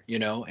architecture,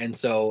 and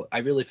so I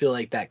really feel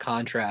like that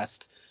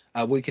contrast,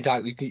 we could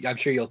talk, I'm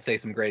sure you'll say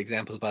some great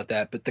examples about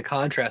that, but the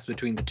contrast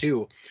between the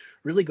two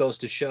really goes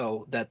to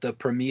show that the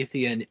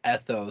Promethean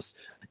ethos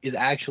is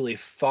actually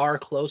far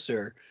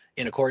closer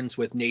in accordance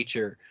with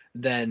nature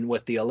than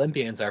what the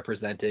Olympians are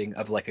presenting,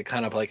 of like a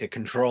kind of like a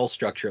control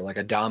structure, like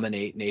a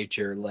dominate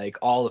nature, like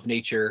all of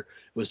nature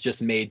was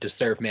just made to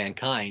serve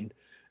mankind.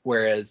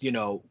 Whereas,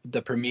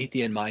 the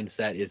Promethean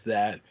mindset is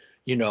that,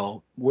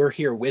 we're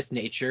here with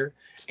nature,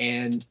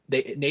 and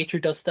nature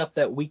does stuff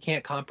that we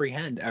can't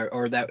comprehend,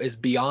 or that is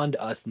beyond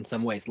us in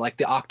some ways, like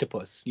the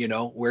octopus.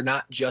 We're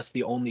not just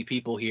the only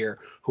people here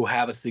who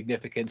have a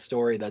significant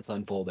story that's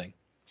unfolding.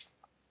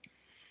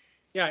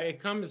 Yeah,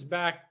 it comes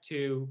back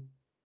to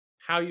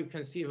how you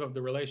conceive of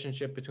the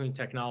relationship between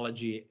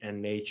technology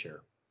and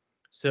nature.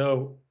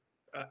 So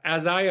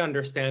as I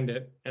understand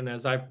it, and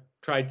as I've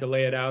tried to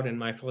lay it out in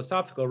my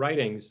philosophical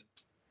writings,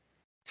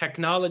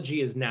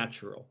 technology is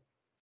natural.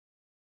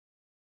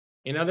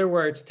 In other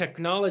words,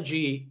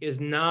 technology is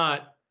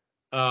not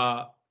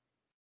of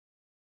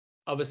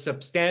a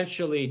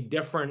substantially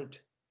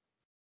different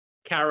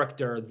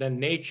character than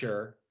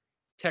nature.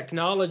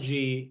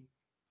 Technology,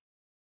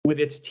 with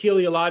its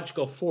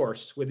teleological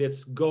force, with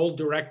its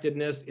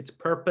goal-directedness, its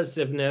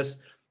purposiveness,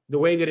 the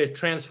way that it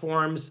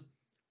transforms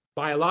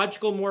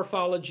biological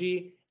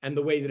morphology and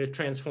the way that it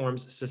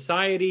transforms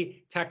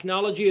society,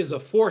 technology is a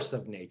force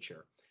of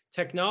nature.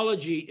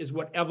 Technology is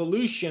what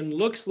evolution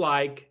looks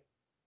like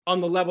on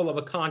the level of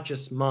a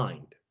conscious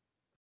mind.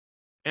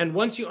 And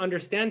once you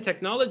understand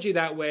technology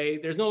that way,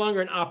 there's no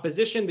longer an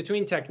opposition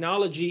between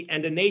technology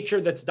and a nature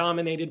that's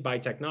dominated by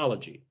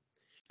technology.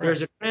 Right.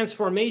 There's a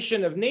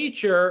transformation of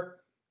nature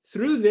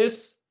through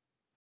this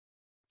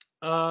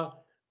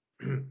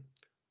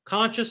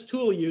conscious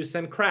tool use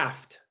and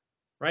craft,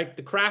 right?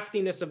 The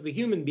craftiness of the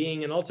human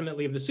being and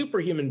ultimately of the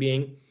superhuman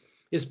being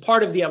is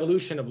part of the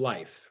evolution of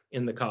life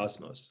in the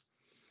cosmos.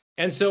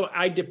 And so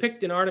I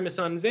depict in Artemis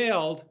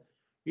Unveiled,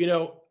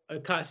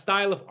 a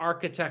style of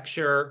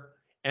architecture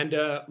and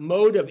a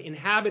mode of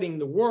inhabiting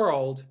the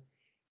world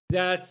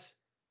that's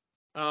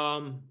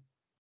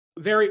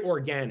very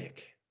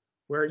organic,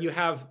 where you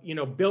have,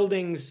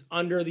 buildings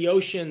under the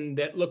ocean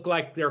that look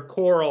like they're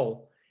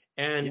coral,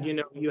 and,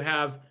 you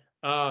have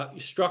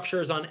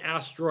structures on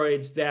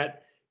asteroids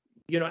that,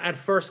 at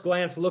first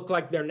glance look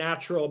like they're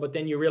natural, but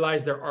then you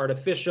realize they're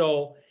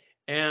artificial.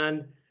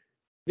 And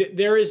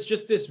there is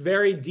just this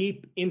very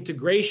deep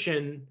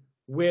integration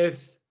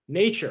with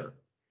nature,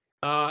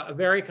 a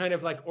very kind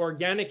of like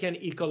organic and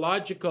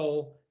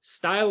ecological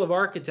style of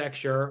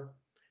architecture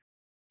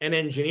and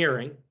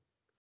engineering,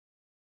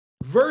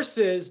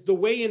 versus the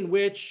way in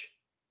which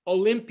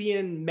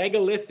Olympian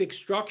megalithic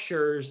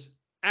structures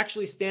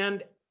actually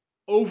stand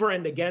over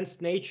and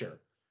against nature.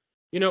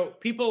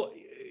 People,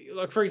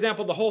 like, for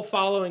example, the whole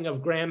following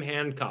of Graham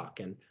Hancock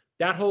and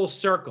that whole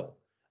circle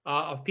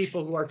of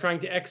people who are trying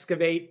to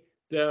excavate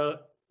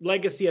the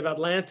legacy of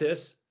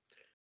Atlantis,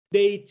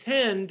 they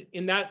tend,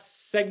 in that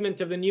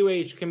segment of the New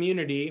Age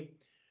community,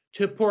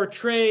 to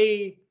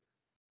portray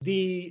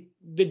the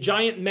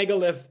giant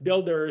megalith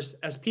builders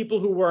as people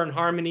who were in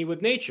harmony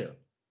with nature.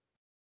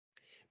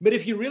 But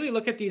if you really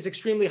look at these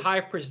extremely high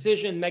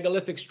precision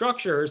megalithic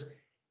structures,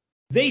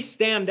 they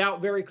stand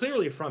out very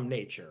clearly from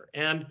nature.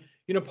 And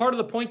part of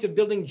the point of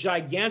building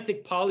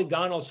gigantic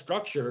polygonal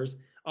structures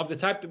of the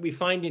type that we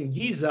find in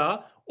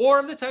Giza, or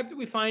of the type that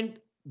we find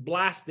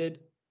blasted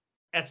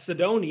at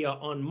Cydonia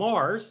on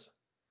Mars,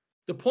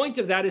 the point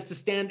of that is to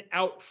stand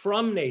out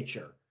from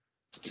nature.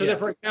 So that,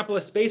 for example,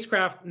 a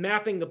spacecraft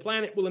mapping the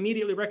planet will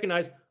immediately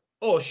recognize,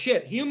 oh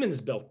shit, humans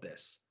built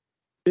this.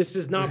 This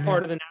is not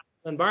part of the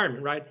natural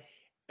environment, right?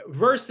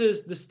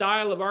 Versus the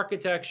style of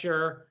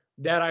architecture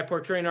that I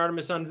portray in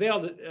Artemis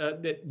Unveiled,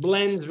 that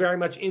blends very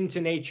much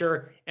into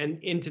nature and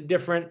into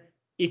different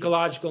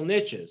ecological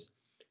niches.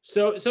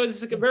 So this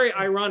is very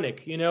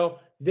ironic.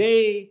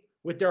 They,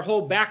 with their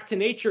whole back to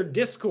nature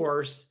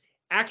discourse,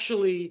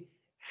 actually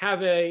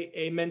have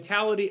a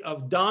mentality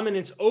of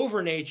dominance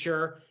over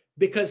nature,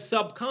 because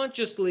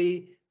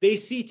subconsciously they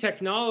see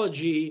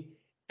technology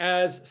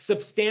as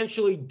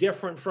substantially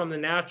different from the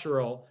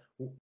natural,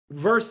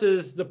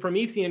 versus the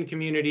Promethean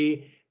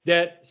community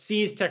that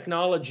sees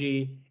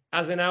technology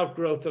as an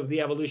outgrowth of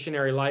the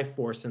evolutionary life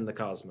force in the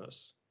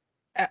cosmos.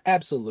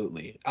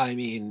 Absolutely. I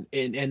mean,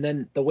 and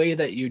then the way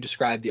that you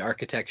describe the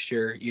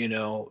architecture,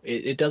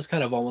 it does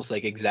kind of almost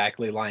like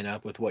exactly line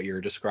up with what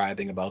you're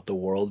describing about the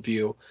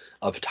worldview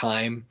of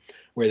time,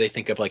 where they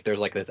think of like there's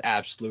like this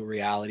absolute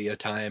reality of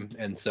time.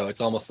 And so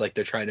it's almost like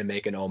they're trying to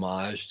make an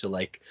homage to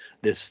like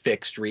this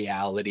fixed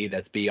reality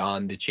that's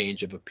beyond the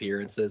change of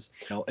appearances.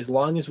 As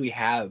long as we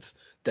have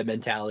the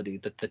mentality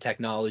that the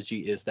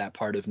technology is that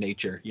part of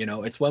nature,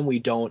 it's when we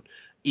don't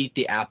eat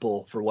the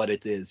apple for what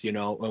it is,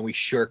 when we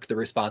shirk the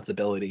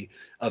responsibility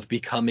of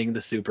becoming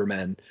the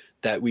supermen,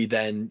 that we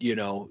then,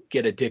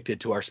 get addicted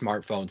to our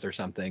smartphones or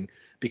something,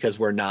 because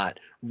we're not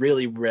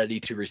really ready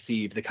to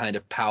receive the kind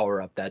of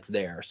power up that's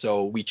there.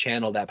 So we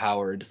channel that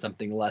power into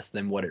something less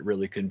than what it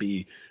really can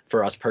be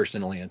for us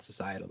personally and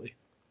societally.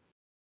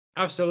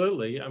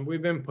 Absolutely.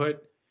 We've been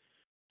put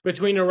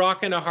between a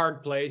rock and a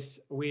hard place.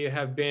 We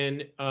have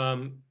been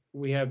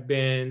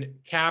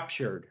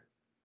captured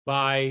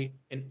by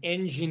an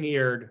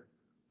engineered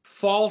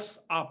false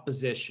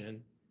opposition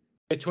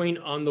between,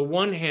 on the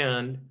one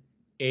hand,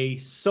 a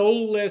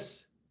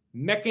soulless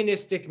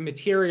mechanistic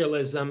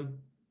materialism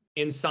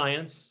in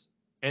science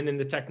and in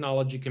the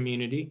technology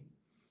community,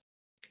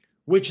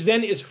 which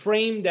then is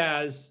framed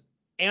as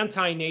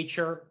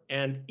anti-nature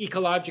and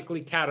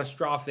ecologically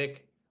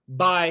catastrophic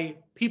by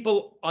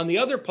people on the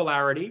other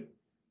polarity,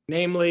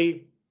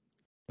 namely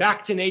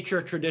back to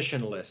nature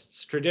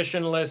traditionalists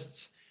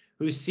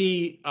who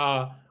see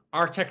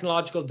our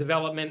technological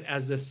development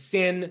as a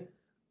sin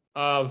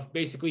of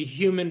basically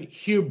human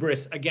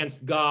hubris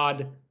against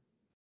God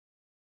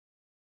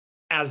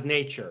as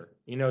nature.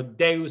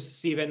 Deus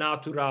sive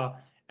natura,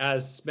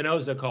 as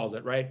Spinoza called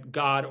it, right?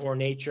 God or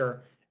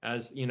nature,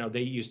 as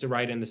they used to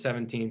write in the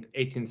 17th,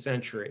 18th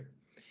century.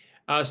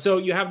 So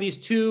you have these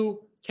two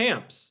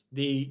camps,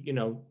 the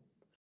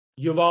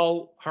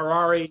Yuval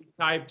Harari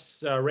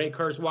types, Ray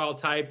Kurzweil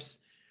types,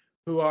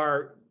 who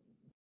are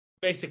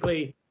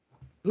basically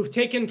who've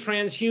taken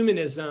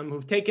transhumanism,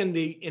 who've taken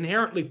the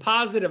inherently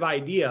positive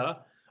idea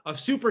of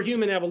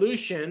superhuman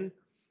evolution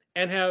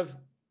and have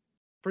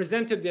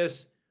presented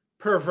this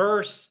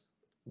perverse,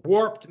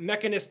 warped,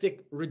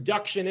 mechanistic,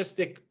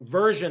 reductionistic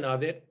version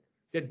of it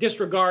that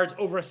disregards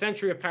over a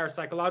century of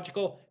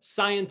parapsychological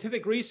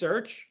scientific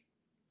research.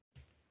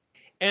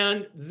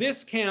 And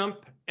this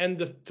camp and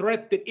the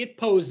threat that it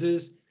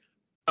poses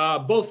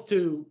both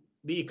to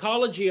the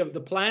ecology of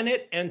the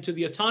planet and to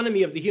the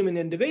autonomy of the human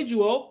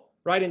individual,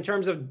 right, in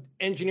terms of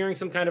engineering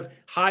some kind of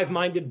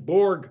hive-minded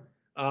Borg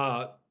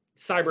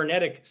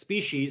cybernetic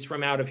species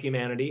from out of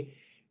humanity,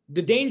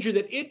 the danger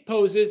that it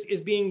poses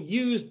is being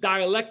used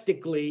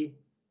dialectically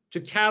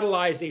to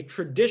catalyze a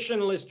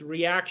traditionalist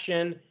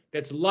reaction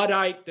that's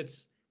Luddite,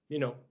 that's,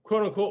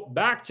 quote unquote,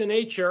 back to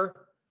nature,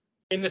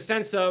 in the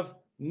sense of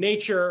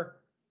nature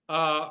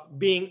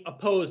being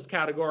opposed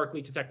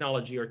categorically to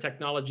technology, or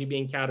technology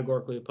being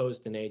categorically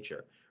opposed to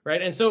nature,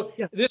 right? And so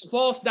this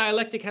false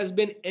dialectic has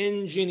been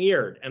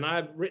engineered, and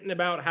I've written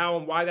about how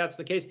and why that's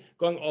the case,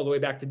 going all the way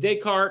back to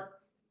Descartes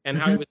and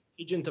how he was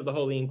an agent of the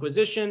Holy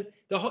Inquisition.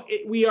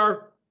 We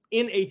are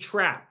in a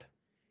trap.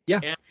 Yeah.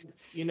 And,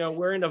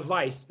 we're in a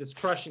vice that's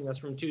crushing us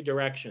from two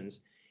directions.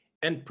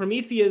 And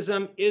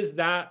Prometheism is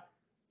that,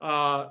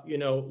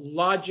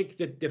 logic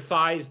that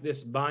defies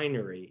this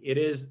binary. It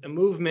is a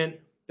movement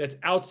that's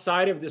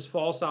outside of this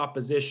false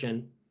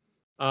opposition,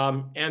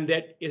 and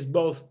that is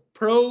both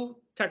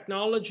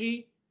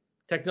pro-technology,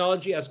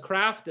 technology as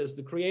craft, as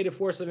the creative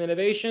force of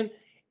innovation,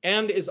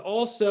 and is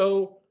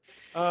also,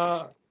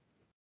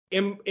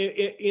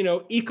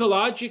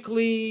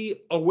 ecologically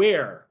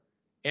aware,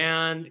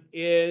 and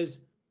is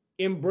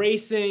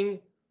embracing,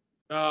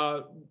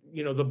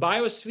 the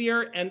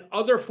biosphere and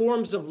other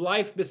forms of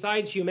life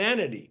besides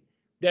humanity.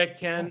 that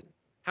can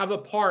have a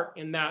part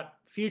in that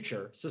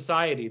future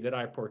society that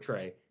I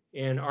portray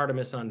in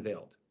Artemis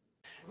Unveiled.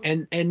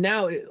 And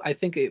now I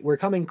think we're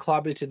coming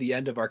probably to the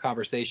end of our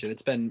conversation.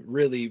 It's been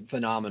really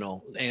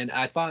phenomenal. And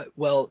I thought,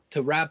 well,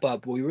 to wrap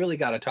up, we really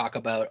got to talk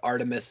about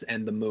Artemis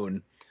and the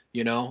moon.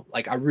 You know,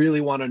 like I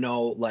really want to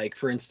know, like,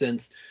 for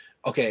instance,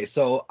 okay,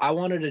 so I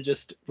wanted to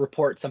just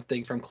report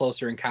something from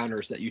Closer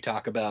Encounters that you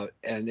talk about,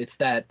 and it's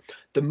that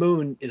the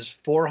moon is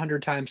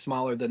 400 times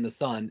smaller than the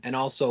sun, and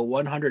also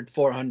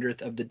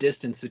 1/400th of the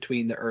distance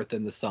between the Earth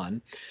and the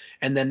sun.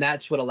 And then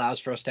that's what allows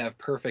for us to have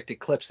perfect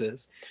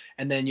eclipses.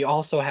 And then you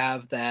also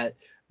have that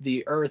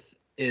the Earth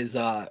is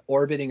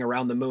orbiting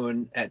around the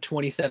moon at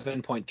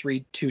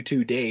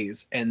 27.322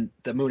 days, and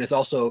the moon is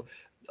also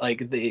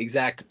like the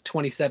exact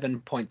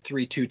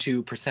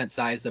 27.322%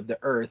 size of the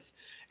Earth.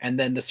 And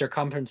then the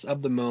circumference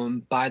of the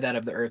moon by that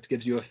of the Earth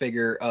gives you a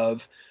figure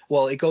of,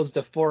 well, it goes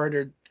to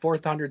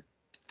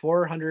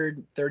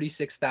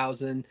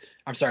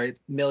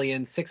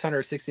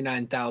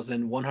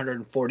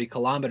 436,140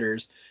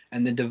 kilometers.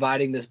 And then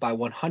dividing this by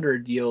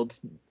 100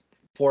 yields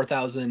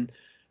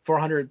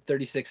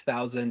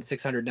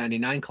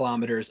 436,699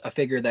 kilometers, a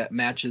figure that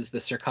matches the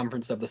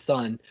circumference of the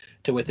sun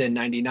to within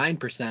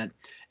 99%.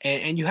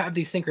 And you have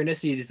these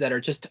synchronicities that are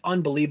just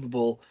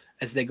unbelievable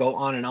as they go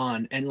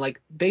on. And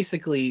like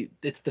basically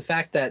it's the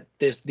fact that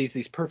there's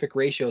these perfect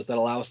ratios that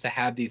allow us to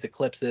have these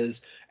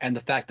eclipses, and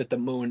the fact that the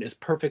moon is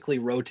perfectly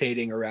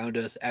rotating around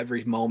us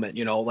every moment,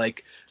 you know,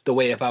 like the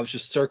way if I was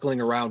just circling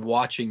around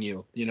watching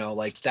you, you know,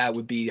 like that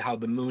would be how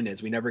the moon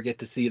is. We never get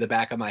to see the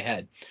back of my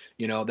head,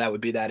 you know, that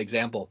would be that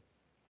example.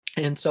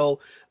 And so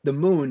the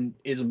moon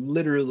is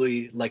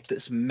literally like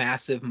this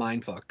massive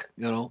mindfuck,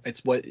 you know.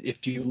 It's what,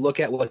 if you look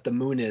at what the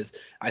moon is,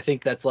 I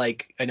think that's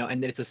like, I know,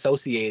 and it's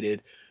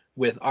associated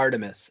with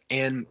Artemis.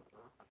 And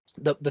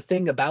the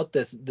thing about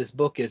this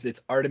book is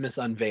it's Artemis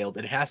Unveiled.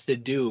 It has to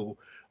do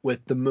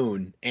with the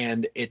moon,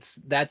 and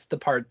that's the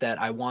part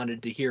that I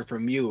wanted to hear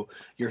from you,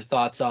 your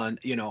thoughts on,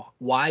 you know,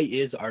 why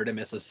is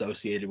Artemis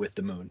associated with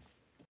the moon?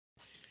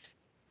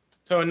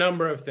 So a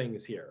number of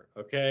things here.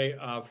 Okay,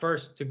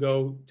 first to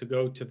go to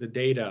the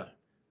data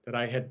that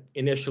I had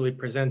initially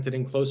presented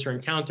in Closer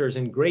Encounters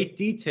in great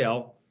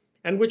detail,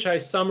 and which I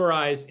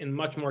summarize in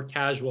much more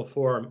casual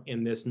form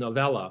in this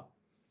novella.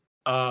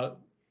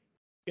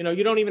 You know,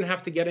 you don't even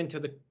have to get into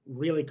the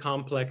really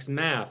complex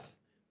math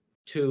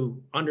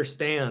to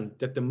understand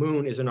that the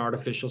moon is an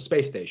artificial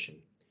space station.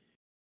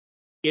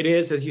 It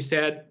is, as you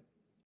said,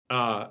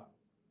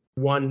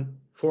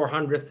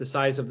 1/400th the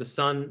size of the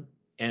sun,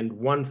 and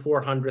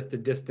 1/400th the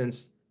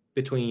distance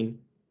between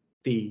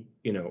the,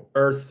 you know,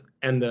 Earth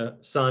and the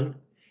sun.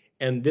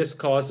 And this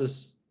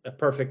causes a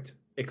perfect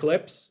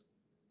eclipse,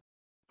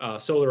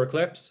 solar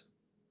eclipse.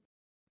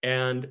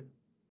 And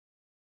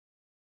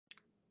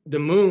the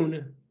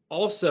moon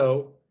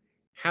also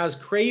has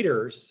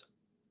craters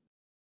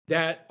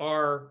that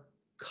are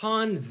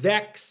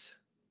convex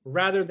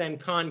rather than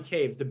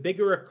concave. The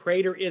bigger a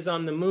crater is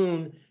on the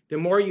moon, the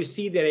more you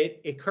see that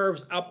it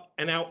curves up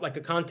and out like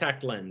a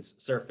contact lens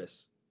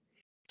surface.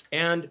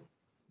 And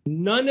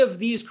none of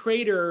these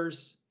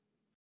craters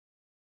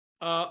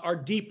are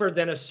deeper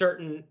than a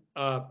certain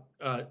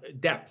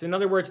depth. In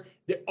other words,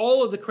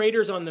 all of the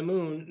craters on the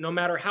moon, no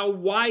matter how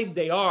wide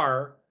they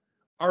are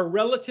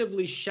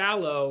relatively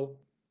shallow,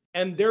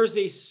 and there's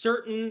a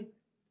certain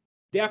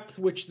depth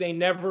which they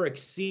never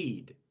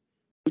exceed,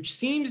 which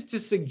seems to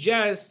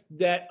suggest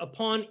that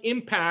upon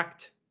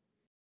impact,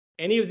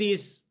 any of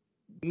these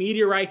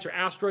meteorites or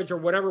asteroids or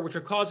whatever which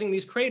are causing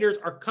these craters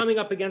are coming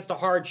up against a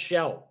hard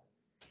shell.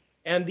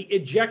 And the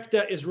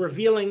ejecta is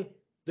revealing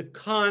the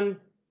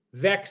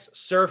convex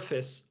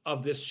surface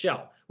of this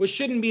shell, which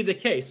shouldn't be the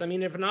case. I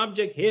mean, if an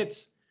object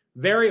hits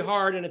very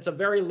hard and it's a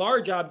very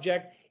large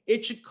object,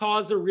 it should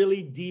cause a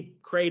really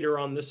deep crater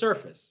on the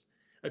surface,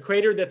 a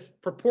crater that's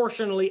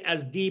proportionally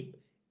as deep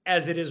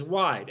as it is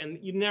wide. And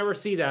you never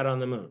see that on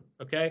the moon,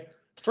 okay?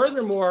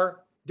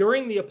 Furthermore,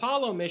 during the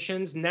Apollo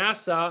missions,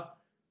 NASA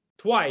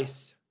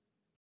twice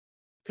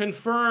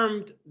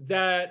confirmed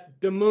that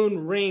the moon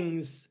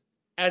rings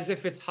as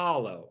if it's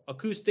hollow.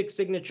 Acoustic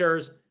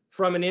signatures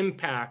from an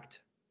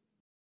impact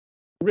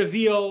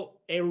reveal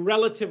a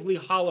relatively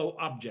hollow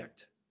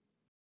object.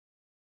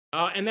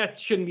 And that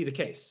shouldn't be the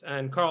case.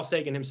 And Carl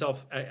Sagan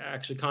himself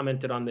actually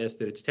commented on this,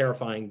 that it's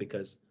terrifying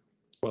because,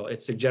 well,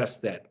 it suggests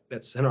that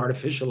that's an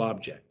artificial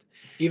object.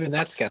 Even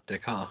that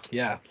skeptic, huh?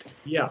 Yeah.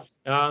 Yeah.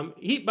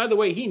 By the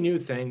way, he knew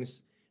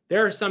things.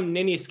 There are some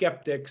ninny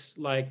skeptics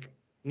like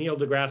Neil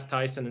deGrasse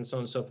Tyson and so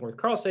on and so forth.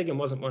 Carl Sagan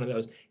wasn't one of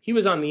those. He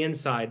was on the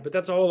inside, but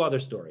that's a whole other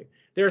story.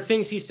 There are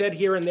things he said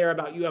here and there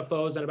about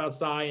UFOs and about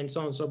psi and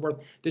so on and so forth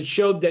that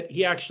showed that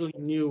he actually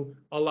knew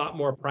a lot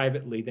more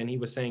privately than he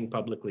was saying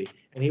publicly,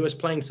 and he was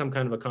playing some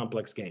kind of a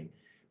complex game.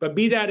 But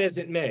be that as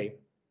it may,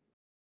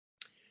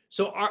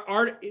 so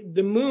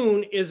the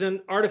moon is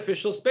an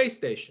artificial space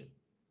station.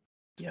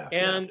 Yeah.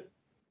 And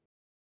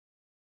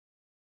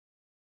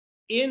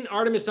in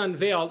Artemis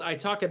Unveiled, I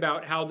talk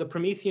about how the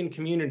Promethean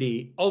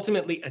community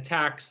ultimately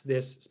attacks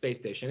this space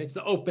station. It's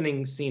the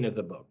opening scene of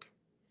the book.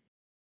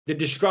 the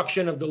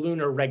destruction of the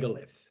lunar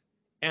regolith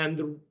and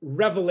the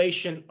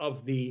revelation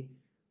of the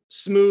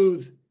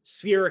smooth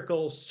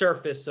spherical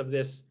surface of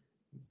this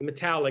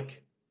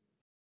metallic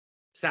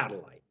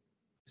satellite,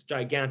 this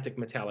gigantic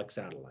metallic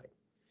satellite.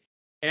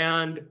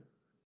 And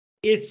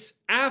it's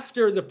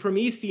after the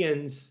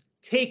Prometheans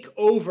take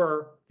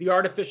over the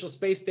artificial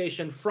space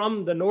station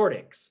from the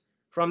Nordics,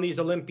 from these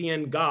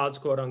Olympian gods,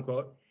 quote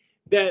unquote,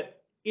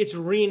 that it's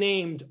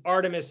renamed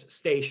Artemis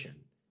Station.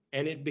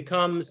 And it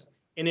becomes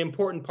an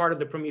important part of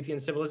the Promethean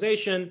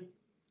civilization,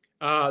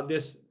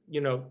 this,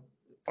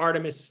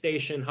 Artemis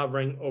Station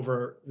hovering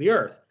over the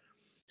Earth.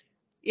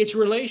 Its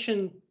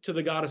relation to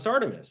the goddess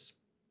Artemis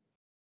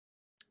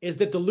is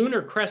that the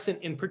lunar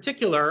crescent in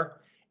particular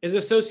is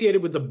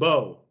associated with the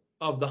bow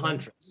of the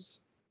huntress,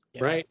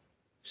 right?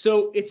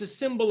 So it's a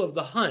symbol of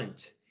the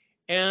hunt.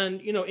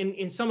 And,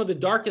 in some of the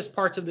darkest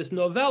parts of this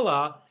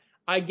novella,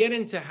 I get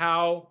into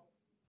how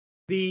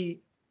the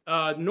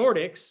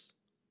Nordics,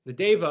 the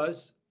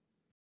Devas,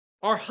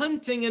 are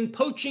hunting and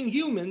poaching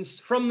humans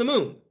from the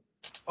moon.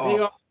 They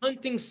are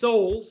hunting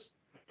souls.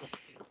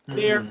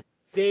 They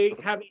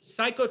have a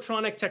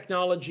psychotronic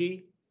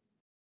technology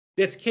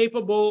that's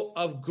capable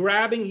of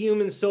grabbing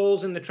human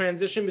souls in the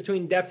transition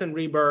between death and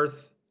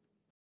rebirth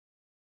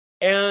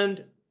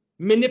and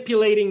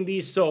manipulating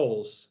these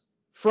souls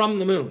from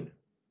the moon.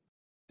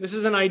 This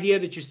is an idea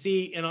that you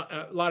see in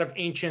a lot of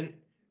ancient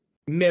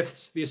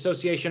myths, the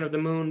association of the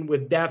moon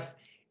with death,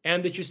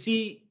 and that you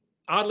see,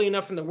 oddly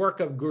enough, in the work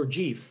of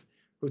Gurdjieff,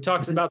 who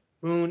talks about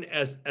the moon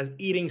as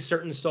eating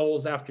certain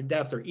souls after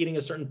death, or eating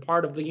a certain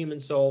part of the human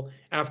soul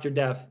after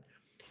death.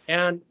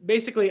 And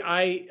basically,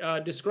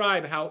 I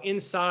describe how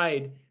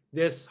inside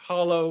this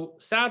hollow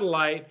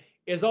satellite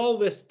is all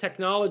this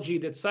technology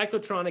that's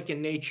psychotronic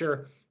in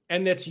nature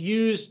and that's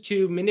used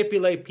to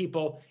manipulate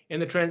people in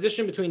the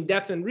transition between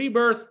death and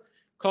rebirth,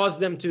 cause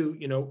them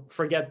to,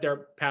 forget their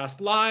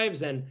past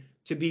lives and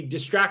to be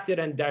distracted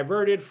and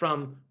diverted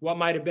from what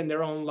might have been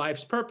their own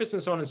life's purpose,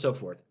 and so on and so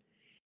forth.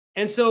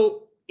 And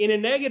so, in a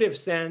negative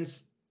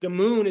sense, the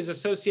moon is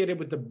associated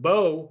with the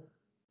bow,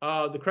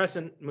 the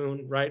crescent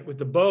moon, right, with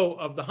the bow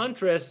of the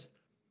huntress,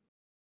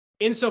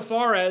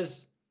 insofar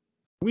as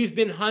we've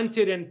been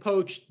hunted and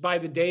poached by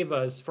the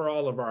Devas for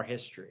all of our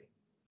history.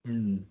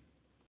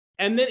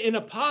 And then in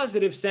a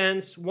positive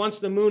sense, once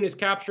the moon is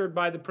captured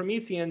by the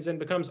Prometheans and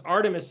becomes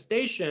Artemis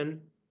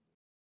Station,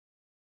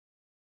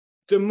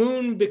 the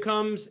moon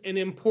becomes an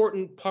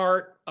important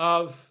part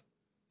of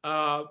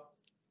our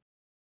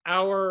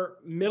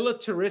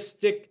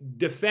militaristic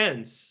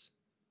defense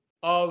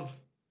of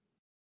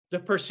the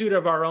pursuit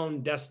of our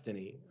own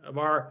destiny, of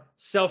our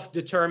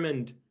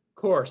self-determined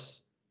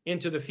course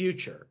into the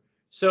future.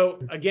 So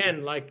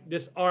again, like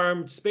this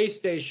armed space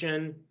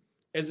station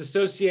is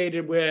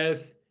associated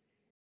with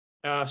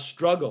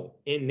struggle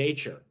in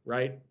nature,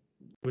 right?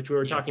 Which we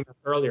were talking about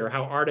earlier,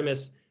 how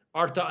Artemis,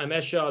 Arta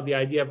Amesha, the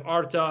idea of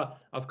Arta,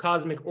 of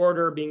cosmic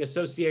order being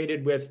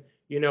associated with,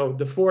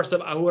 the force of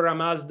Ahura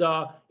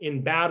Mazda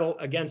in battle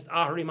against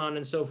Ahriman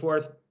and so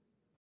forth.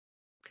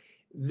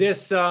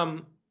 This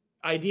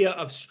idea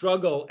of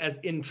struggle as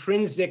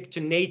intrinsic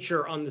to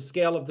nature on the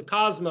scale of the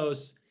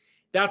cosmos,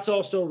 that's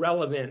also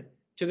relevant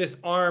to this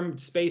armed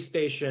space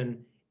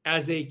station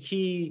as a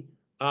key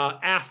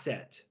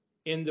asset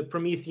in the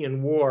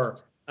Promethean war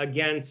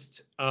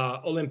against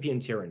Olympian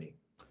tyranny.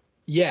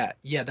 Yeah,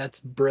 that's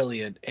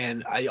brilliant.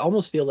 And I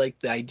almost feel like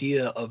the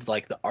idea of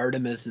like the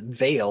Artemis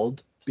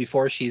veiled,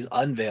 before she's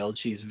unveiled,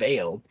 she's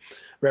veiled,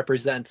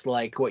 represents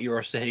like what you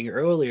were saying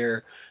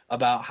earlier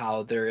about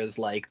how there is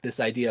like this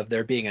idea of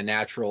there being a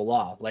natural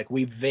law. Like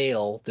we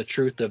veil the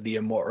truth of the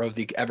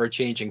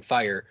ever-changing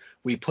fire.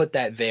 We put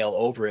that veil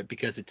over it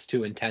because it's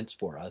too intense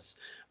for us.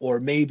 Or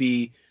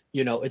maybe,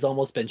 it's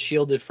almost been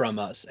shielded from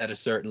us at a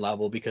certain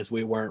level because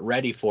we weren't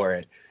ready for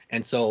it.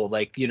 And so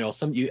like, you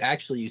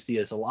see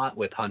this a lot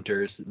with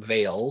hunters,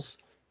 veils,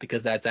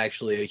 because that's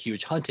actually a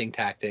huge hunting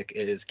tactic,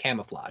 is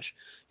camouflage,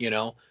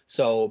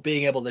 So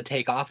being able to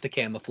take off the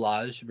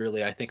camouflage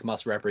really, I think,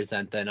 must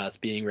represent then us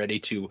being ready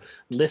to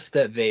lift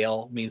that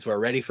veil, means we're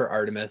ready for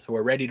Artemis.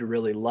 We're ready to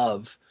really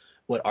love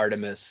what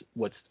Artemis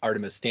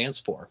stands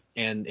for,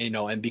 and,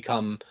 and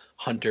become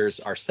hunters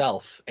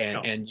ourselves.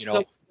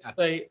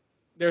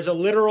 There's a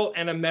literal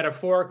and a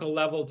metaphorical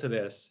level to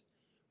this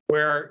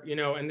where,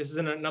 and this is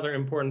another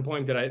important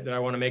point that I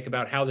want to make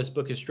about how this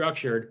book is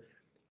structured.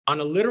 On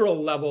a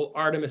literal level,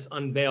 Artemis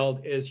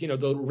Unveiled is, the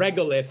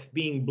regolith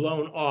being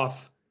blown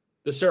off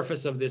the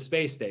surface of this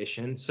space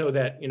station so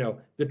that,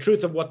 the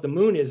truth of what the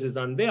moon is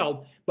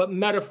unveiled. But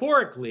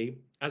metaphorically,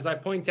 as I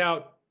point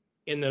out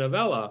in the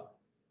novella,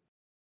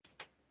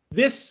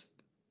 this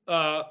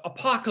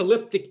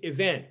apocalyptic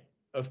event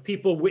of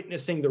people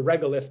witnessing the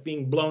regolith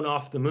being blown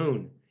off the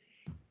moon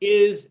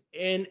is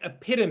an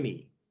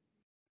epitome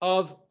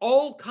of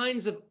all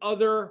kinds of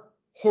other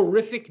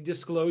horrific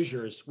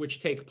disclosures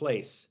which take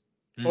place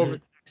over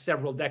the next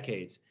several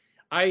decades.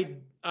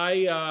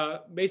 I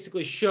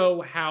basically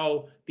show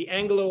how the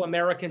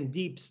Anglo-American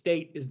deep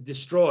state is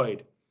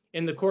destroyed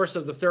in the course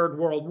of the Third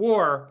World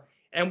War.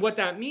 And what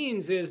that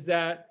means is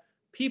that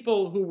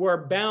people who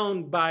were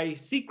bound by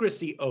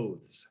secrecy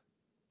oaths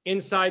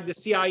inside the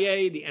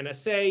CIA, the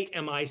NSA,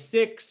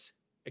 MI6,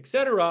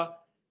 etc.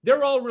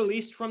 They're all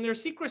released from their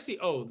secrecy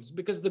oaths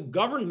because the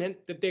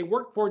government that they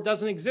work for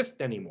doesn't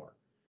exist anymore.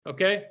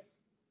 Okay?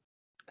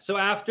 So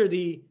after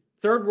the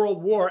Third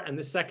World War and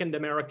the Second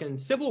American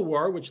Civil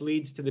War, which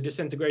leads to the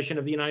disintegration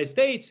of the United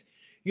States,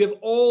 you have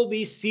all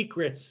these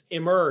secrets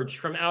emerge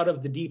from out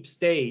of the deep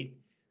state.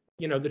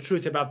 You know, the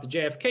truth about the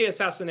JFK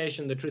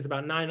assassination, the truth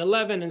about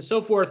 9/11, and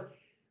so forth.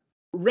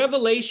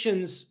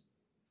 Revelations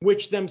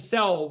which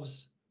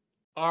themselves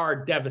are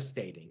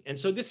devastating. And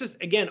so this is,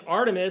 again,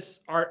 Artemis,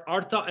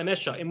 Arta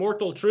Emesha,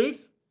 immortal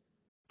truth,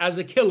 as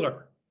a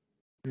killer.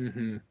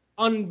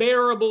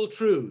 Unbearable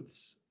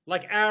truths,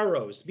 like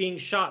arrows being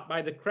shot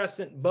by the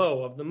crescent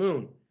bow of the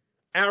moon,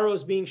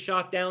 arrows being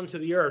shot down to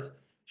the earth,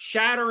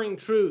 shattering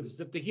truths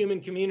that the human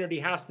community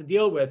has to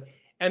deal with,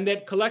 and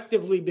that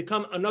collectively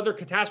become another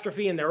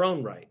catastrophe in their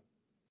own right.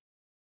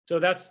 So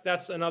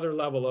that's another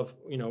level of,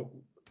 you know,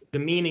 the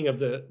meaning of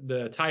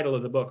the title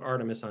of the book,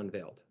 Artemis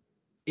Unveiled.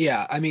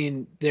 Yeah, I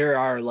mean, there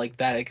are like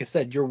that. Like I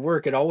said, your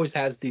work, it always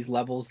has these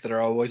levels that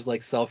are always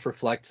like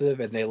self-reflexive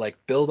and they like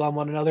build on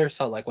one another.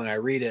 So like when I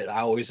read it,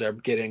 I always am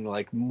getting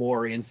like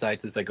more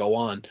insights as I go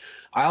on.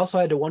 I also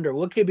had to wonder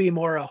what could be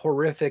more a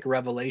horrific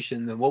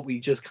revelation than what we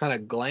just kind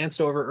of glanced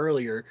over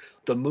earlier.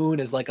 The moon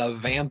is like a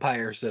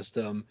vampire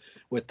system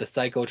with the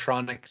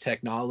psychotronic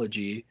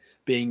technology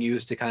being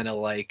used to kind of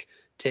like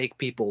take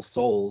people's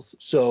souls.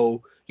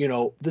 So, you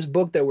know, this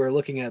book that we're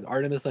looking at,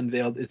 Artemis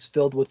Unveiled, is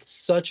filled with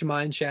such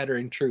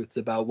mind-shattering truths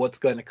about what's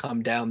going to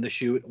come down the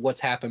chute,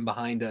 what's happened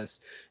behind us.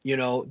 You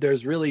know,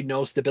 there's really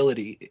no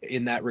stability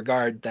in that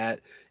regard, that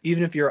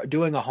even if you're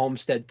doing a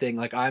homestead thing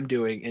like I'm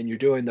doing and you're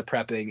doing the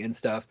prepping and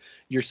stuff,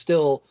 you're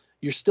still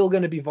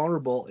going to be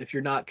vulnerable if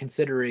you're not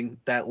considering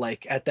that,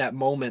 like, at that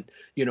moment,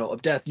 you know,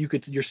 of death,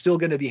 you're still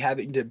going to be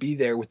having to be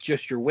there with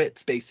just your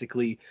wits,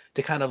 basically,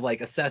 to kind of like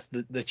assess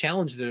the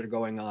challenges that are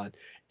going on.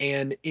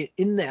 And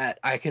in that,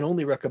 I can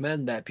only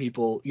recommend that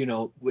people, you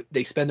know,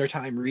 they spend their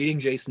time reading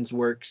Jason's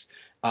works,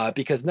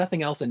 because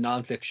nothing else in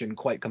nonfiction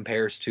quite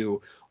compares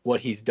to what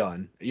he's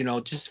done. You know,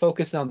 just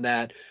focus on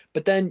that.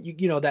 But then,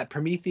 you know, that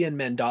Promethean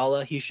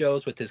mandala he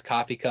shows with his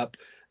coffee cup,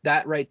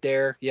 that right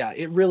there, yeah,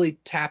 it really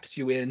taps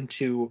you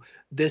into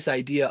this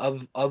idea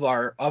of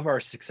our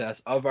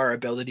success, of our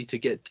ability to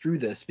get through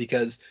this,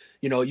 because,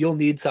 you know, you'll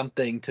need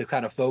something to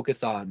kind of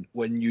focus on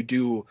when you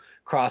do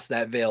cross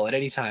that veil at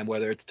any time,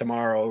 whether it's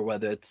tomorrow or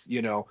whether it's,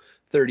 you know,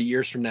 30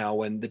 years from now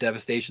when the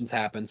devastations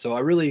happen. So I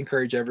really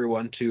encourage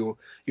everyone to,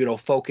 you know,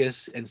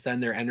 focus and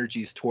send their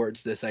energies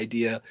towards this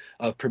idea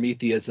of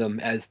Prometheism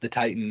as the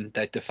Titan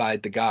that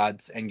defied the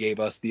gods and gave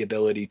us the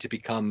ability to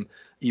become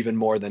even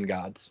more than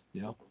gods,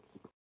 you know?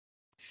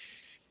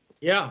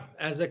 Yeah,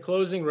 as a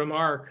closing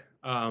remark,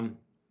 in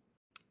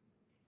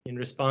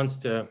response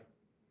to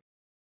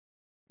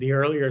the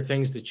earlier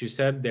things that you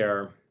said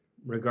there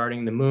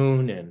regarding the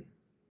moon and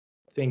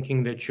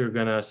thinking that you're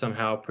going to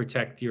somehow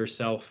protect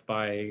yourself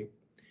by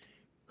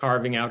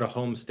carving out a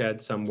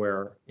homestead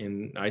somewhere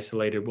in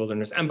isolated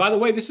wilderness. And by the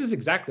way, this is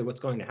exactly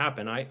what's going to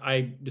happen.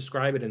 I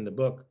describe it in the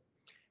book.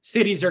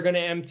 Cities are going to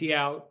empty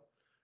out.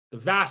 The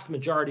vast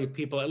majority of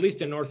people, at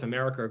least in North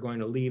America, are going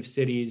to leave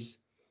cities.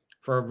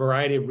 For a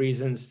variety of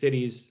reasons,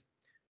 cities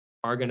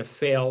are going to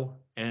fail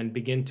and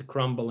begin to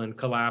crumble and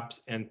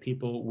collapse, and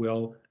people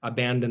will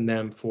abandon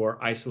them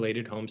for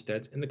isolated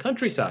homesteads in the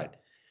countryside.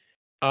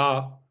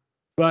 But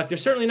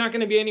there's certainly not going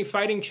to be any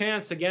fighting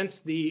chance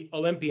against the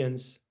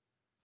Olympians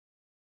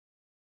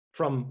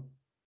from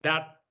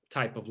that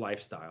type of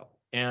lifestyle.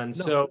 And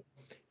No. so,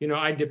 you know,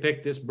 I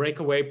depict this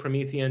breakaway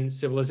Promethean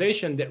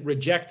civilization that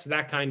rejects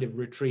that kind of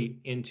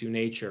retreat into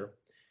nature,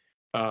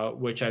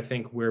 which I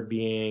think we're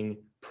being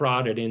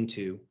prodded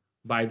into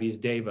by these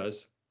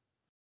devas.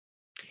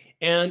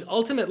 And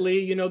ultimately,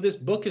 you know, this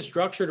book is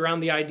structured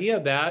around the idea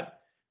that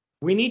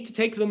we need to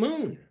take the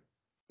moon.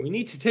 We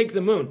need to take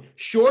the moon.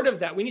 Short of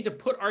that, we need to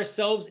put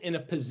ourselves in a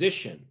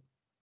position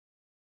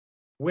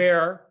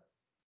where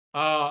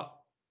we're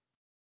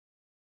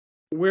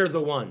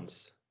the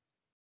ones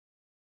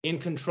in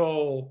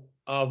control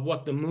of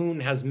what the moon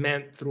has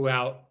meant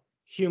throughout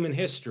human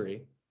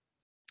history.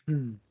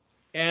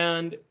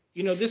 And,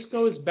 you know, this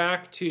goes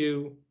back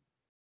to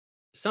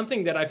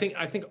something that I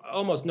think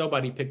almost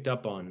nobody picked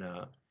up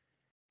on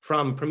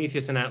from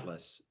Prometheus and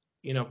Atlas.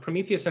 You know,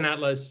 Prometheus and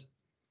Atlas,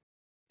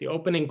 the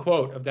opening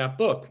quote of that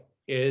book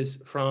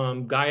is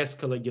from Gaius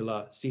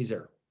Caligula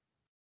Caesar.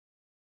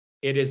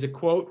 It is a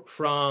quote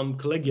from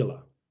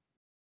Caligula,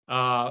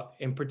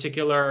 in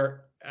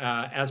particular,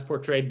 as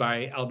portrayed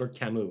by Albert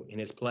Camus in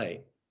his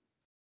play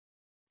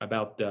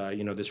about,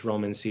 you know, this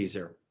Roman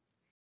Caesar.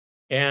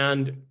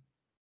 And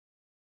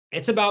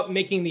it's about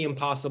making the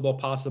impossible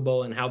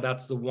possible and how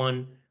that's the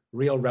one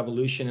real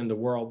revolution in the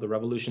world, the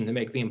revolution to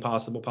make the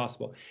impossible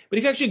possible. But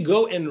if you actually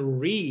go and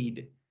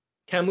read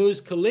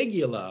Camus'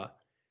 Caligula,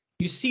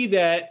 you see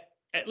that,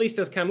 at least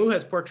as Camus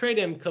has portrayed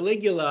him,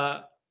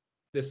 Caligula,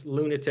 this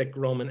lunatic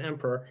Roman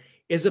emperor,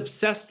 is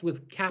obsessed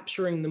with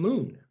capturing the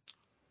moon.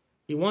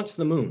 He wants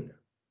the moon.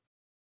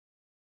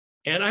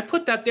 And I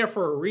put that there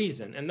for a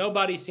reason, and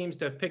nobody seems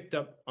to have picked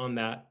up on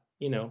that,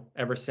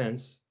 ever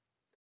since.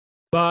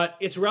 But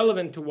it's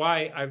relevant to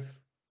why I've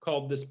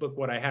called this book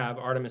what I have,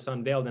 Artemis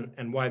Unveiled,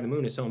 and why the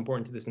moon is so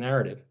important to this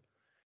narrative.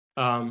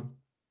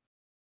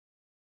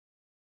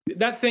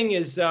 That thing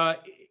is,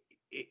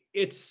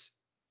 it's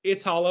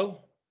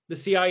hollow. The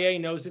CIA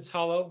knows it's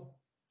hollow.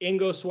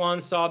 Ingo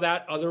Swann saw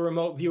that. Other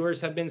remote viewers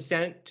have been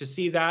sent to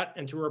see that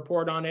and to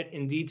report on it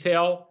in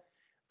detail.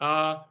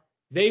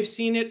 They've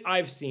seen it.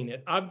 I've seen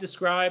it. I've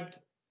described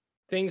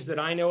things that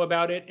I know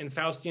about it in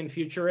Faustian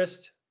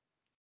Futurist.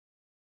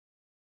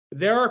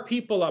 There are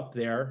people up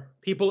there,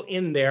 people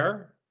in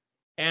there,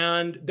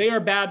 and they are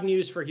bad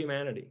news for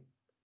humanity.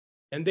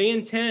 And they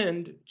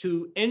intend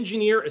to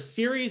engineer a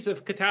series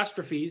of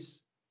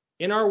catastrophes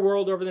in our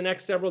world over the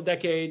next several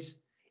decades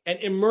and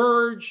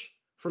emerge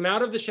from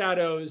out of the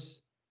shadows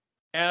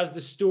as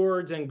the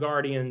stewards and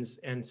guardians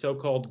and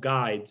so-called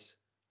guides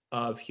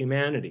of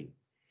humanity.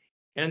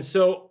 And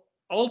so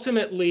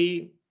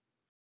ultimately,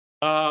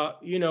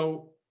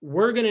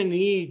 we're going to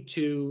need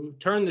to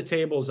turn the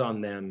tables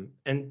on them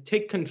and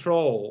take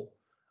control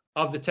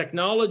of the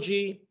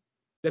technology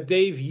that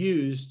they've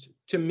used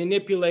to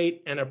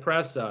manipulate and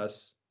oppress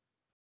us,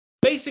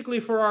 basically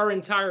for our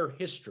entire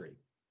history,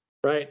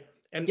 right?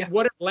 And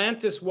what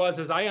Atlantis was,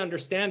 as I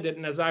understand it,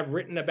 and as I've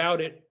written about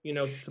it,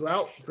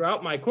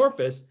 throughout my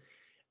corpus,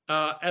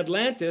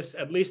 Atlantis,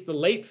 at least the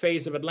late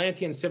phase of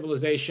Atlantean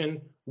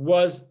civilization,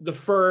 was the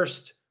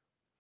first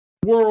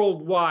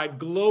worldwide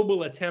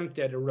global attempt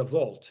at a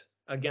revolt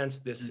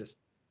against this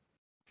system.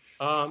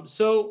 I'm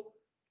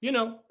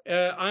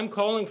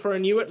calling for a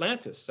new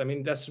Atlantis. I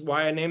mean, that's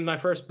why I named my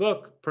first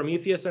book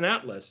Prometheus and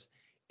Atlas.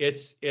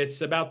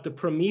 It's about the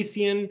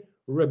Promethean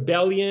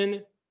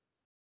rebellion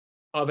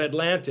of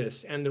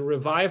Atlantis and the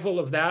revival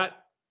of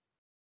that,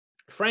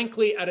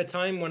 frankly, at a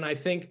time when I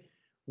think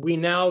we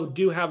now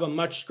do have a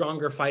much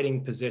stronger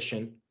fighting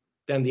position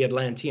than the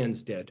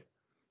Atlanteans did.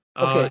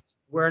 Okay.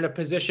 We're in a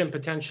position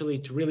potentially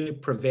to really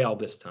prevail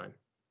this time.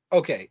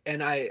 Okay,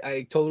 and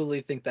I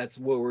totally think that's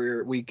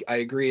what I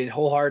agree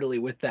wholeheartedly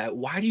with that.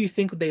 Why do you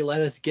think they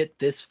let us get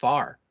this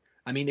far?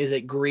 I mean, is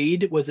it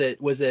greed? Was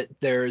it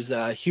there's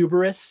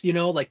hubris,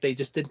 like they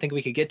just didn't think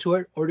we could get to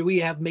it? Or do we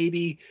have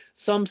maybe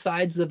some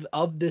sides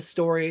of this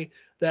story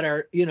that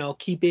are,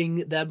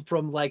 keeping them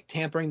from like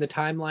tampering the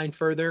timeline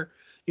further,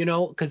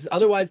 because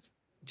otherwise.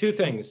 Two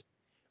things.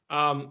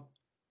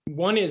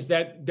 One is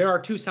that there are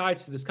two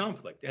sides to this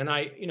conflict. And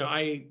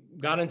I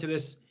got into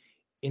this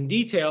in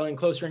detail in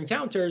Closer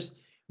Encounters,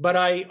 but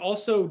I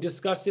also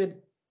discuss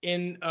it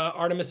in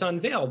Artemis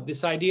Unveiled,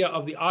 this idea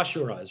of the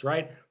Asuras,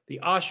 right? The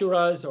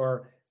Asuras,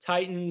 or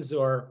Titans,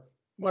 or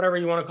whatever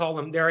you want to call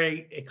them, they're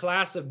a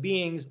class of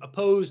beings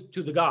opposed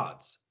to the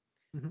gods.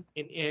 Mm-hmm.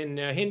 In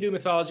Hindu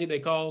mythology, they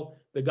call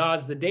the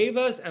gods the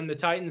Devas and the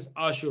Titans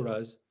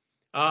Asuras,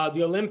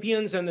 the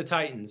Olympians and the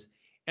Titans.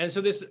 And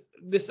so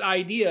this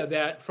idea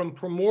that from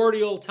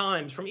primordial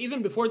times, from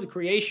even before the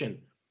creation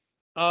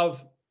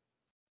of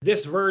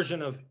this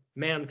version of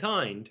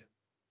mankind,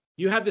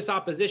 you have this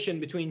opposition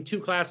between two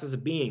classes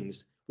of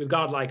beings with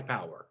godlike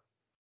power.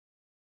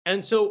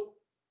 And so,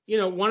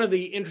 one of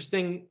the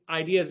interesting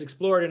ideas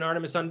explored in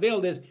Artemis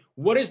Unveiled is,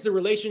 what is the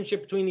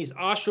relationship between these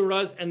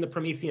Asuras and the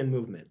Promethean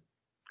movement?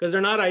 Because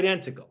they're not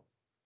identical,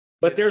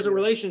 but there's a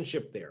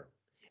relationship there.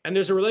 And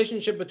there's a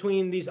relationship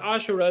between these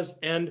Asuras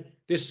and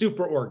this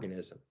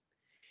superorganism.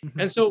 Mm-hmm.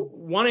 And so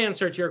one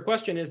answer to your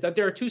question is that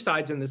there are two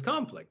sides in this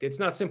conflict. It's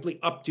not simply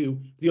up to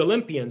the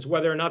Olympians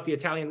whether or not the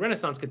Italian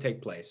Renaissance could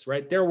take place,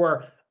 right? There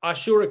were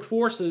Ashuric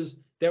forces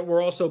that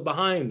were also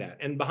behind that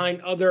and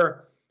behind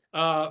other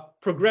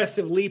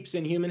progressive leaps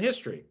in human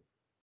history.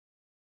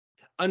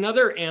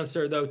 Another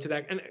answer, though, to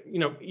that, and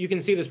you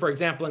can see this, for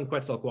example, in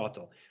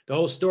Quetzalcoatl. The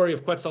whole story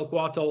of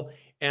Quetzalcoatl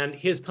and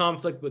his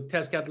conflict with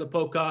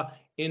Tezcatlipoca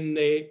in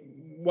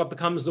what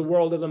becomes the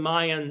world of the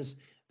Mayans,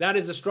 that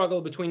is a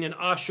struggle between an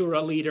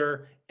Ashura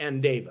leader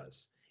and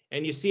Devas.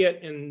 And you see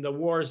it in the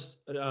wars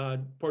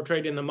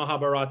portrayed in the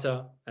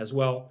Mahabharata as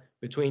well,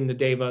 between the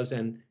Devas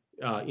and,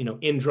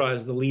 Indra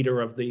as the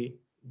leader of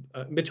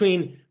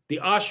between the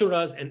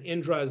Ashuras and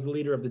Indra as the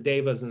leader of the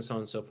Devas, and so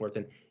on and so forth.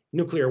 And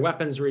nuclear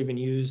weapons were even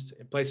used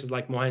in places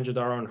like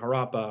Mohenjo-daro and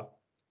Harappa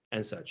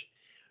and such.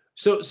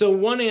 So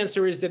one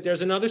answer is that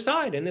there's another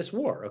side in this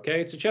war,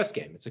 okay? It's a chess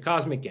game. It's a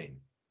cosmic game.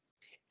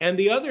 And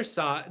the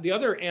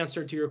other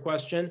answer to your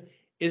question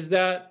is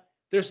that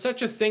there's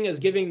such a thing as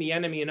giving the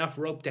enemy enough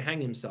rope to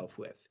hang himself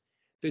with.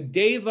 The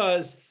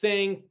Devas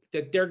think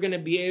that they're going to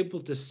be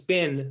able to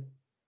spin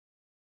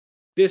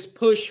this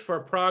push for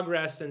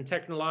progress and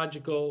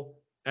technological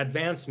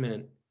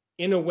advancement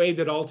in a way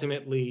that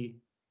ultimately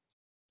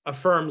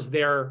affirms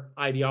their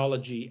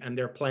ideology and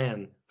their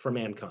plan for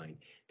mankind.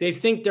 They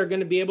think they're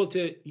going to be able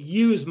to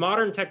use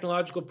modern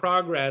technological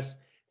progress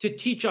to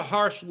teach a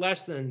harsh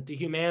lesson to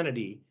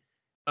humanity,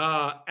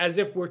 as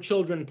if we're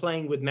children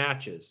playing with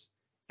matches.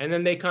 And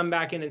then they come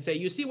back in and say,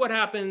 you see what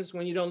happens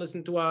when you don't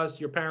listen to us,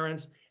 your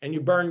parents, and you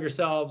burn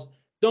yourselves.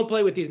 Don't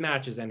play with these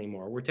matches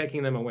anymore. We're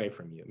taking them away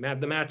from you.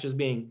 The matches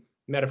being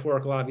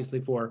metaphorical, obviously,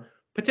 for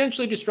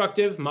potentially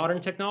destructive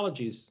modern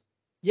technologies.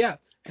 Yeah.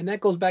 And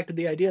that goes back to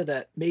the idea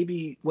that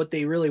maybe what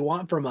they really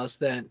want from us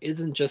then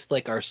isn't just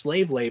like our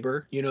slave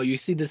labor. You know, you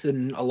see this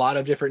in a lot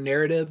of different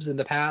narratives in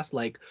the past,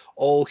 like,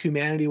 oh,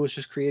 humanity was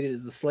just created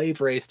as a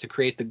slave race to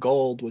create the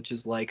gold, which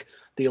is like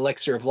the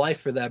elixir of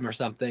life for them or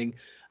something.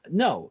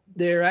 No,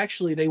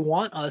 they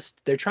want us,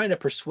 they're trying to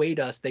persuade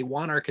us, they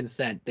want our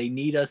consent. They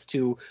need us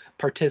to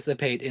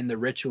participate in the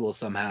ritual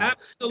somehow.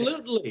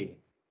 Absolutely.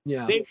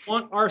 Yeah. They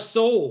want our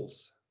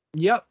souls.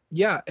 Yep.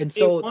 Yeah. And They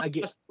so want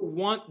us to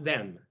want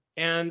them.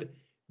 And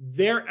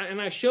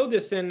I show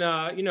this in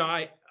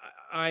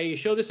I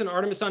show this in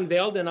Artemis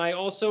Unveiled, and I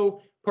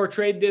also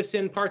portrayed this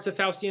in parts of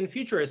Faustian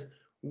Futurist.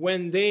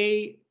 When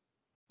they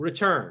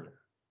return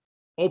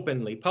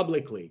openly,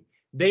 publicly,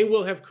 they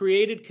will have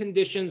created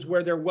conditions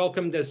where they're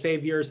welcomed as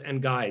saviors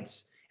and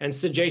guides and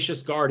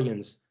sagacious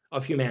guardians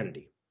of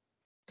humanity.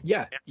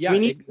 Yeah. We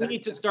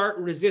need to start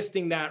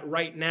resisting that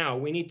right now.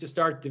 We need to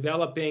start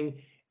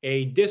developing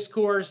a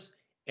discourse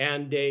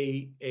and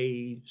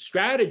a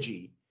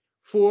strategy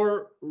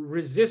for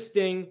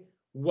resisting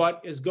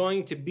what is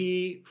going to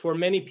be, for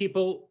many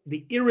people,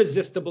 the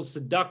irresistible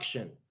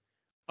seduction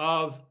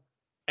of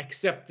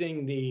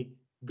accepting the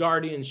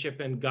guardianship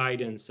and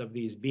guidance of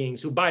these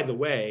beings, who, by the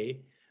way,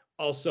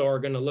 also are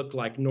going to look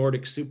like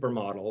Nordic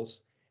supermodels.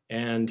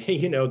 And,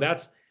 you know,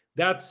 that's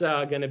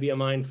going to be a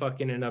mind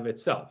fuck in and of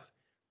itself.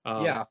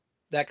 Yeah,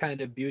 that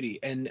kind of beauty.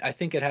 And I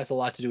think it has a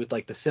lot to do with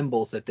like the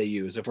symbols that they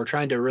use. If we're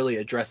trying to really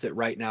address it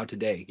right now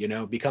today, you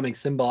know, becoming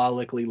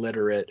symbolically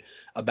literate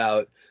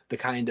about the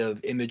kind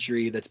of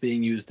imagery that's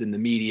being used in the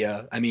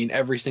media. I mean,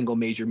 every single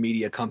major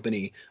media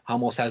company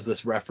almost has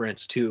this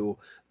reference to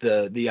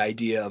the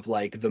idea of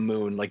like the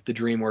moon, like the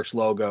DreamWorks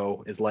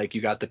logo is like, you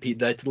got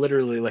that's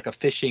literally like a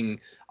fishing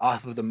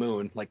off of the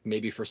moon, like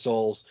maybe for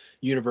souls.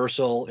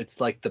 Universal,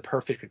 it's like the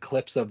perfect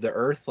eclipse of the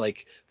earth,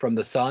 like from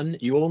the sun.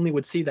 You only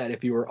would see that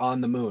if you were on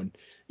the moon,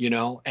 you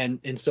know. And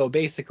so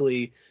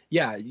basically,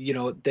 yeah, you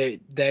know, they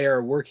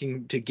are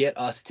working to get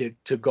us to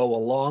go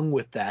along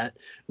with that,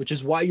 which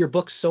is why your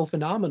book's so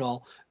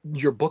phenomenal.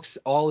 Your book's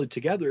all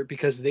together,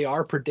 because they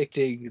are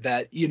predicting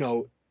that, you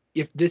know,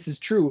 if this is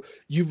true,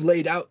 you've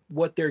laid out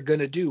what they're going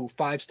to do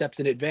 5 steps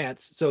in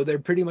advance. So they're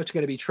pretty much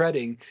going to be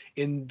treading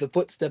in the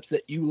footsteps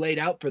that you laid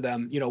out for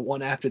them, you know,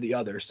 one after the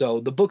other. So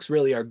the books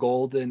really are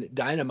gold and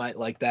dynamite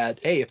like that.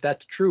 Hey, if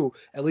that's true,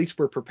 at least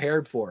we're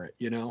prepared for it,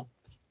 you know?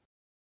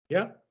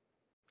 Yeah.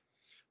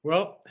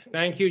 Well,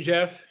 thank you,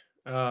 Jeff.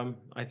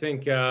 I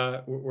think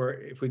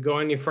if we go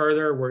any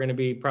further, we're going to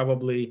be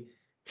probably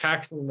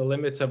taxing the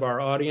limits of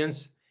our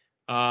audience,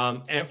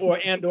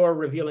 or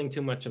revealing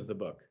too much of the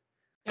book.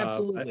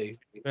 Absolutely.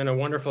 It's been a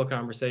wonderful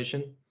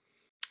conversation.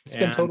 It's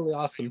been totally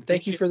awesome.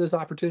 Thank you for this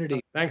opportunity.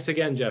 Thanks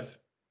again, Jeff.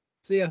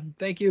 See ya.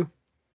 Thank you.